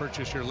tradition.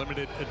 Purchase your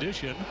limited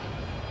edition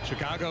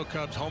Chicago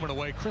Cubs home and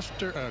away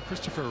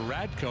Christopher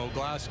Radko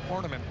glass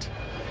ornament.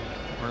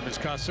 Ornaments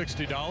cost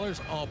 $60.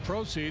 All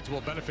proceeds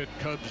will benefit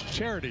Cubs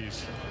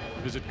charities.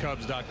 Visit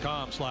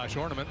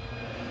Cubs.com/ornament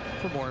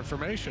for more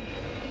information.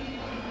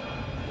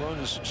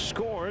 Runs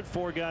scored,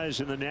 4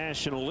 guys in the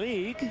National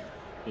League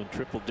in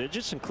triple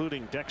digits,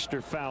 including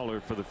Dexter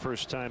Fowler for the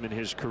first time in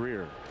his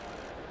career.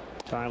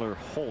 Tyler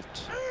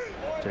Holt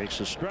takes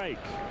a strike.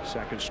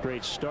 Second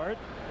straight start.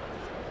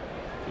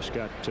 Just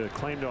got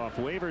claimed off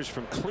waivers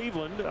from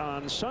Cleveland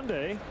on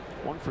Sunday.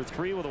 1 for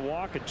 3 with a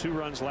walk and 2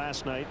 runs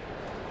last night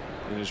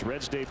in his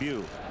Reds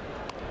debut.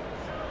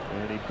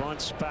 And he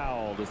bunts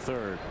foul to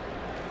third.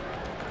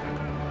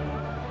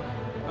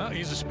 Well,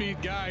 he's a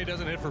speed guy. He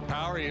doesn't hit for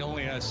power. He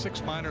only has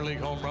 6 minor league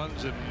home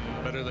runs and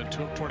better than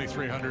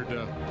 2,300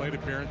 plate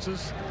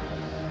appearances.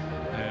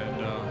 And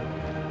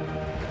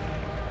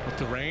with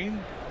the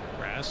rain,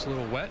 grass a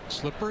little wet,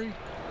 slippery.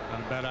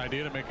 Not a bad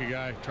idea to make a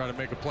guy try to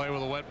make a play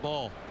with a wet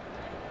ball.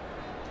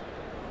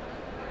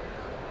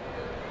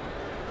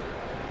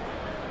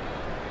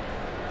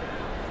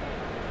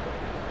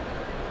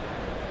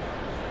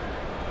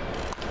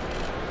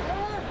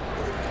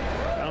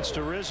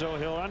 To Rizzo,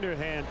 he'll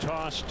underhand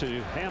toss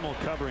to Hamill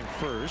covering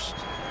first.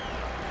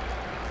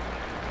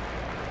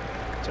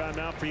 Time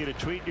now for you to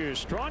tweet your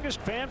strongest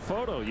fan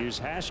photo.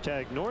 Use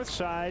hashtag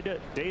Northside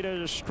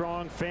Data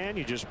Strong Fan.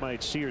 You just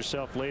might see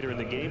yourself later in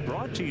the game.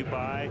 Brought to you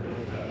by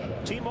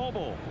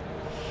T-Mobile.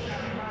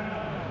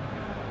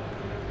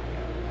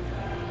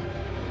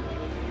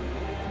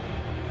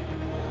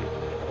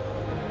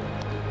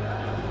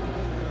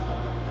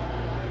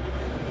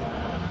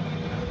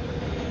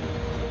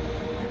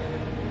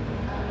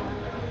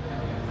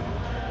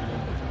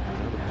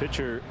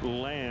 Pitcher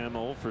Lamb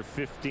 0 for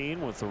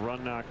 15 with the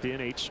run knocked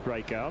in, 8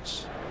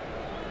 strikeouts.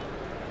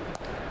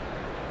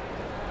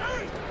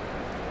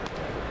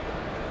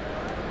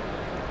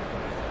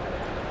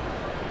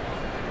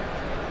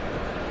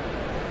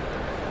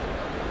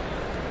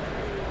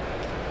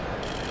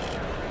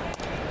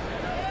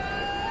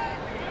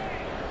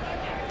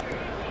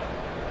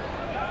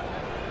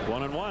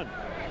 One and one.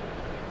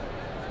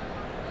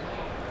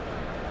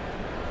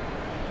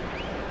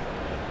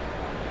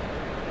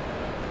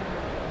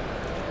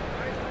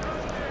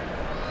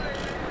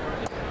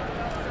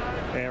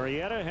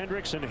 Arrieta,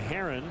 Hendricks, and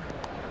Herron.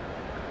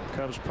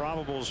 Cubs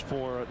probables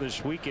for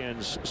this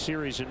weekend's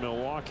series in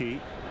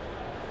Milwaukee.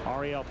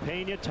 Ariel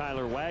Pena,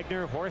 Tyler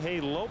Wagner, Jorge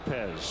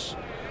Lopez.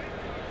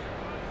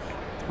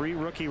 3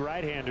 rookie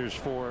right-handers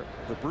for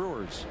the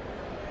Brewers.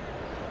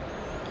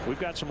 We've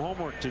got some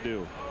homework to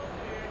do.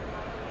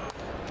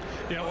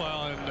 Yeah,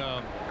 well,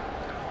 and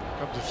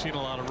Cubs have seen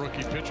a lot of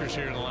rookie pitchers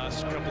here in the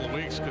last couple of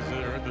weeks because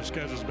their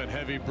schedule's been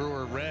heavy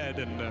Brewer red,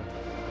 and the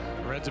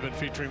Reds have been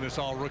featuring this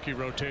all-rookie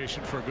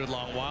rotation for a good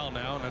long while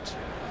now, and that's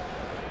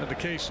been the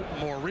case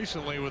more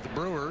recently with the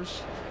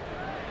Brewers.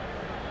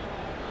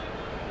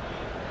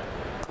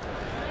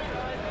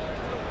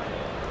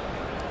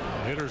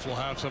 The hitters will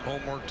have some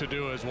homework to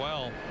do as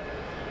well.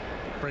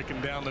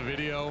 Breaking down the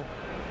video.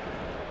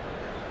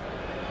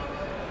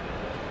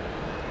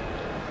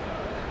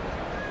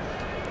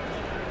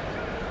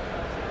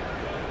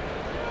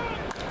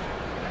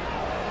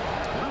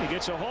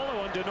 Gets a hold of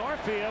one.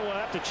 Denorfia will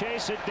have to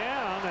chase it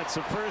down. That's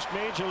the first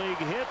major league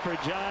hit for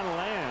John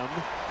Lamb,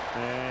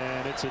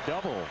 and it's a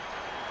double.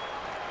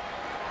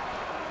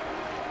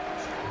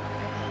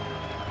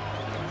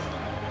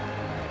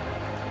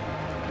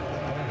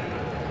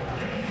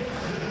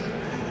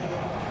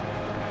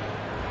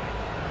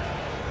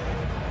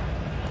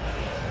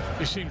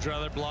 He seems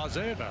rather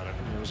blasé about it.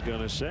 I was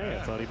going to say,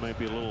 I thought he might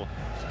be a little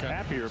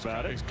happier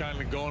about it. He's kind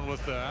of going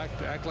with the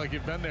act like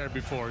you've been there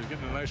before. He's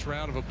getting a nice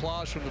round of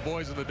applause from the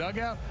boys in the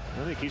dugout.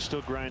 I think he's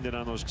still grinding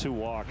on those 2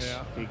 walks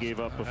he gave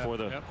up before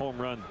the home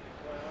run.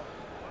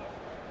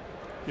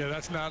 Yeah,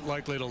 that's not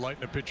likely to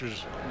lighten a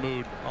pitcher's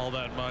mood all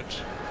that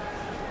much.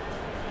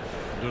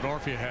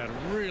 Denorfia had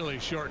really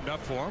shortened up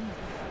for him.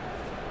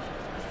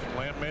 And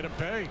Lamb made him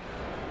pay.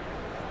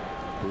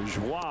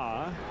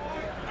 Bourgeois,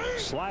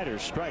 slider,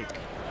 strike.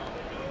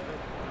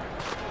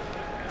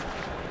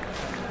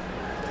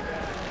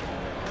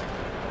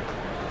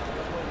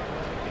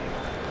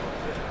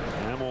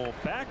 Hamill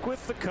back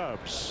with the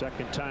Cubs,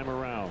 second time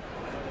around.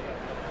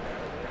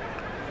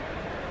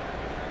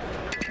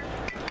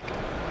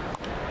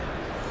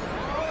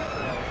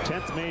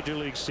 10th major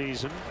league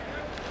season.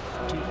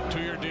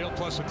 Two-year deal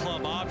plus a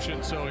club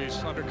option, so he's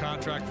under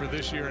contract for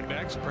this year and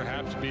next,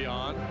 perhaps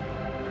beyond.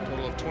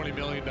 Total of $20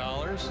 million.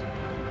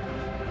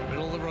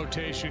 Middle of the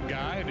rotation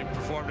guy, and he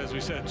performed, as we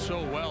said,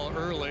 so well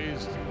early.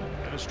 He's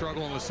going to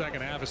struggle in the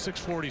second half. A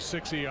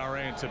 6.46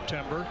 ERA in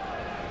September.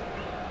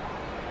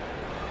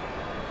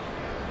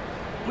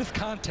 With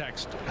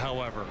context,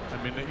 however,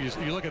 I mean,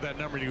 you look at that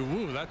number and you go,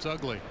 woo, that's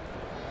ugly.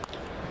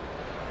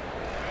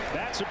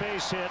 That's a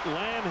base hit.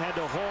 Lamb had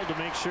to hold to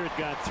make sure it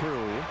got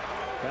through.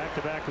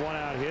 Back-to-back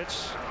one-out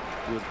hits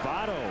with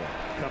Votto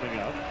coming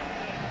up.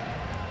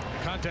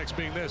 Context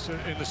being this: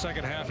 in the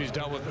second half, he's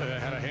dealt with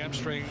had a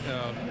hamstring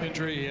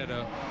injury. He had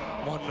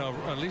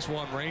at least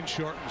one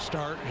rain-shortened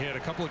start. He had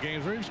a couple of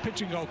games where he was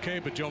pitching okay,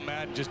 but Joe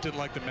Maddon just didn't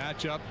like the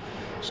matchup,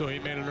 so he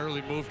made an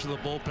early move to the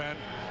bullpen.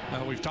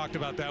 We've talked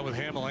about that with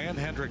Hamill and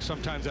Hendricks.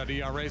 Sometimes that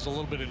ERA is a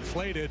little bit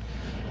inflated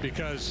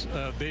because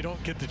they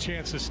don't get the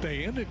chance to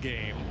stay in the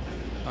game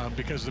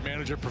because the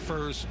manager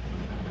prefers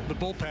the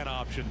bullpen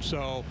option.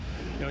 So,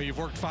 you know, you've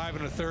worked 5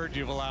 1/3.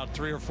 You've allowed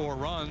 3 or 4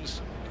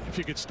 runs. If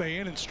you could stay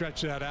in and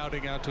stretch that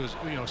outing out to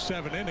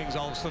 7 innings,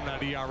 all of a sudden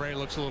that ERA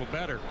looks a little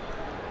better.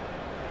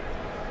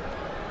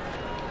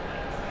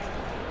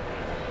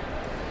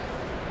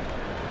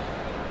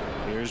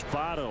 Here's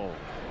Votto.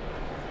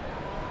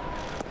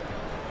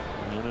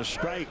 And a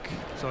strike.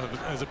 So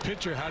as a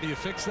pitcher, how do you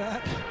fix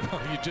that? Well,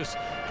 you just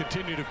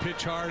continue to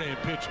pitch hard and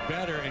pitch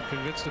better and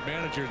convince the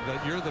manager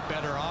that you're the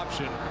better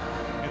option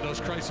in those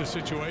crisis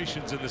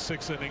situations in the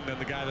 6th inning than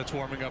the guy that's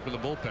warming up in the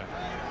bullpen.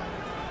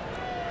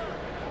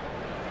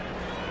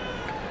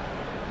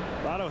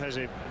 Votto has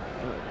a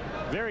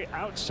very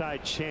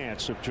outside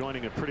chance of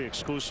joining a pretty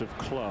exclusive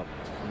club,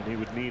 and he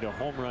would need a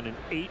home run and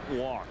 8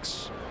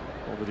 walks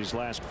over these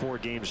last 4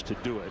 games to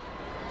do it.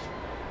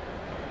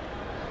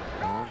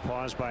 Long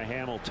pause by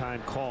Hamill,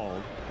 time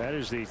called. That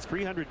is the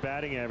 300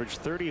 batting average,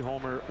 30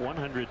 homer,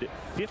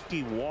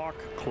 150 walk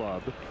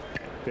club.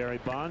 Barry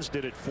Bonds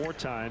did it 4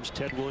 times,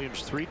 Ted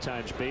Williams 3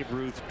 times, Babe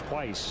Ruth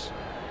twice.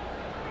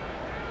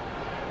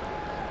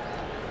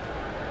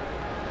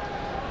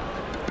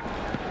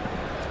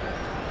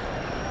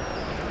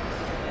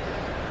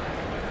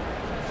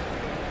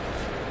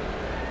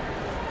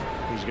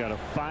 He's got a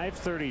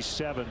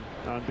 .537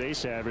 on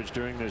base average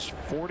during this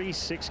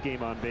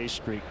 46-game on base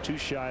streak, 2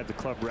 shy of the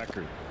club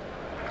record,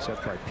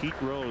 set by Pete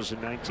Rose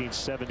in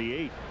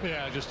 1978.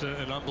 Yeah, just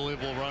an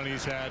unbelievable run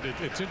he's had.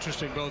 It's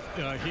interesting, both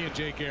he and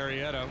Jake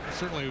Arrieta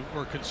certainly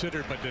were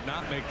considered but did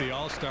not make the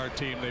All-Star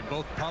team. They've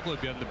both probably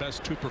been the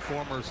best 2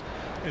 performers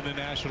in the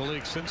National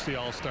League since the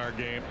All-Star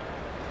game.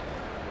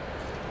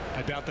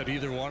 I doubt that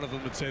either one of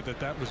them would say that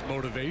that was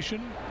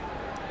motivation.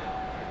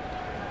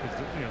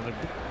 You know, they're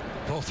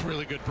both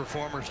really good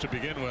performers to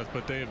begin with,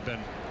 but they have been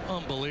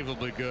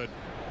unbelievably good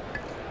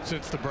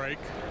since the break.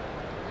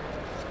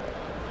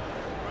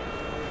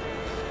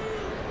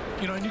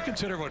 You know, and you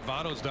consider what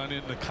Votto's done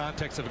in the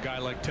context of a guy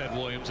like Ted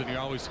Williams, and you're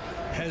always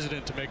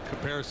hesitant to make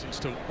comparisons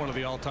to one of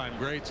the all-time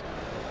greats.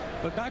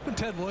 But back when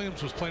Ted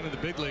Williams was playing in the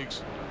big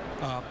leagues,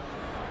 there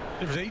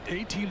was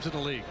 8 teams in the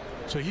league.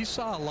 So he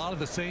saw a lot of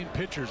the same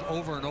pitchers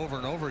over and over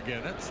and over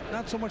again. That's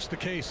not so much the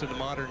case in the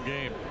modern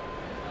game.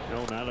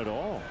 No, not at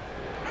all.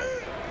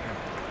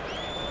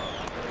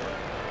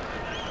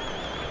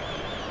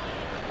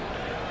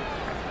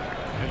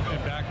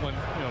 And back when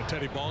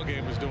Teddy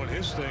Ballgame was doing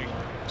his thing,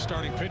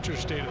 starting pitchers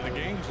stayed in the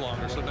games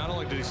longer. So not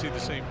only did he see the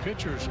same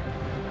pitchers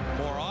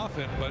more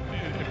often, but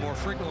more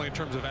frequently in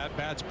terms of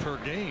at-bats per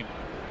game.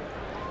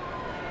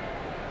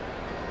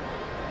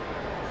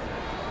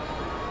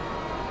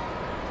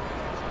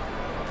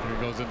 Here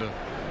he goes into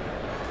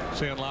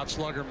Sandlot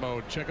slugger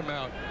mode. Check him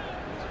out.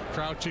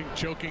 Crouching,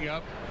 choking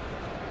up.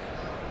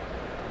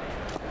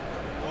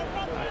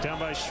 Down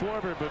by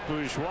Schwarber, but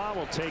Bourgeois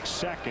will take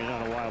second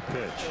on a wild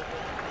pitch.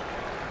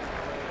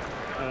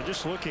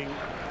 Just looking,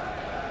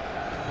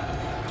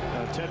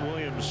 Ted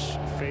Williams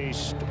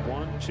faced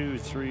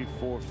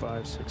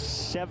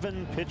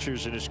 7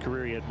 pitchers in his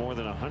career. He had more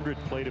than 100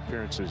 plate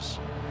appearances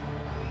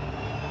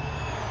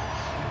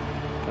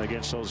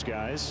against those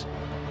guys.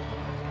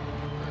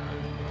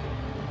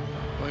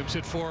 Williams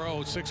hit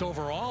 .406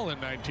 overall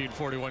in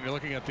 1941. You're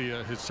looking at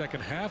his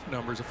second half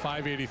numbers, a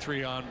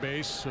 .583 on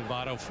base,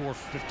 Votto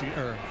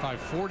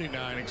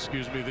 .549,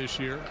 excuse me, this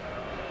year.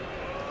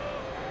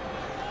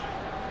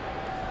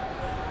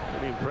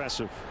 Pretty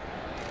impressive.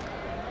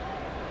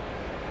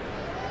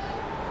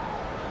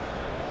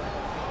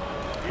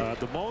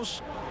 The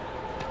most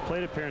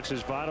plate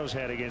appearances Votto's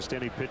had against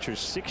any pitcher,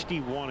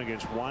 61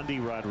 against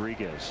Wandy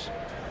Rodriguez.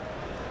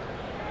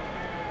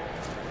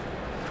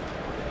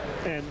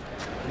 And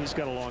he's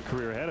got a long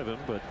career ahead of him,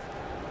 but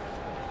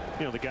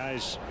the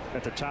guys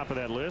at the top of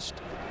that list,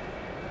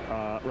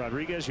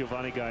 Rodriguez,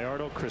 Giovanni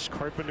Gallardo, Chris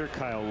Carpenter,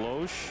 Kyle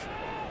Loesch.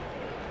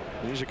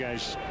 These are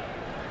guys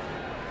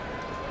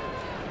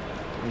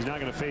he's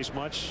not going to face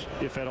much,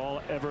 if at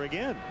all, ever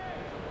again.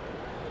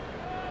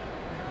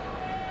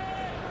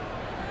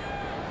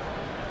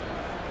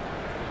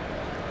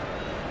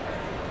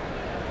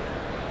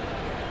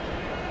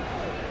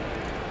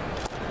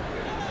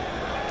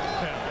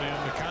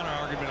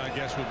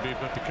 this would be,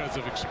 but because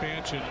of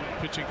expansion,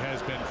 pitching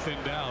has been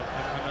thinned out.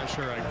 I'm not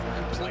sure I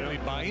completely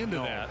buy into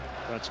that.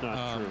 That's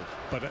not true.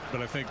 But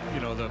I think,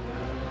 you know,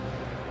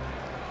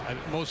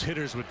 most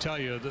hitters would tell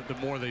you that the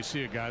more they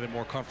see a guy, the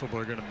more comfortable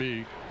they're going to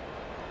be.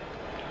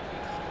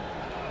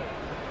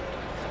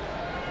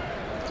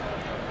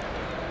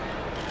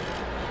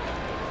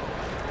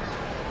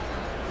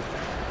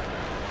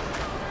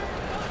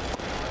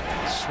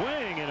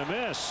 Swing and a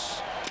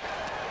miss.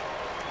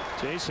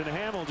 Jason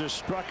Hamill just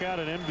struck out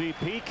an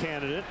MVP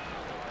candidate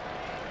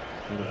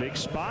in a big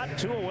spot.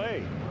 2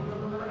 away.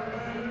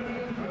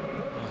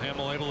 Well,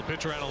 Hamill able to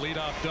pitch around a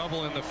leadoff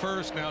double in the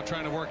first, now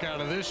trying to work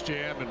out of this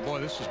jam, and boy,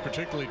 this is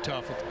particularly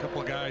tough with a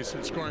couple of guys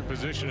in scoring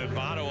position, and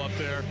Votto up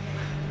there.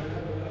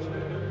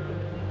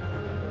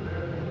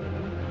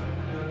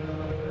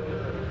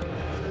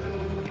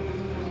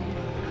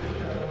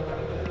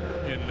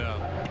 In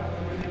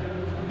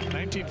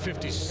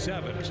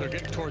 1957, so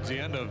getting towards the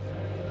end of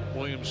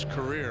Williams'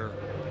 career,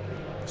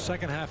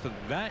 second half of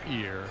that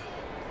year,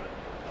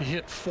 he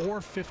hit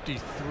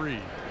 .453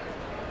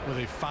 with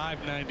a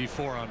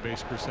 .594 on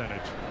base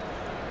percentage.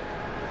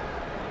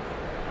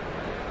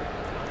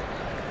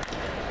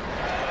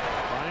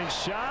 Line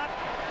shot.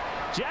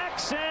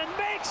 Jackson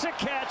makes a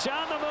catch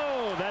on the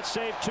move. That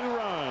saved 2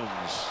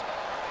 runs.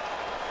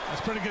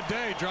 That's a pretty good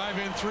day. Drive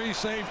in 3,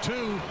 save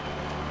 2.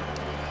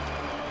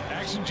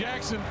 Action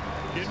Jackson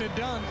getting it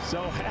done.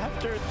 So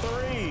after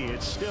 3,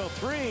 it's still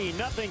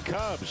 3-0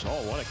 Cubs.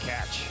 Oh, what a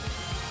catch.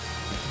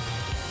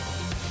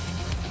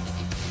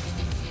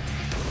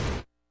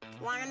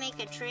 Want to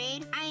make a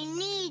trade? I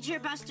need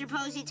your Buster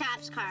Posey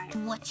Topps card.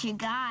 What you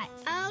got?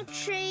 I'll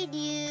trade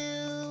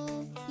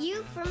you.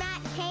 You for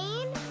Matt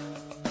Cain?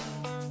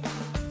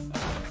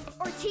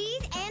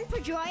 Ortiz and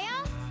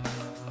Pedroia?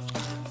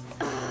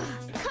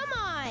 Come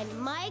on,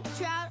 Mike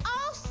Trout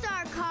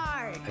All-Star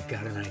card. I've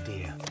got an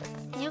idea.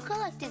 You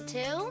collected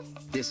 2?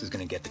 This is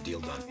going to get the deal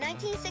done.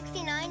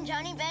 1969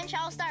 Johnny Bench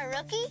All-Star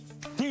rookie?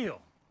 Deal.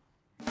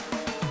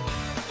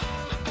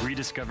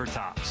 Rediscover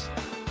Topps.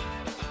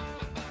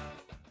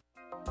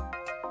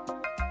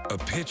 A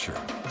pitcher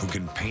who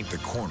can paint the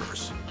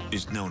corners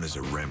is known as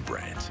a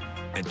Rembrandt.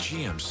 At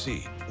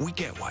GMC, we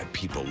get why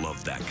people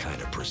love that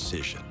kind of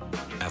precision.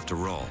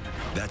 After all,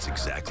 that's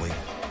exactly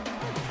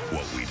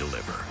what we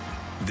deliver.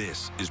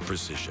 This is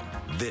precision.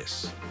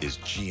 This is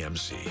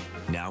GMC.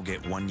 Now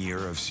get 1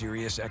 year of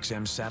Sirius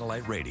XM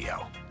satellite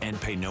radio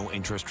and pay no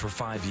interest for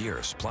 5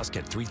 years. Plus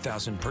get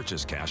 $3,000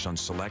 purchase cash on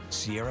select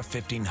Sierra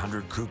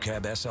 1500 Crew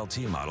Cab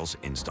SLT models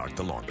in stock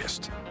the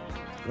longest.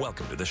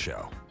 Welcome to the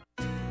show.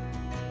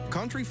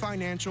 Country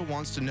Financial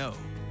wants to know,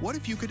 what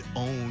if you could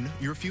own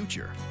your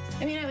future?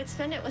 I mean, I would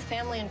spend it with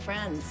family and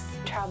friends.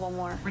 Travel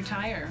more.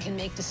 Retire. Can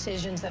make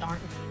decisions that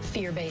aren't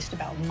fear-based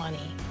about money.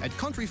 At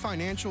Country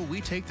Financial,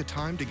 we take the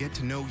time to get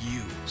to know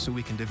you so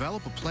we can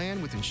develop a plan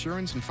with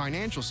insurance and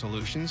financial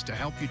solutions to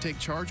help you take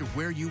charge of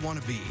where you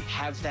want to be.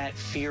 Have that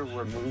fear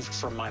removed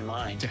from my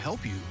mind. To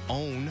help you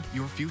own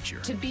your future.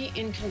 To be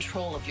in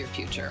control of your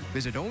future.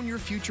 Visit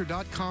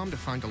ownyourfuture.com to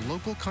find a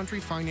local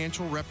Country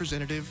Financial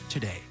representative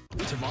today.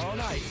 Tomorrow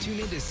night,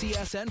 tune in to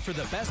CSN for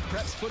the best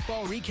preps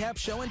football recap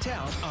show in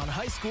town on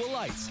High School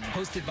Lights.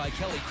 Hosted by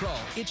Kelly Krull,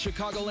 it's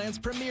Chicagoland's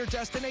premier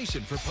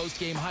destination for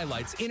post-game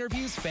highlights,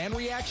 interviews, fan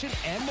reaction,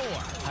 and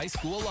more. High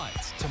School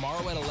Lights,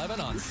 tomorrow at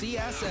 11 on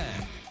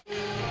CSN.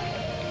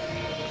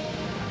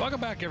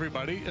 Welcome back,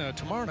 everybody.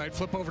 Tomorrow night,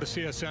 flip over to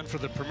CSN for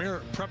the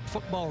premier prep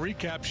football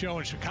recap show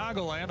in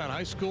Chicagoland on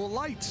High School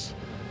Lights.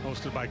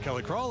 Hosted by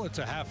Kelly Krull, it's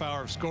a half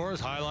hour of scores,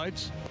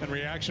 highlights, and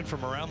reaction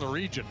from around the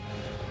region.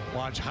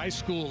 Watch High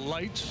School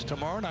Lights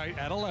tomorrow night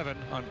at 11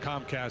 on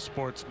Comcast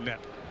Sports Net.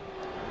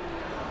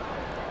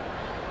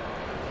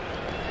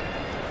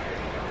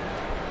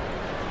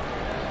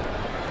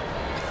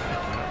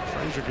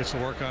 Frazier gets to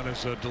work on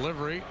his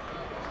delivery.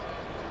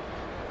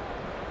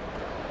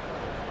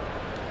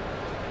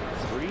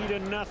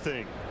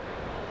 3-0.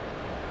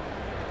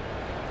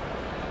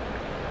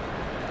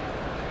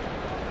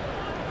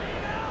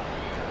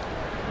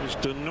 Here's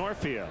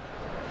DeNorfia.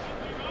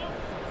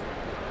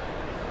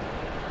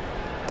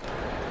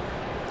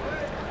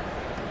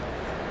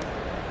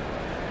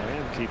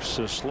 Keeps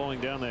slowing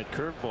down that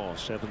curveball.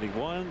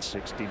 71,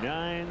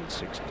 69,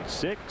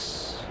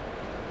 66.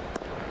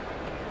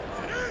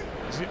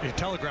 He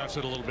telegraphs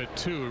it a little bit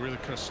too. It really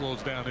kind of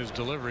slows down his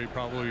delivery.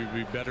 Probably would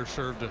be better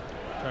served to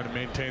try to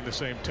maintain the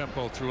same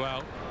tempo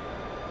throughout.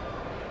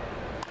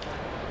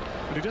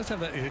 But he does have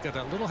that. He got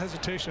that little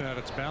hesitation at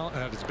its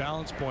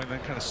balance point, and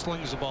then kind of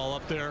slings the ball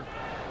up there.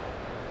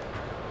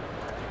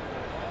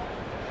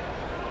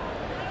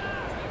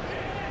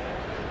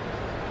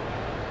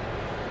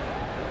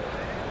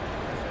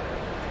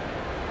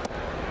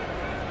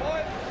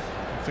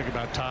 Think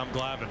about Tom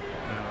Glavine.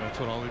 That's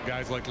what all the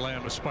guys like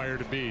Lamb aspire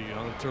to be. You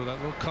know, throw that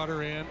little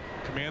cutter in,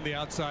 command the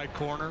outside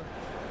corner.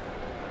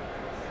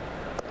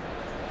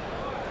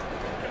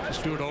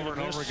 Just do it over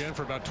and over again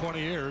for about 20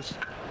 years.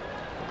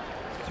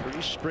 3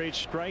 straight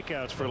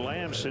strikeouts for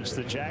Lamb since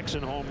the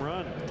Jackson home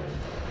run.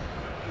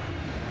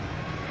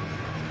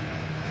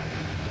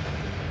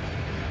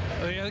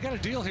 Yeah, they got a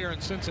deal here in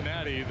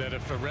Cincinnati that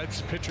if a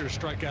Reds pitcher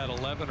strike out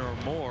 11 or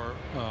more,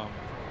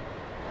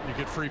 you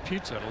get free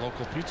pizza at a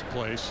local pizza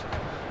place.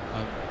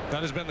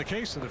 That has been the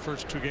case in the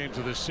first 2 games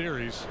of this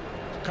series.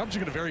 The Cubs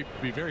are going to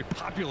be very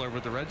popular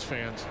with the Reds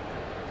fans.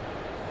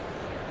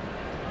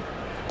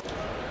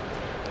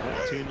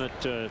 A team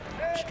that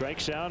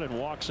strikes out and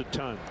walks a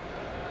ton.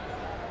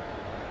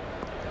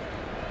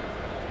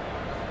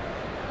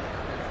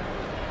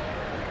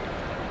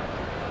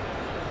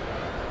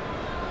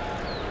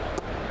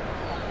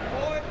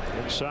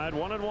 Inside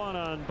 1-1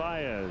 on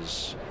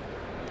Baez.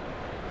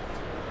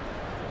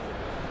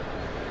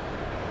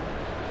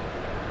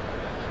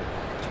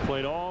 He's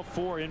played all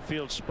 4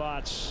 infield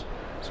spots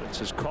since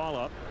his call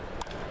up.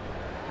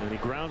 And he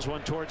grounds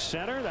one towards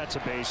center. That's a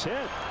base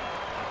hit.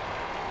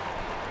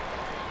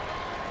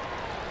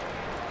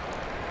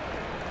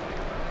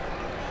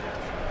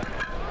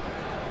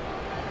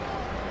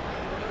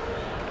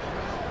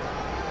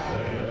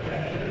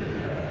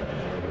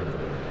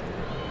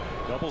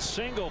 Double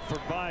single for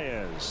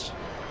Baez.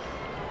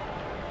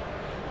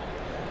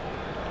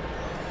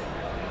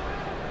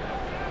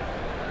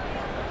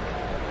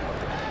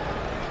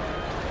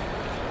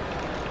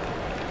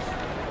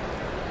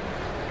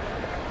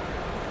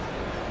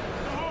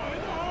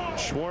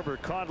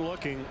 Schwarber caught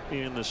looking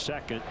in the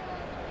second.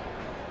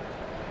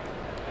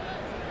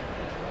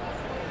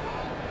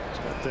 He's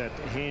got that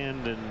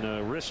hand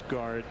and wrist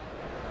guard.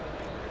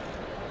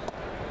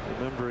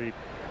 Remember, he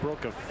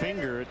broke a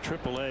finger at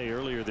AAA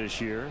earlier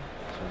this year.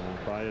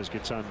 So Baez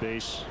gets on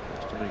base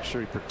just to make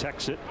sure he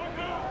protects it.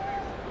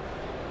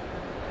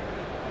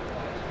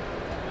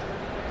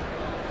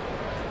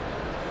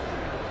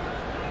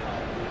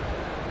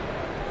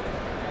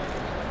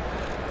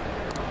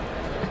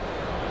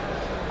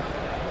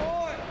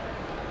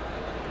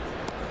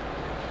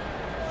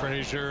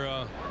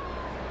 Frazier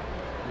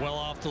well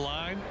off the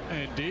line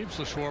and deep,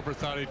 so Schwarber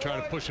thought he'd try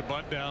to push a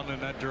bunt down in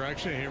that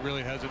direction. He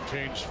really hasn't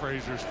changed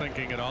Frazier's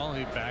thinking at all.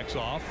 He backs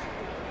off.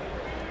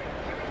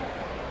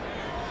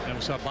 And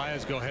we saw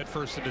Baez go head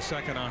first into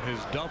second on his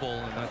double,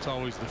 and that's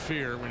always the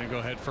fear when you go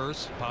head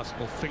first.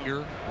 Possible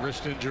finger,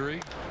 wrist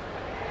injury.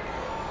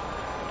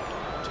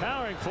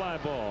 Towering fly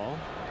ball.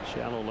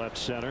 Shallow left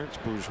center. It's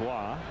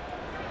Bourgeois.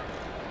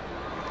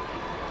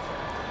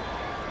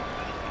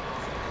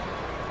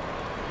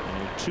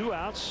 And 2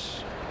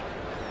 outs.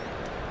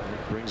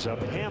 It brings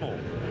up Hamill.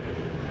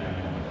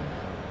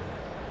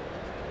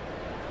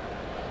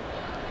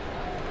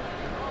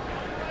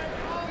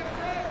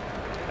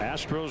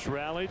 Astros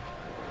rallied.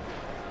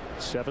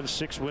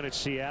 7-6 win at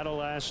Seattle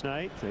last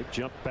night. They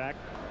jumped back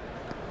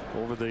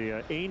over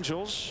the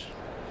Angels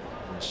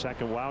in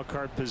second wild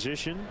card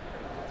position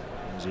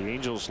as the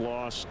Angels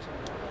lost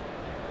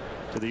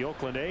to the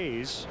Oakland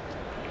A's.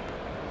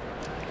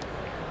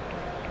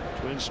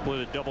 Twins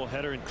split a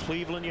doubleheader in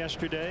Cleveland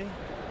yesterday.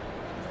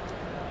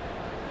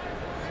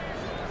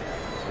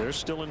 They're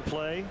still in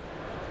play.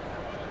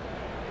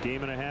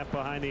 Game and a half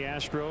behind the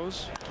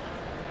Astros.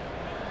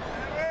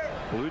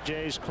 Blue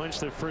Jays clinched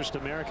their first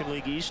American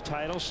League East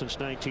title since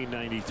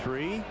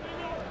 1993.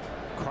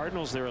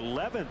 Cardinals their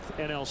 11th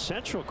NL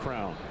Central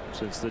crown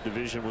since the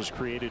division was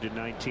created in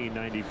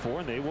 1994,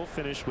 and they will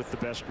finish with the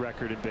best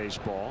record in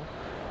baseball.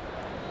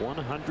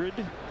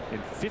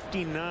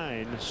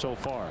 159 so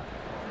far.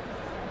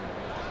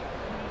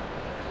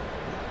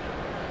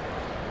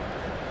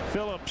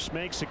 Phillips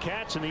makes a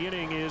catch, and the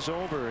inning is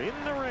over. In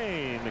the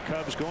rain, the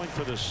Cubs going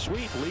for the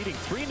sweep, leading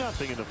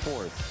 3-0 in the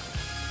 4th.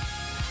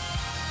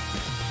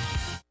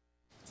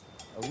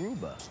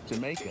 Aruba,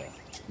 Jamaica.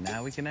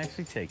 Now we can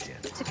actually take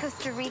it. To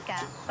Costa Rica,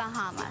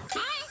 Bahamas.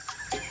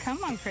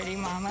 Come on, pretty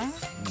mama.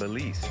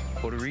 Belize,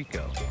 Puerto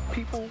Rico.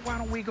 People, why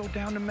don't we go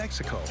down to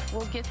Mexico?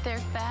 We'll get there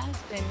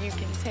fast and you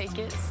can take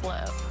it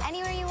slow.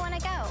 Anywhere you want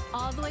to go.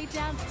 All the way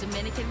down to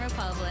Dominican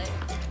Republic.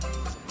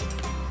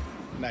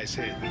 Nice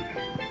hit.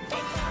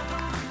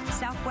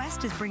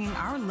 Southwest is bringing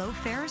our low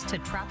fares to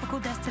tropical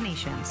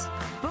destinations.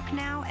 Book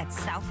now at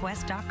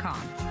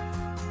southwest.com.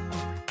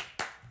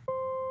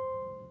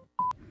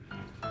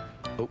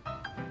 Oh.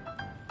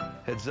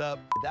 Heads up,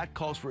 that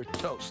calls for a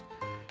toast.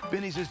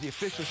 Binny's is the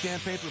official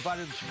champagne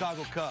provider of the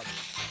Chicago Cubs.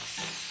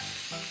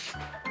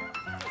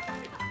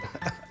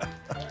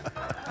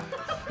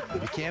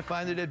 If you can't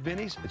find it at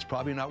Binny's, it's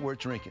probably not worth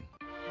drinking.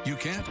 You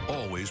can't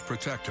always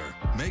protect her.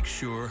 Make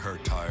sure her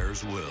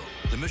tires will.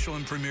 The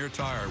Michelin Premier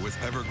Tire with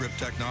EverGrip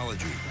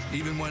technology.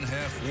 Even when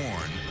half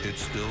worn,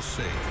 it's still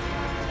safe.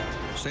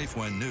 Safe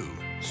when new,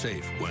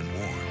 safe when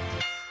worn.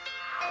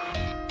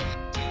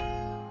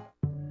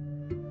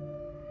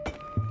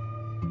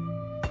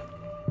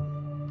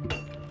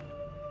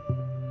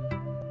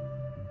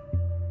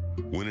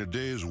 When a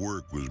day's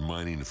work was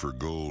mining for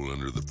gold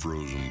under the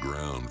frozen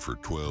ground for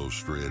 12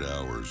 straight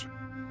hours,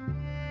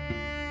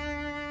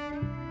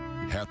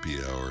 happy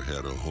hour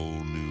had a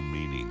whole new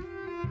meaning.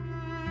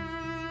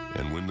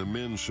 And when the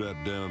men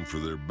sat down for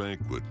their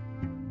banquet,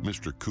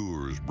 Mr.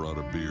 Coors brought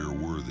a beer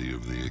worthy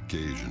of the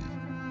occasion,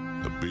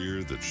 a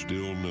beer that's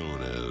still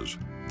known as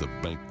the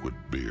banquet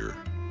beer.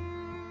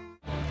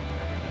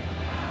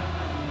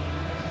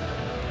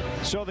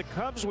 So the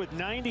Cubs with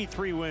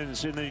 93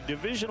 wins in the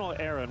divisional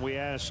era, and we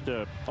asked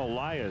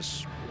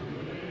Elias,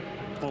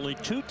 only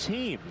 2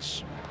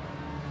 teams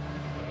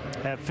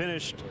have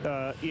finished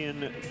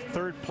in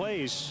 3rd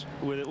place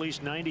with at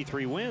least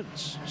 93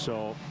 wins.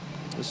 So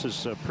this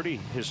is pretty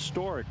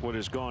historic what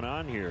has gone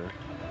on here.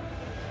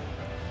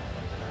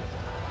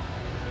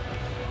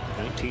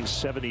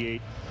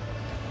 1978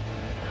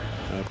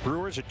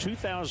 Brewers, a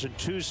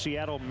 2002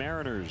 Seattle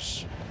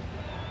Mariners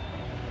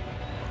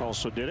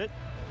also did it.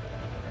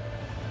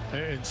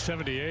 In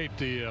 78,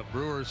 the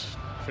Brewers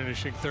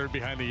finishing 3rd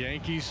behind the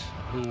Yankees,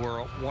 who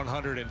were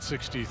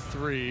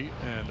 163,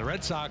 and the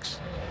Red Sox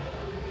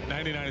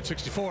 99 and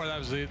 64. That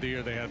was the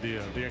year they had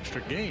the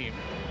extra game,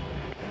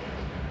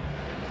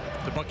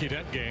 the Bucky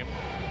Dent game,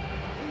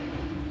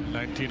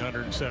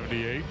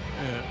 1978.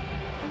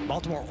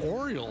 Baltimore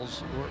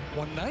Orioles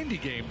won 90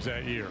 games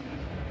that year.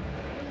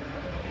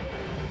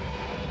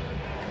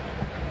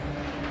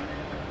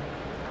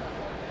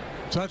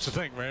 So that's the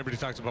thing, right? Everybody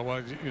talks about,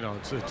 well, you know,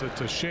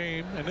 it's a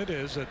shame, and it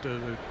is, that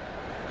the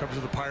Cubs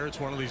of the Pirates,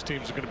 one of these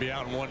teams is going to be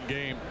out in 1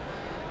 game.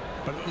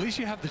 But at least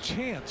you have the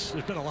chance.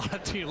 There's been a lot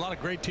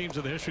of great teams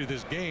in the history of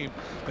this game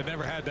that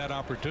never had that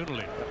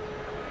opportunity.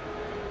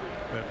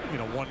 That, you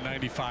know, won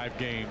 95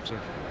 games.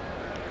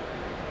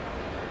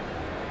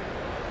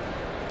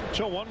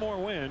 So 1 more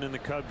win, and the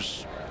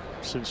Cubs,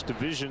 since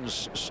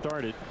divisions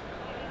started,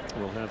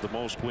 will have the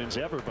most wins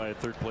ever by a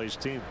 3rd place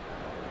team.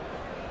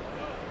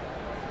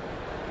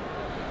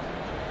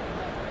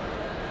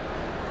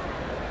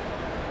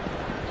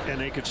 And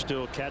they could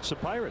still catch the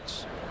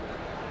Pirates.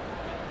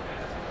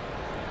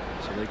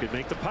 So they could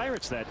make the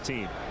Pirates that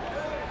team.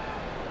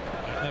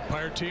 That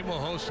Pirate team will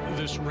host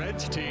this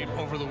Reds team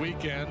over the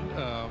weekend.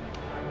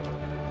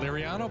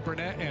 Liriano,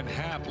 Burnett, and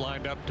Happ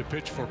lined up to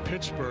pitch for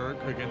Pittsburgh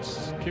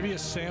against Kvyat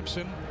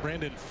Sampson,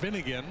 Brandon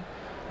Finnegan,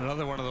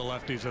 another one of the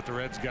lefties that the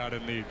Reds got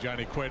in the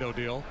Johnny Cueto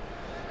deal,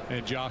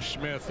 and Josh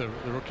Smith, the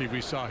rookie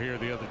we saw here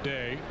the other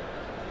day.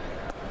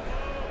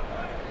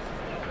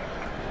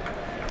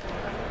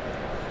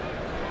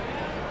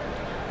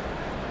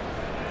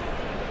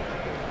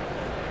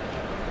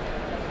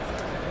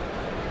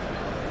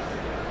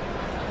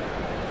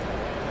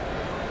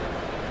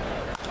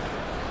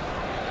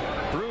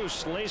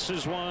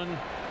 Laces one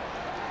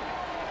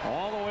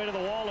all the way to the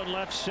wall in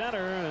left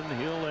center,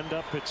 and he'll end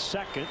up at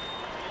 2nd.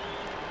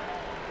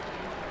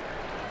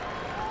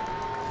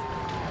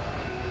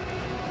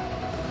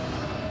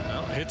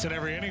 Well, hits in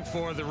every inning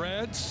for the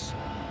Reds.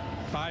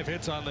 5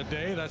 hits on the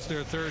day. That's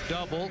their 3rd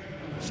double,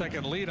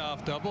 2nd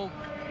leadoff double,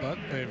 but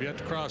they've yet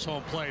to cross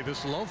home plate.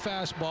 This low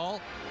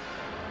fastball,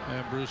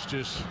 and Bruce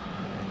just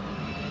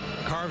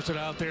carves it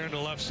out there into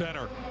left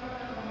center.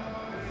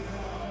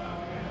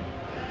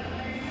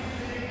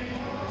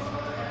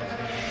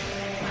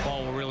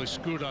 Really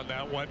scoot on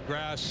that wet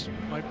grass.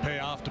 Might pay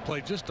off to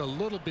play just a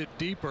little bit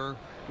deeper,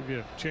 give you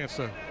a chance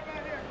to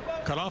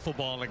cut off a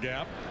ball in the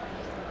gap.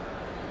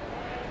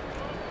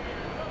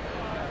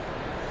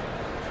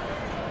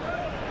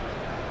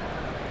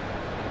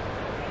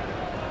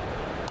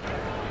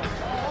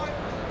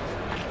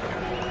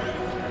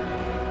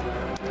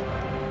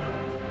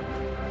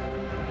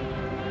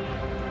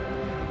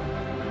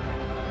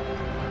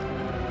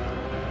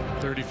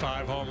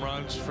 Home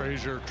runs.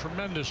 Frazier,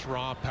 tremendous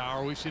raw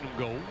power. We've seen him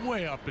go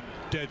way up in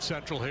dead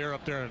central here,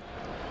 up there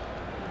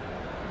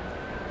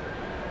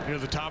near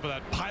the top of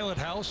that pilot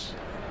house.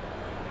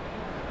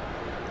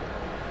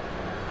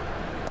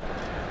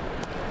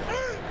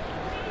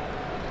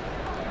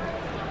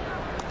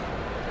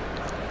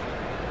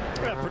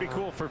 Yeah, pretty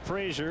cool for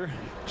Frazier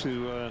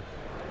to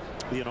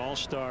be an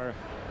all-star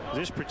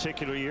this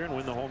particular year and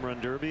win the home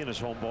run derby in his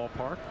home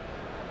ballpark.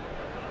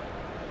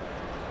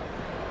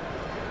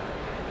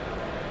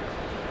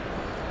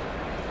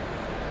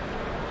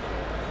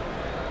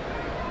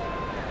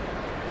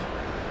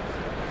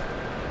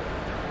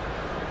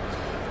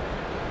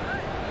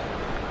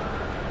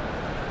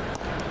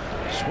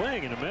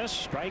 Swing and a miss.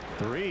 Strike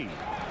 3.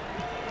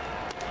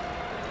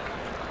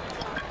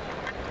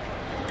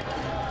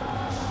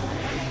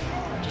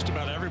 Just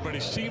about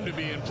everybody seemed to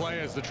be in play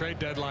as the trade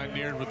deadline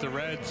neared with the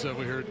Reds.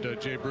 We heard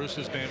Jay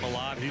Bruce's name a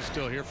lot. He's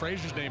still here.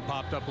 Frazier's name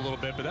popped up a little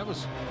bit, but that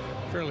was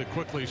fairly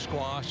quickly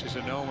squashed. He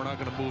said, no, we're not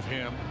going to move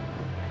him.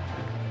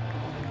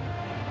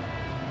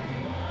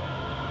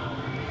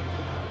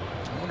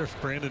 I wonder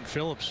if Brandon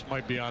Phillips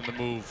might be on the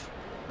move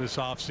this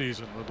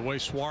offseason. With the way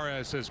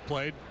Suarez has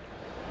played,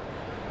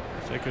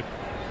 if they could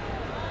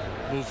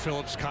move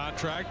Phillips'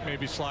 contract,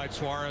 maybe slide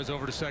Suarez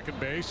over to second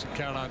base and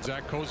count on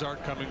Zach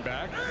Cozart coming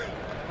back.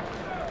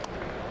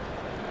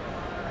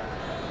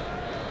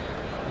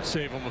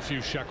 Save him a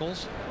few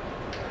shekels.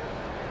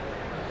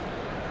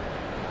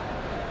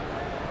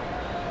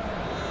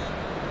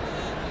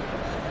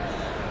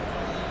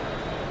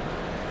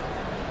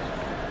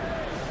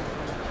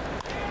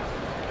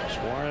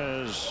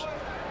 Suarez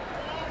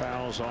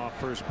fouls off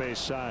first base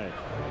side.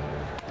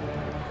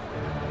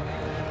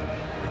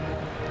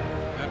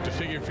 Have to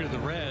figure if you're the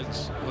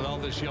Reds with all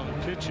this young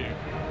pitching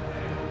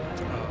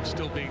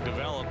still being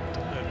developed,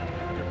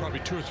 that They're probably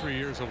 2 or 3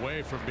 years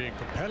away from being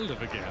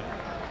competitive again.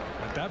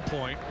 At that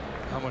point,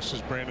 how much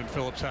does Brandon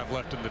Phillips have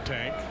left in the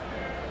tank?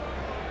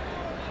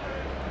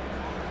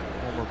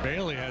 Homer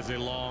Bailey has a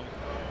long,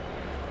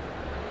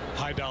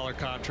 high-dollar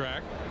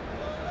contract.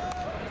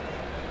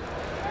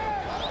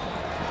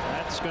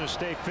 That's going to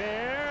stay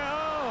fair.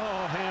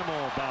 Oh,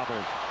 Hamill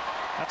bobbled.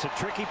 That's a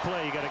tricky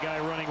play. You got a guy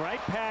running right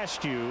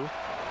past you.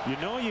 You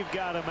know you've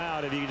got him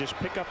out if you just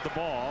pick up the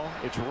ball.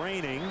 It's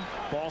raining,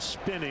 ball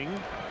spinning,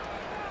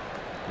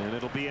 and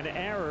it'll be an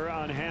error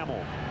on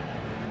Hamill.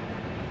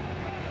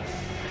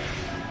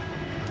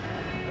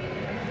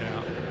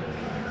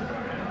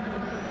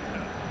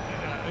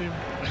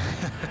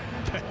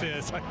 That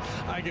is,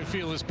 I can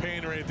feel his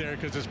pain right there,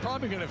 because it's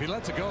probably going to, if he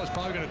lets it go, it's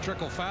probably going to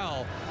trickle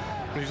foul.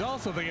 But he's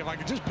also thinking, if I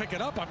can just pick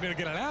it up, I'm going to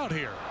get it out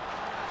here.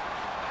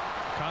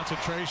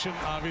 Concentration,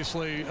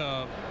 obviously,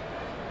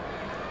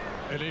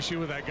 an issue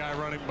with that guy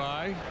running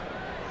by.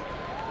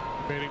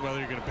 Debating whether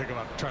you're going to pick him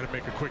up, try to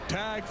make a quick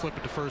tag, flip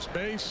it to first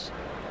base.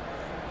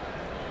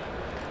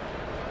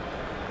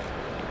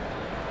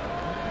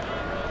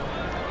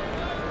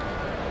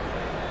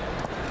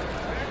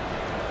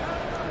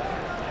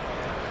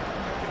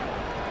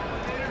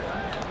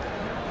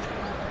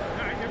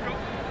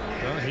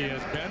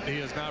 He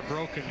has not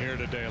broken here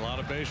today. A lot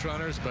of base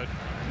runners, but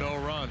no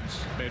runs.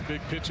 Made big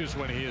pitches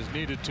when he has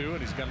needed to,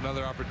 and he's got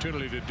another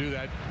opportunity to do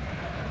that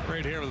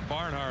right here with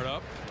Barnhart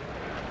up.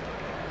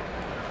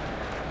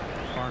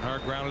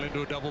 Barnhart grounded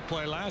into a double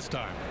play last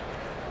time.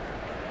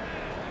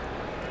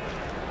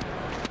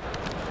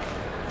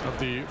 Of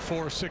the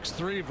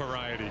 4.63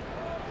 variety.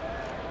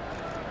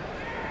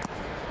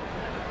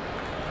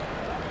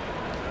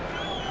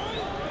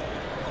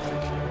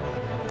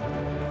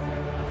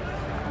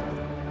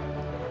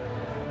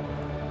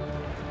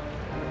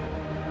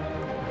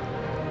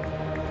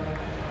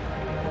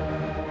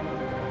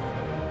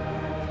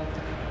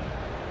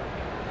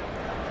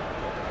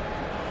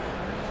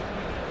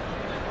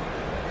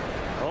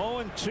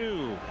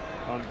 Two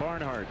on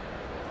Barnhart.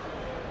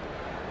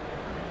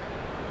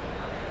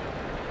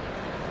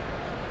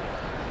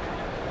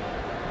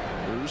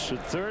 Bruce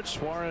at third,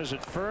 Suarez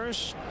at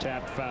first,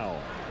 tapped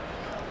foul.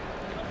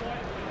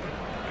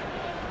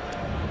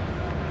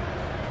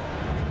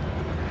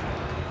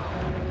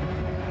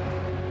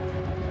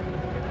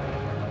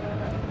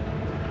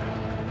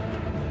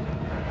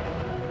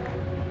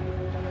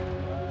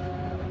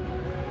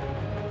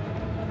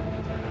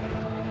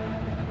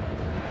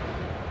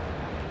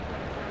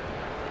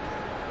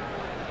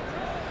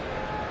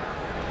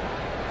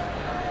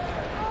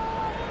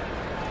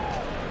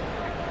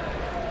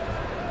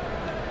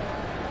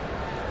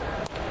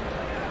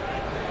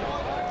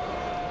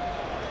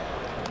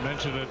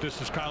 That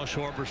this is Kyle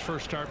Schwarber's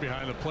first start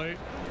behind the plate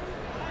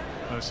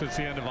since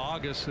the end of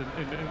August, and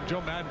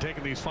Joe Madden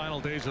taking these final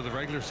days of the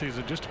regular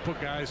season just to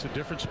put guys in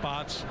different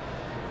spots,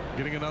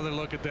 getting another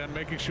look at them,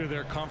 making sure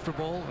they're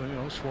comfortable. You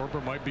know,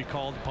 Schwarber might be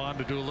called upon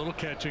to do a little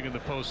catching in the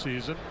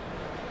postseason.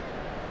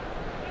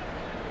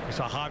 We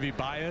saw Javi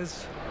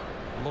Baez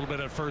a little bit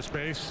at first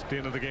base at the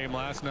end of the game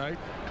last night.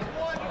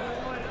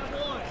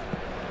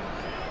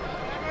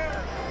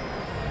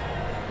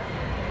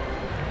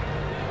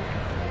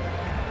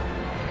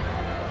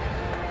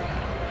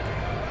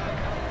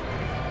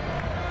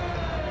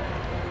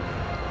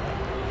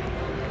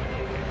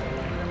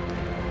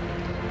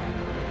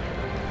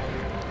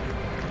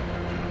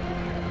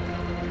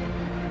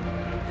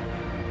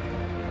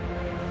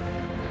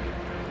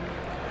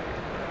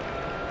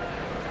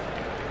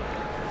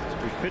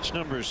 Pitch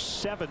number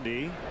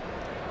 70.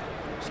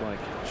 Looks like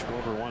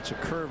Schwarber wants a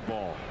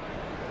curveball.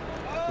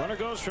 Runner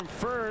goes from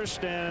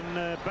first, and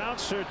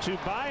bouncer to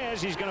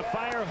Baez. He's going to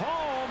fire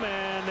home,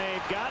 and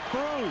they've got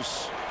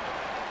Bruce.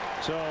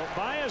 So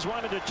Baez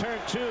wanted to turn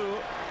two.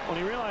 When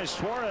he realized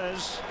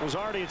Suarez was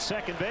already at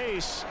second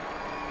base,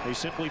 they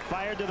simply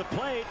fired to the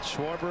plate.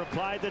 Schwarber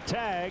applied the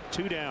tag.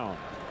 2 down.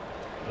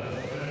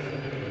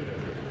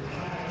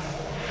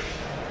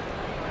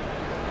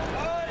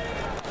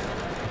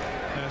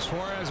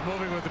 Suarez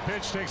moving with the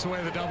pitch takes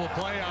away the double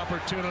play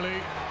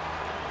opportunity.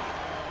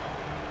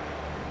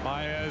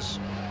 Baez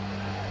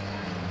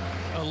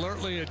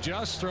alertly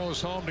adjusts,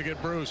 throws home to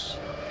get Bruce.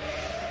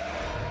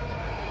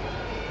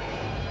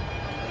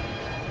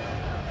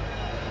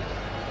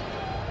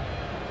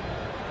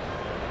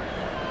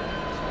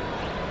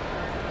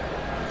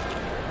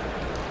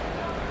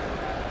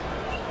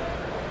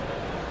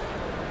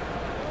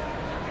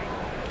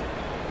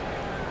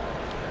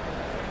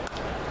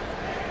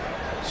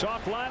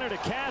 Soft liner to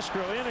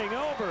Castro, inning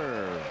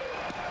over.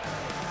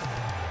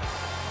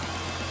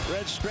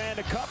 Reds strand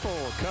a couple.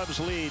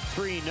 Cubs lead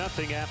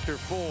 3-0 after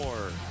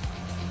 4.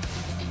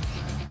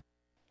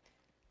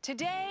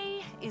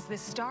 Today is the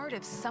start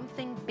of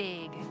something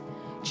big.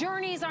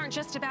 Journeys aren't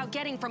just about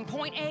getting from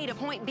point A to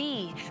point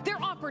B. They're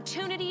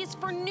opportunities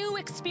for new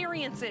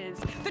experiences.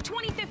 The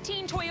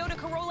 2015 Toyota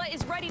Corolla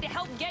is ready to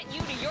help get you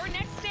to your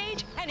next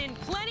stage, and in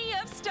plenty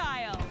of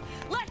style.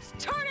 Let's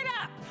turn it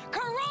up.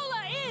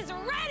 Corolla is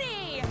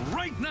ready.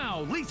 Right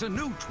now, lease a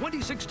new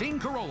 2016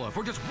 Corolla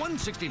for just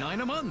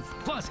 $169 a month.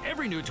 Plus,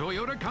 every new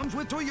Toyota comes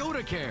with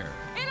Toyota Care.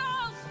 It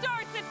all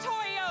starts at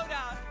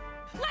Toyota.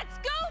 Let's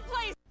go,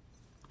 place.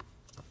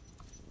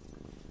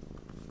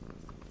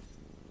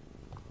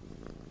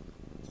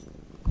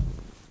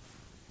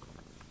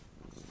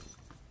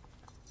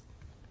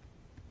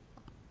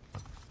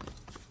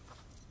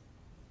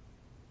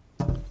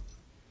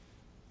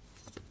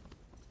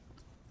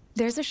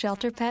 There's a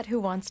shelter pet who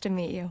wants to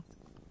meet you.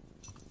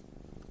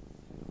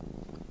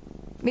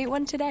 Meet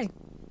one today.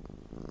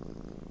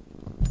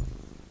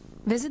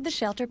 Visit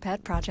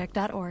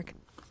theshelterpetproject.org.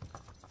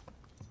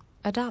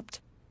 Adopt.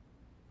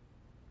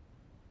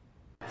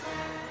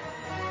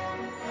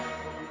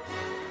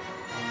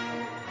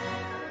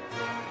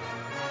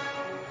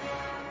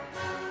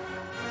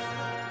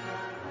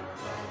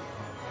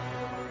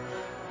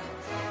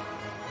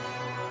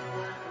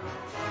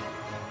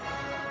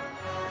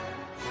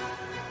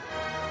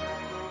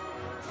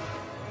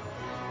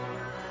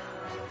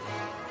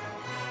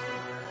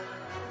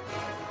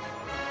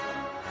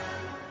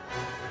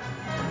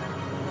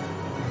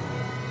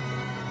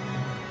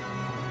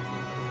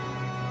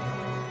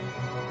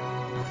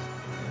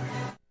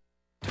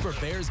 For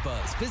Bears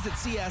Buzz, visit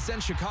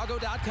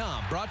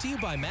CSNChicago.com. Brought to you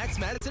by Max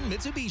Madison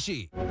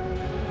Mitsubishi.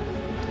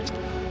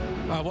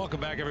 Welcome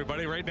back,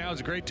 everybody. Right now is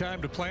a great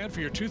time to plan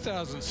for your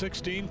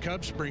 2016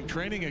 Cubs spring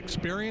training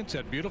experience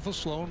at beautiful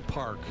Sloan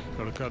Park.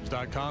 Go to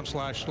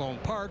Cubs.com/Sloan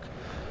Park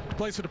to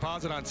place a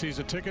deposit on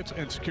season tickets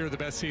and secure the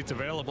best seats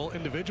available.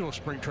 Individual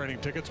spring training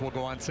tickets will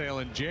go on sale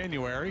in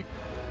January,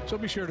 so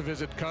be sure to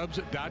visit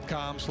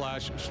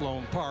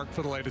Cubs.com/Sloan Park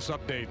for the latest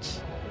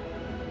updates.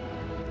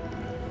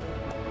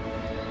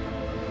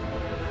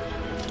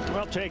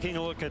 Well, taking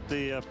a look at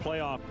the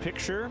playoff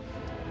picture,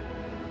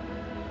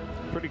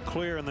 pretty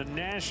clear in the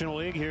National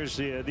League. Here's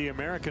the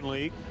American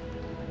League.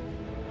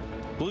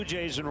 Blue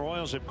Jays and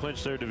Royals have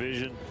clinched their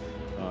division.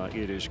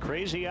 It is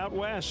crazy out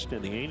west,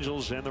 and the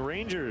Angels and the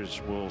Rangers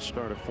will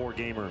start a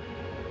 4-gamer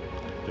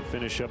to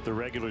finish up the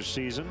regular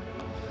season.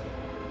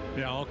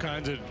 Yeah, all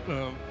kinds of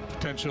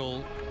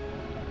potential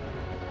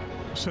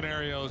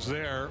scenarios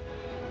there.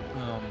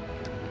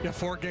 Yeah,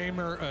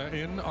 4-gamer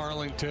in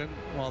Arlington.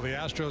 While the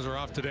Astros are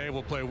off today,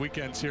 we'll play a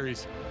weekend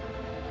series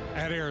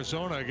at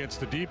Arizona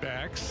against the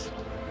D-backs.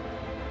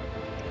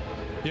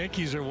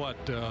 Yankees are what,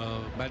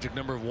 magic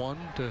number 1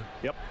 to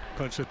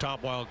clinch the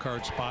top wild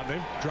card spot.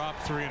 They've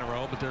dropped 3 in a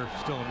row, but they're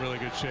still in really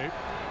good shape.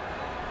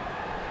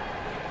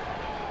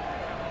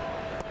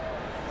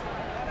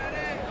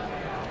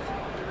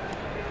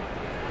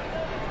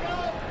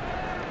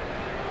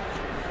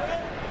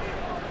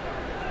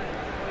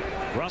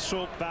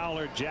 Russell,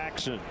 Fowler,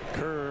 Jackson,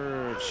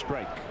 curve,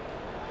 strike.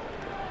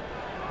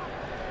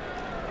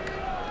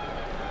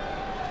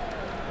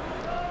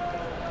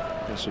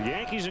 And so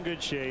Yankees in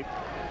good shape.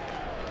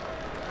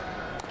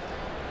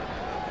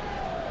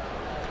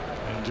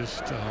 And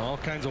just all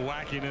kinds of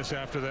wackiness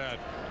after that.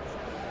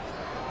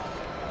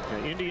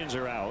 The Indians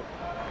are out,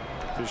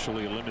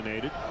 officially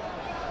eliminated.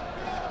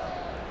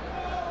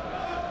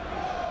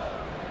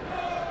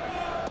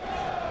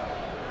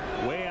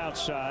 Way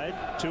outside,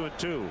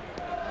 2-2.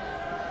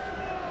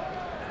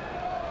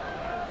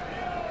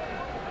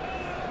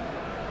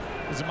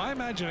 Is it my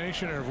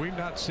imagination, or have we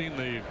not seen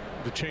the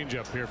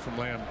changeup here from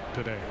Lamb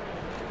today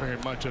very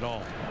much at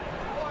all?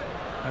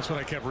 That's what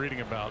I kept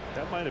reading about.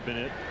 That might have been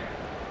it.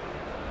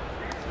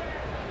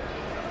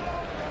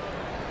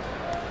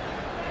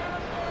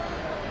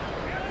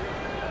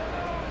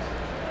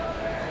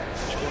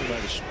 Going by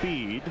the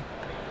speed.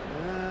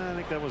 I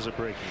think that was a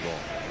breaking ball.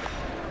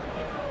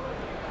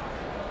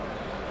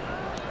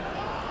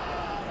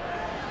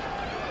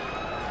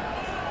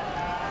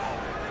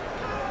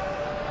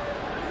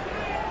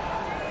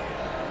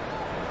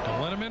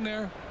 Let him in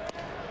there.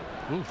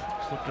 Oof,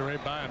 slipped it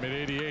right by him at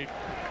 88.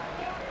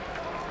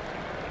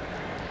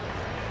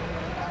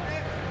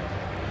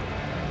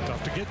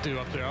 Tough to get to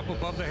up there, up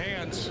above the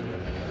hands.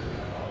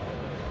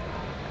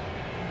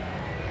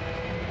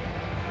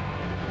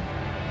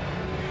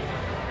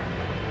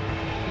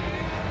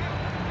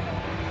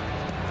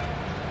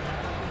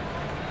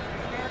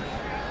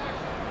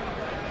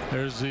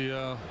 There's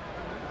the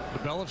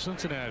Bell of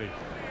Cincinnati.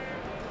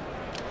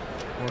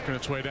 Working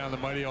its way down the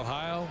mighty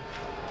Ohio.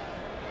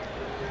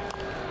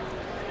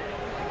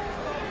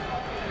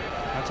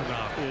 That's a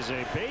knock. Is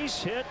a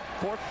base hit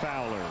for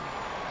Fowler.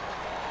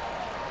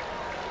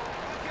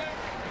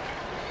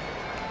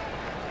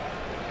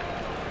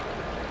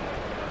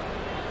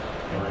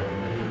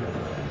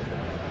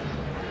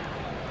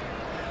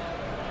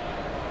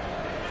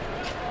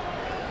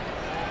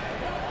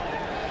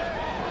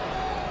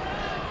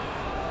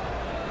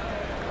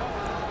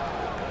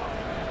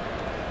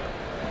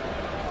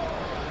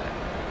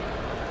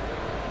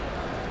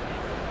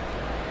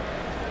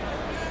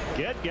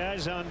 Get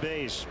guys on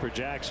base for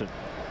Jackson.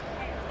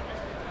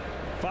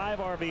 5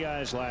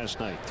 RBIs last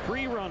night.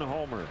 3-run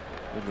homer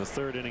in the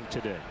 3rd inning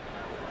today.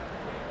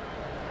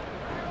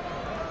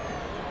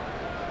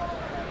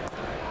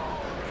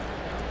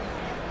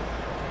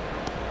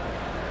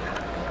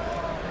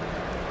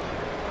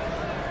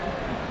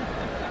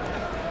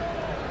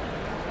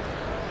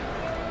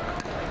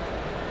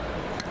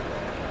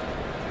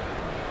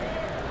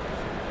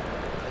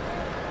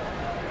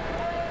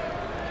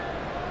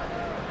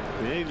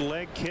 Big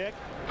leg kick.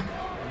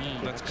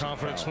 That's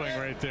confident swing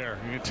right there.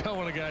 You can tell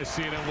when a guy's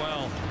seeing it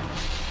well.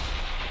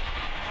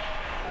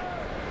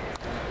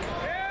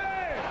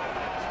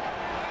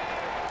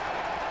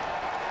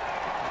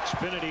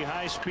 Xfinity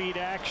high-speed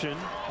action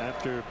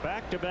after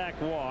back-to-back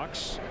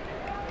walks.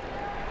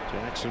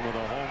 Jackson with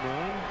a home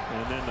run,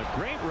 and then the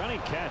great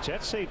running catch.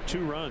 That saved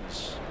 2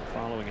 runs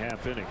following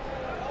half inning.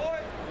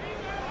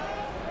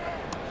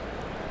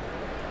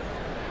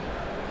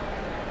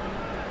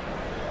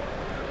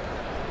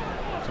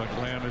 Looks like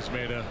Lamb has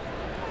made a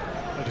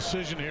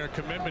decision here, a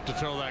commitment to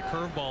throw that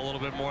curveball a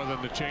little bit more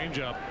than the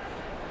changeup.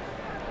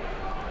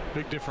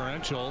 Big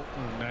differential,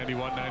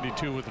 91,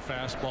 92 with the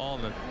fastball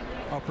and the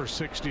upper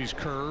 60s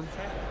curve.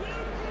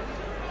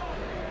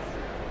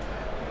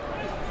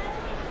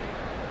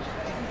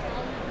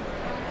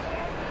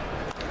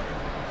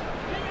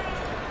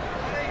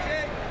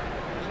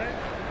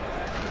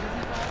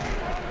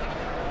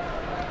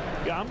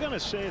 Yeah, I'm going to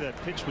say that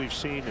pitch we've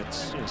seen,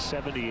 it's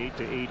 78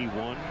 to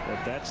 81,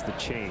 that's the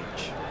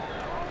change.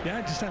 Yeah,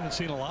 I just haven't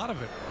seen a lot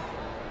of it.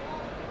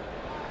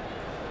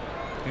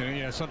 You know,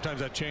 yeah, sometimes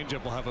that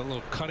changeup will have a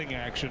little cutting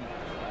action.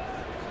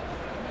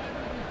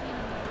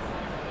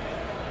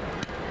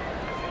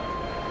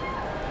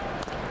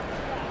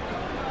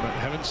 But I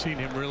haven't seen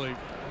him really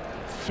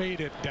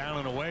fade it down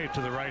and away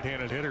to the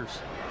right-handed hitters.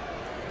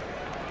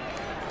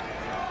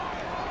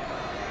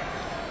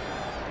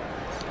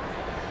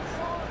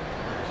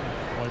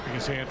 Wiping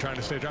his hand, trying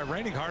to stay dry.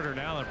 Raining harder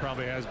now than it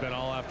probably has been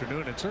all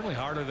afternoon. It's certainly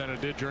harder than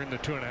it did during the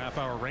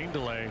 2.5-hour rain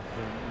delay,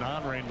 the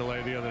non-rain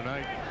delay the other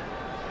night.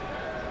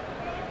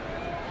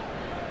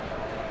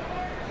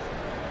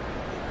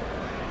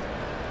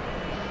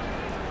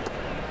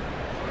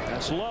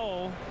 That's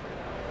low,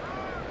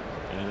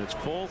 and it's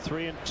full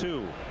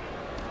 3-2.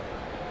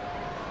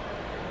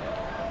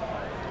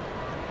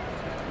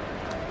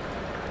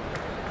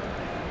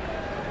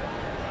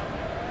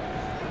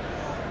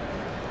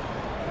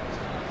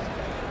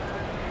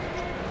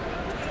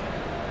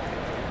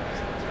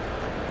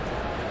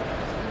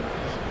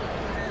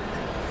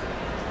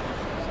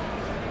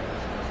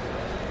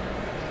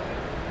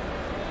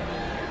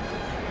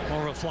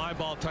 Fly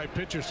ball type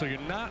pitcher, so you're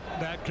not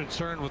that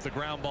concerned with the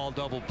ground ball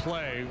double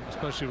play,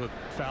 especially with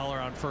Fowler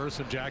on first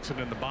and Jackson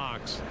in the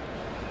box.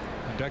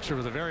 And Dexter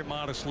with a very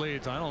modest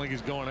lead, so I don't think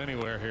he's going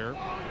anywhere here.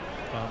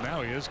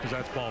 Now he is, because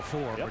that's ball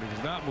 4, but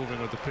he's not moving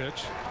with the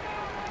pitch.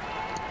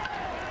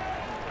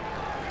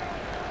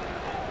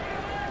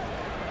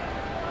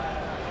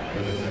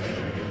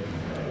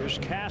 Here's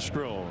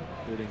Castro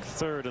hitting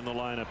 3rd in the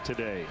lineup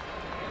today.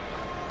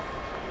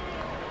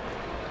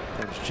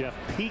 Comes Jeff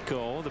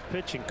Pico, the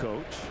pitching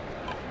coach.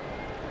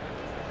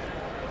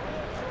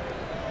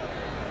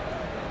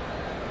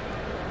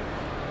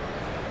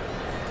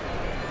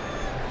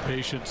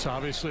 Patience,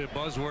 obviously a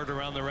buzzword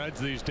around the Reds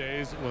these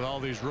days with all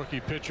these rookie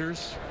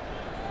pitchers.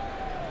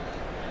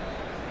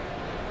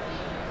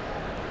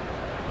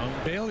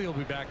 Bailey will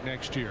be back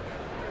next year.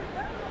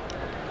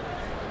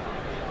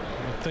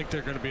 I think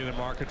they're going to be in the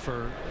market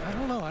for, I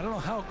don't know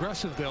how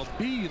aggressive they'll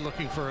be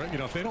looking for, you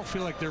know, if they don't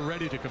feel like they're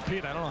ready to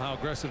compete, I don't know how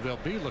aggressive they'll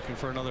be looking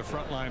for another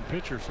frontline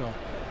pitcher. So,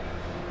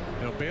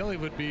 you know, Bailey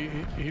would be,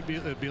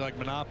 it'd be like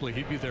Monopoly.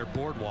 He'd be their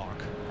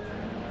boardwalk.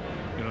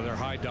 You know, their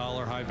high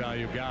dollar, high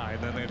value guy,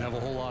 and then they'd have a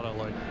whole lot of,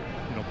 like,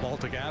 you know,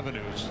 Baltic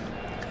avenues.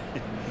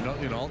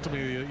 You know,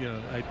 ultimately, you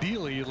know,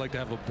 ideally you'd like to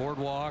have a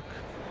boardwalk,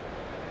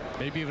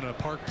 maybe even a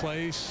Park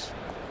Place,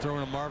 throw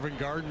in a Marvin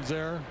Gardens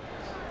there.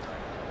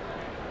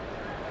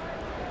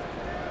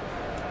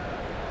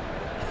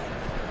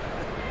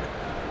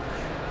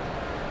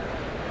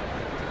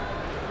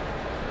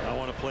 I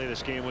want to play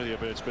this game with you,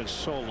 but it's been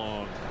so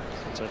long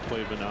since I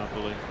played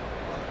Monopoly.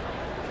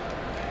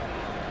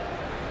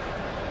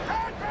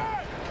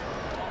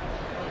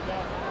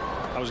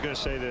 I was going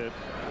to say that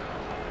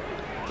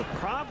the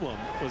problem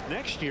with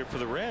next year for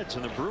the Reds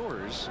and the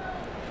Brewers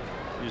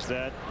is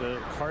that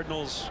the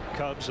Cardinals,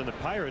 Cubs, and the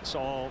Pirates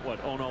all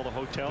own all the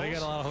hotels. They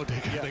got a lot of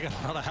they got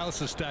a lot of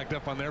houses stacked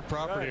up on their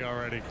property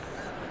already.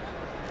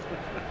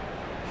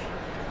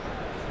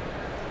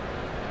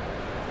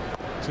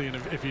 See, and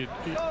if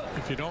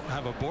you don't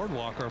have a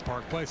boardwalk or a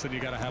Park Place, then you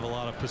got to have a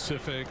lot of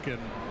Pacific and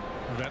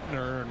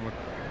Ventnor and what.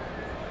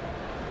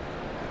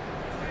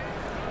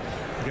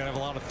 You got to have a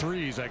lot of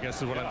threes, I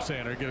guess is what I'm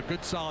saying, or get a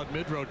good solid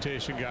mid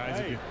rotation guys.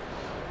 Hey.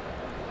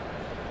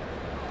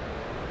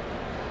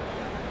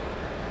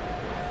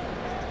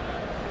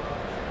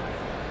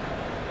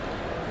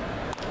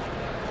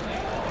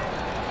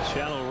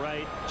 Shallow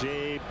right,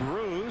 Jay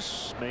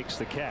Bruce makes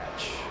the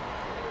catch.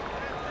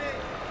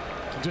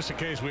 Just in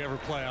case we ever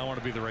play, I want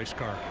to be the race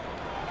car.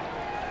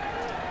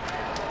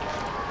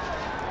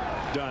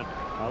 Done.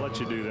 I'll let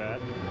you do that.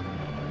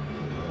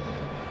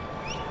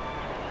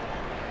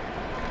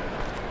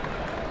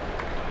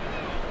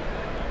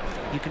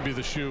 You can be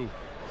the shoe.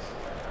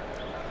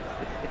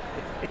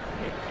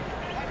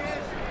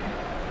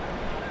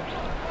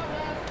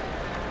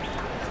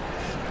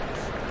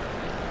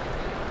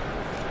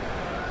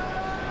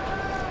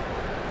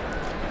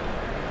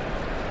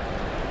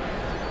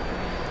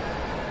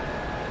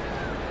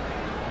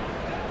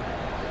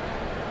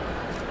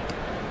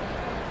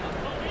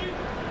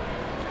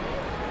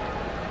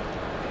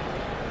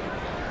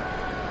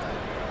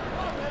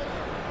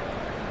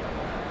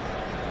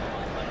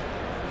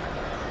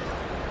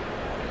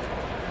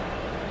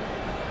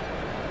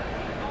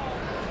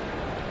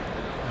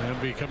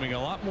 becoming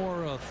a lot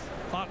more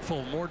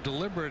thoughtful, more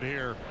deliberate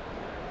here.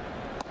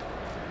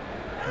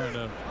 Trying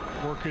to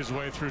work his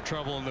way through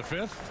trouble in the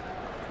fifth.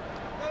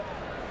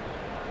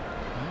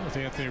 Well, with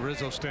Anthony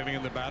Rizzo standing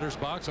in the batter's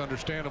box,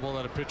 understandable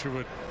that a pitcher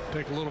would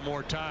take a little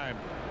more time.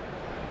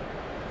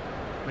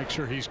 Make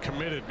sure he's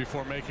committed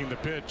before making the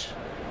pitch.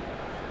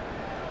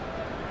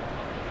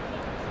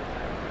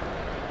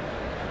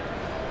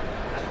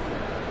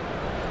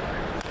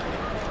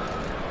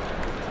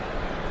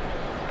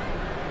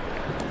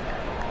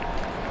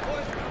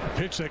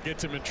 The pitch that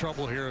gets him in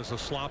trouble here is a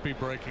sloppy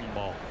breaking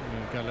ball.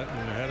 He got it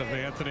ahead of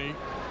Anthony.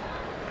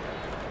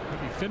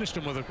 He finished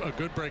him with a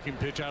good breaking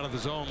pitch out of the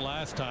zone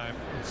last time.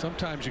 And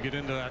sometimes you get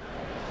into that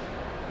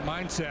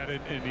mindset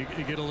and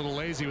you get a little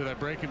lazy with that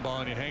breaking ball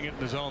and you hang it in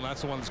the zone.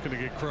 That's the one that's going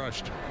to get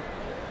crushed.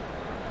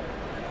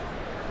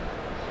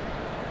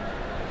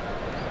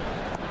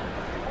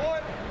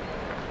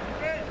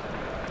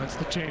 That's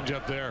the change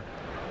up there.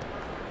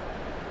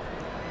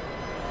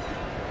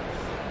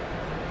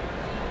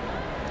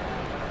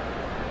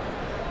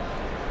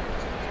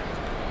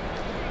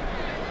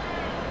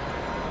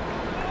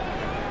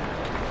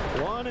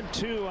 One and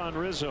two on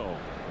Rizzo.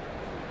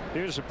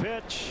 Here's a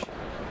pitch.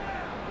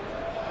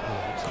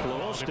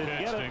 Close,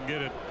 didn't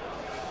get it.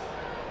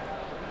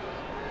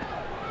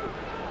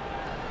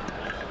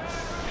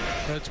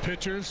 That's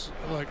pitchers,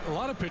 like a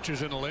lot of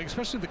pitchers in the league,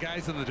 especially the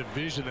guys in the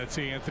division that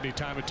see Anthony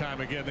time and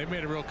time again. They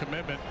made a real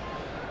commitment.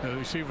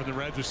 We see it from the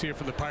Reds, we see it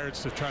from the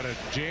Pirates to try to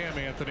jam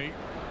Anthony.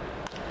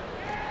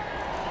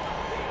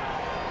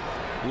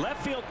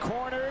 Left field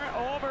corner,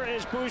 over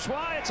is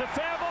Bourgeois. It's a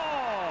fair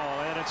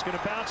ball, and it's going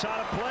to bounce out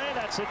of play.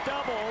 That's a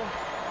double.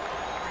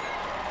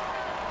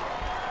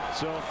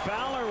 So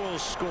Fowler will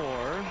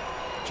score.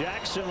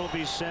 Jackson will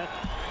be sent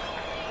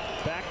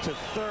back to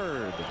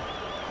third.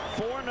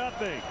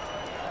 4-0.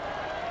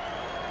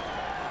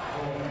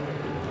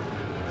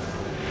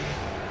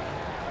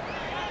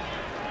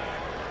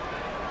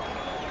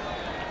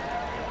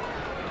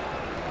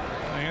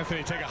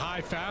 Anthony take a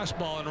high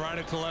fastball and ride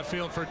it to left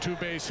field for a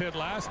two-base hit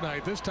last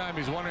night. This time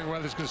he's wondering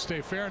whether it's going to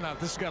stay fair or not.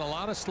 This has got a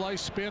lot of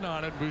slice spin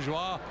on it.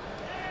 Bourgeois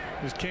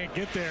just can't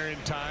get there in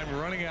time.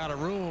 We're running out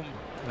of room.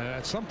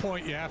 At some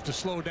point you have to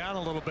slow down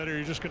a little bit or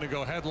you're just going to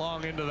go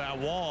headlong into that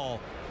wall.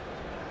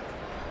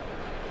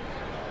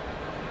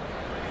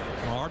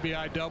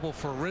 RBI double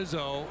for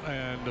Rizzo,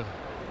 and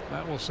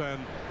that will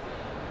send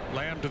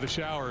Lamb to the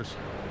showers.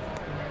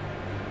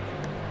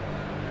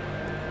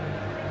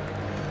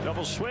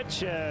 Double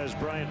switch as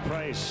Brian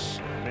Price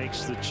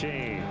makes the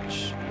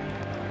change.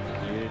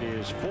 It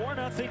is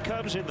 4-0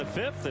 Cubs in the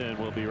fifth, and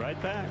we'll be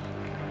right back.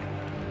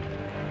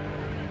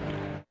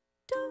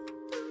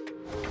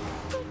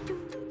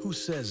 Who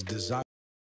says desire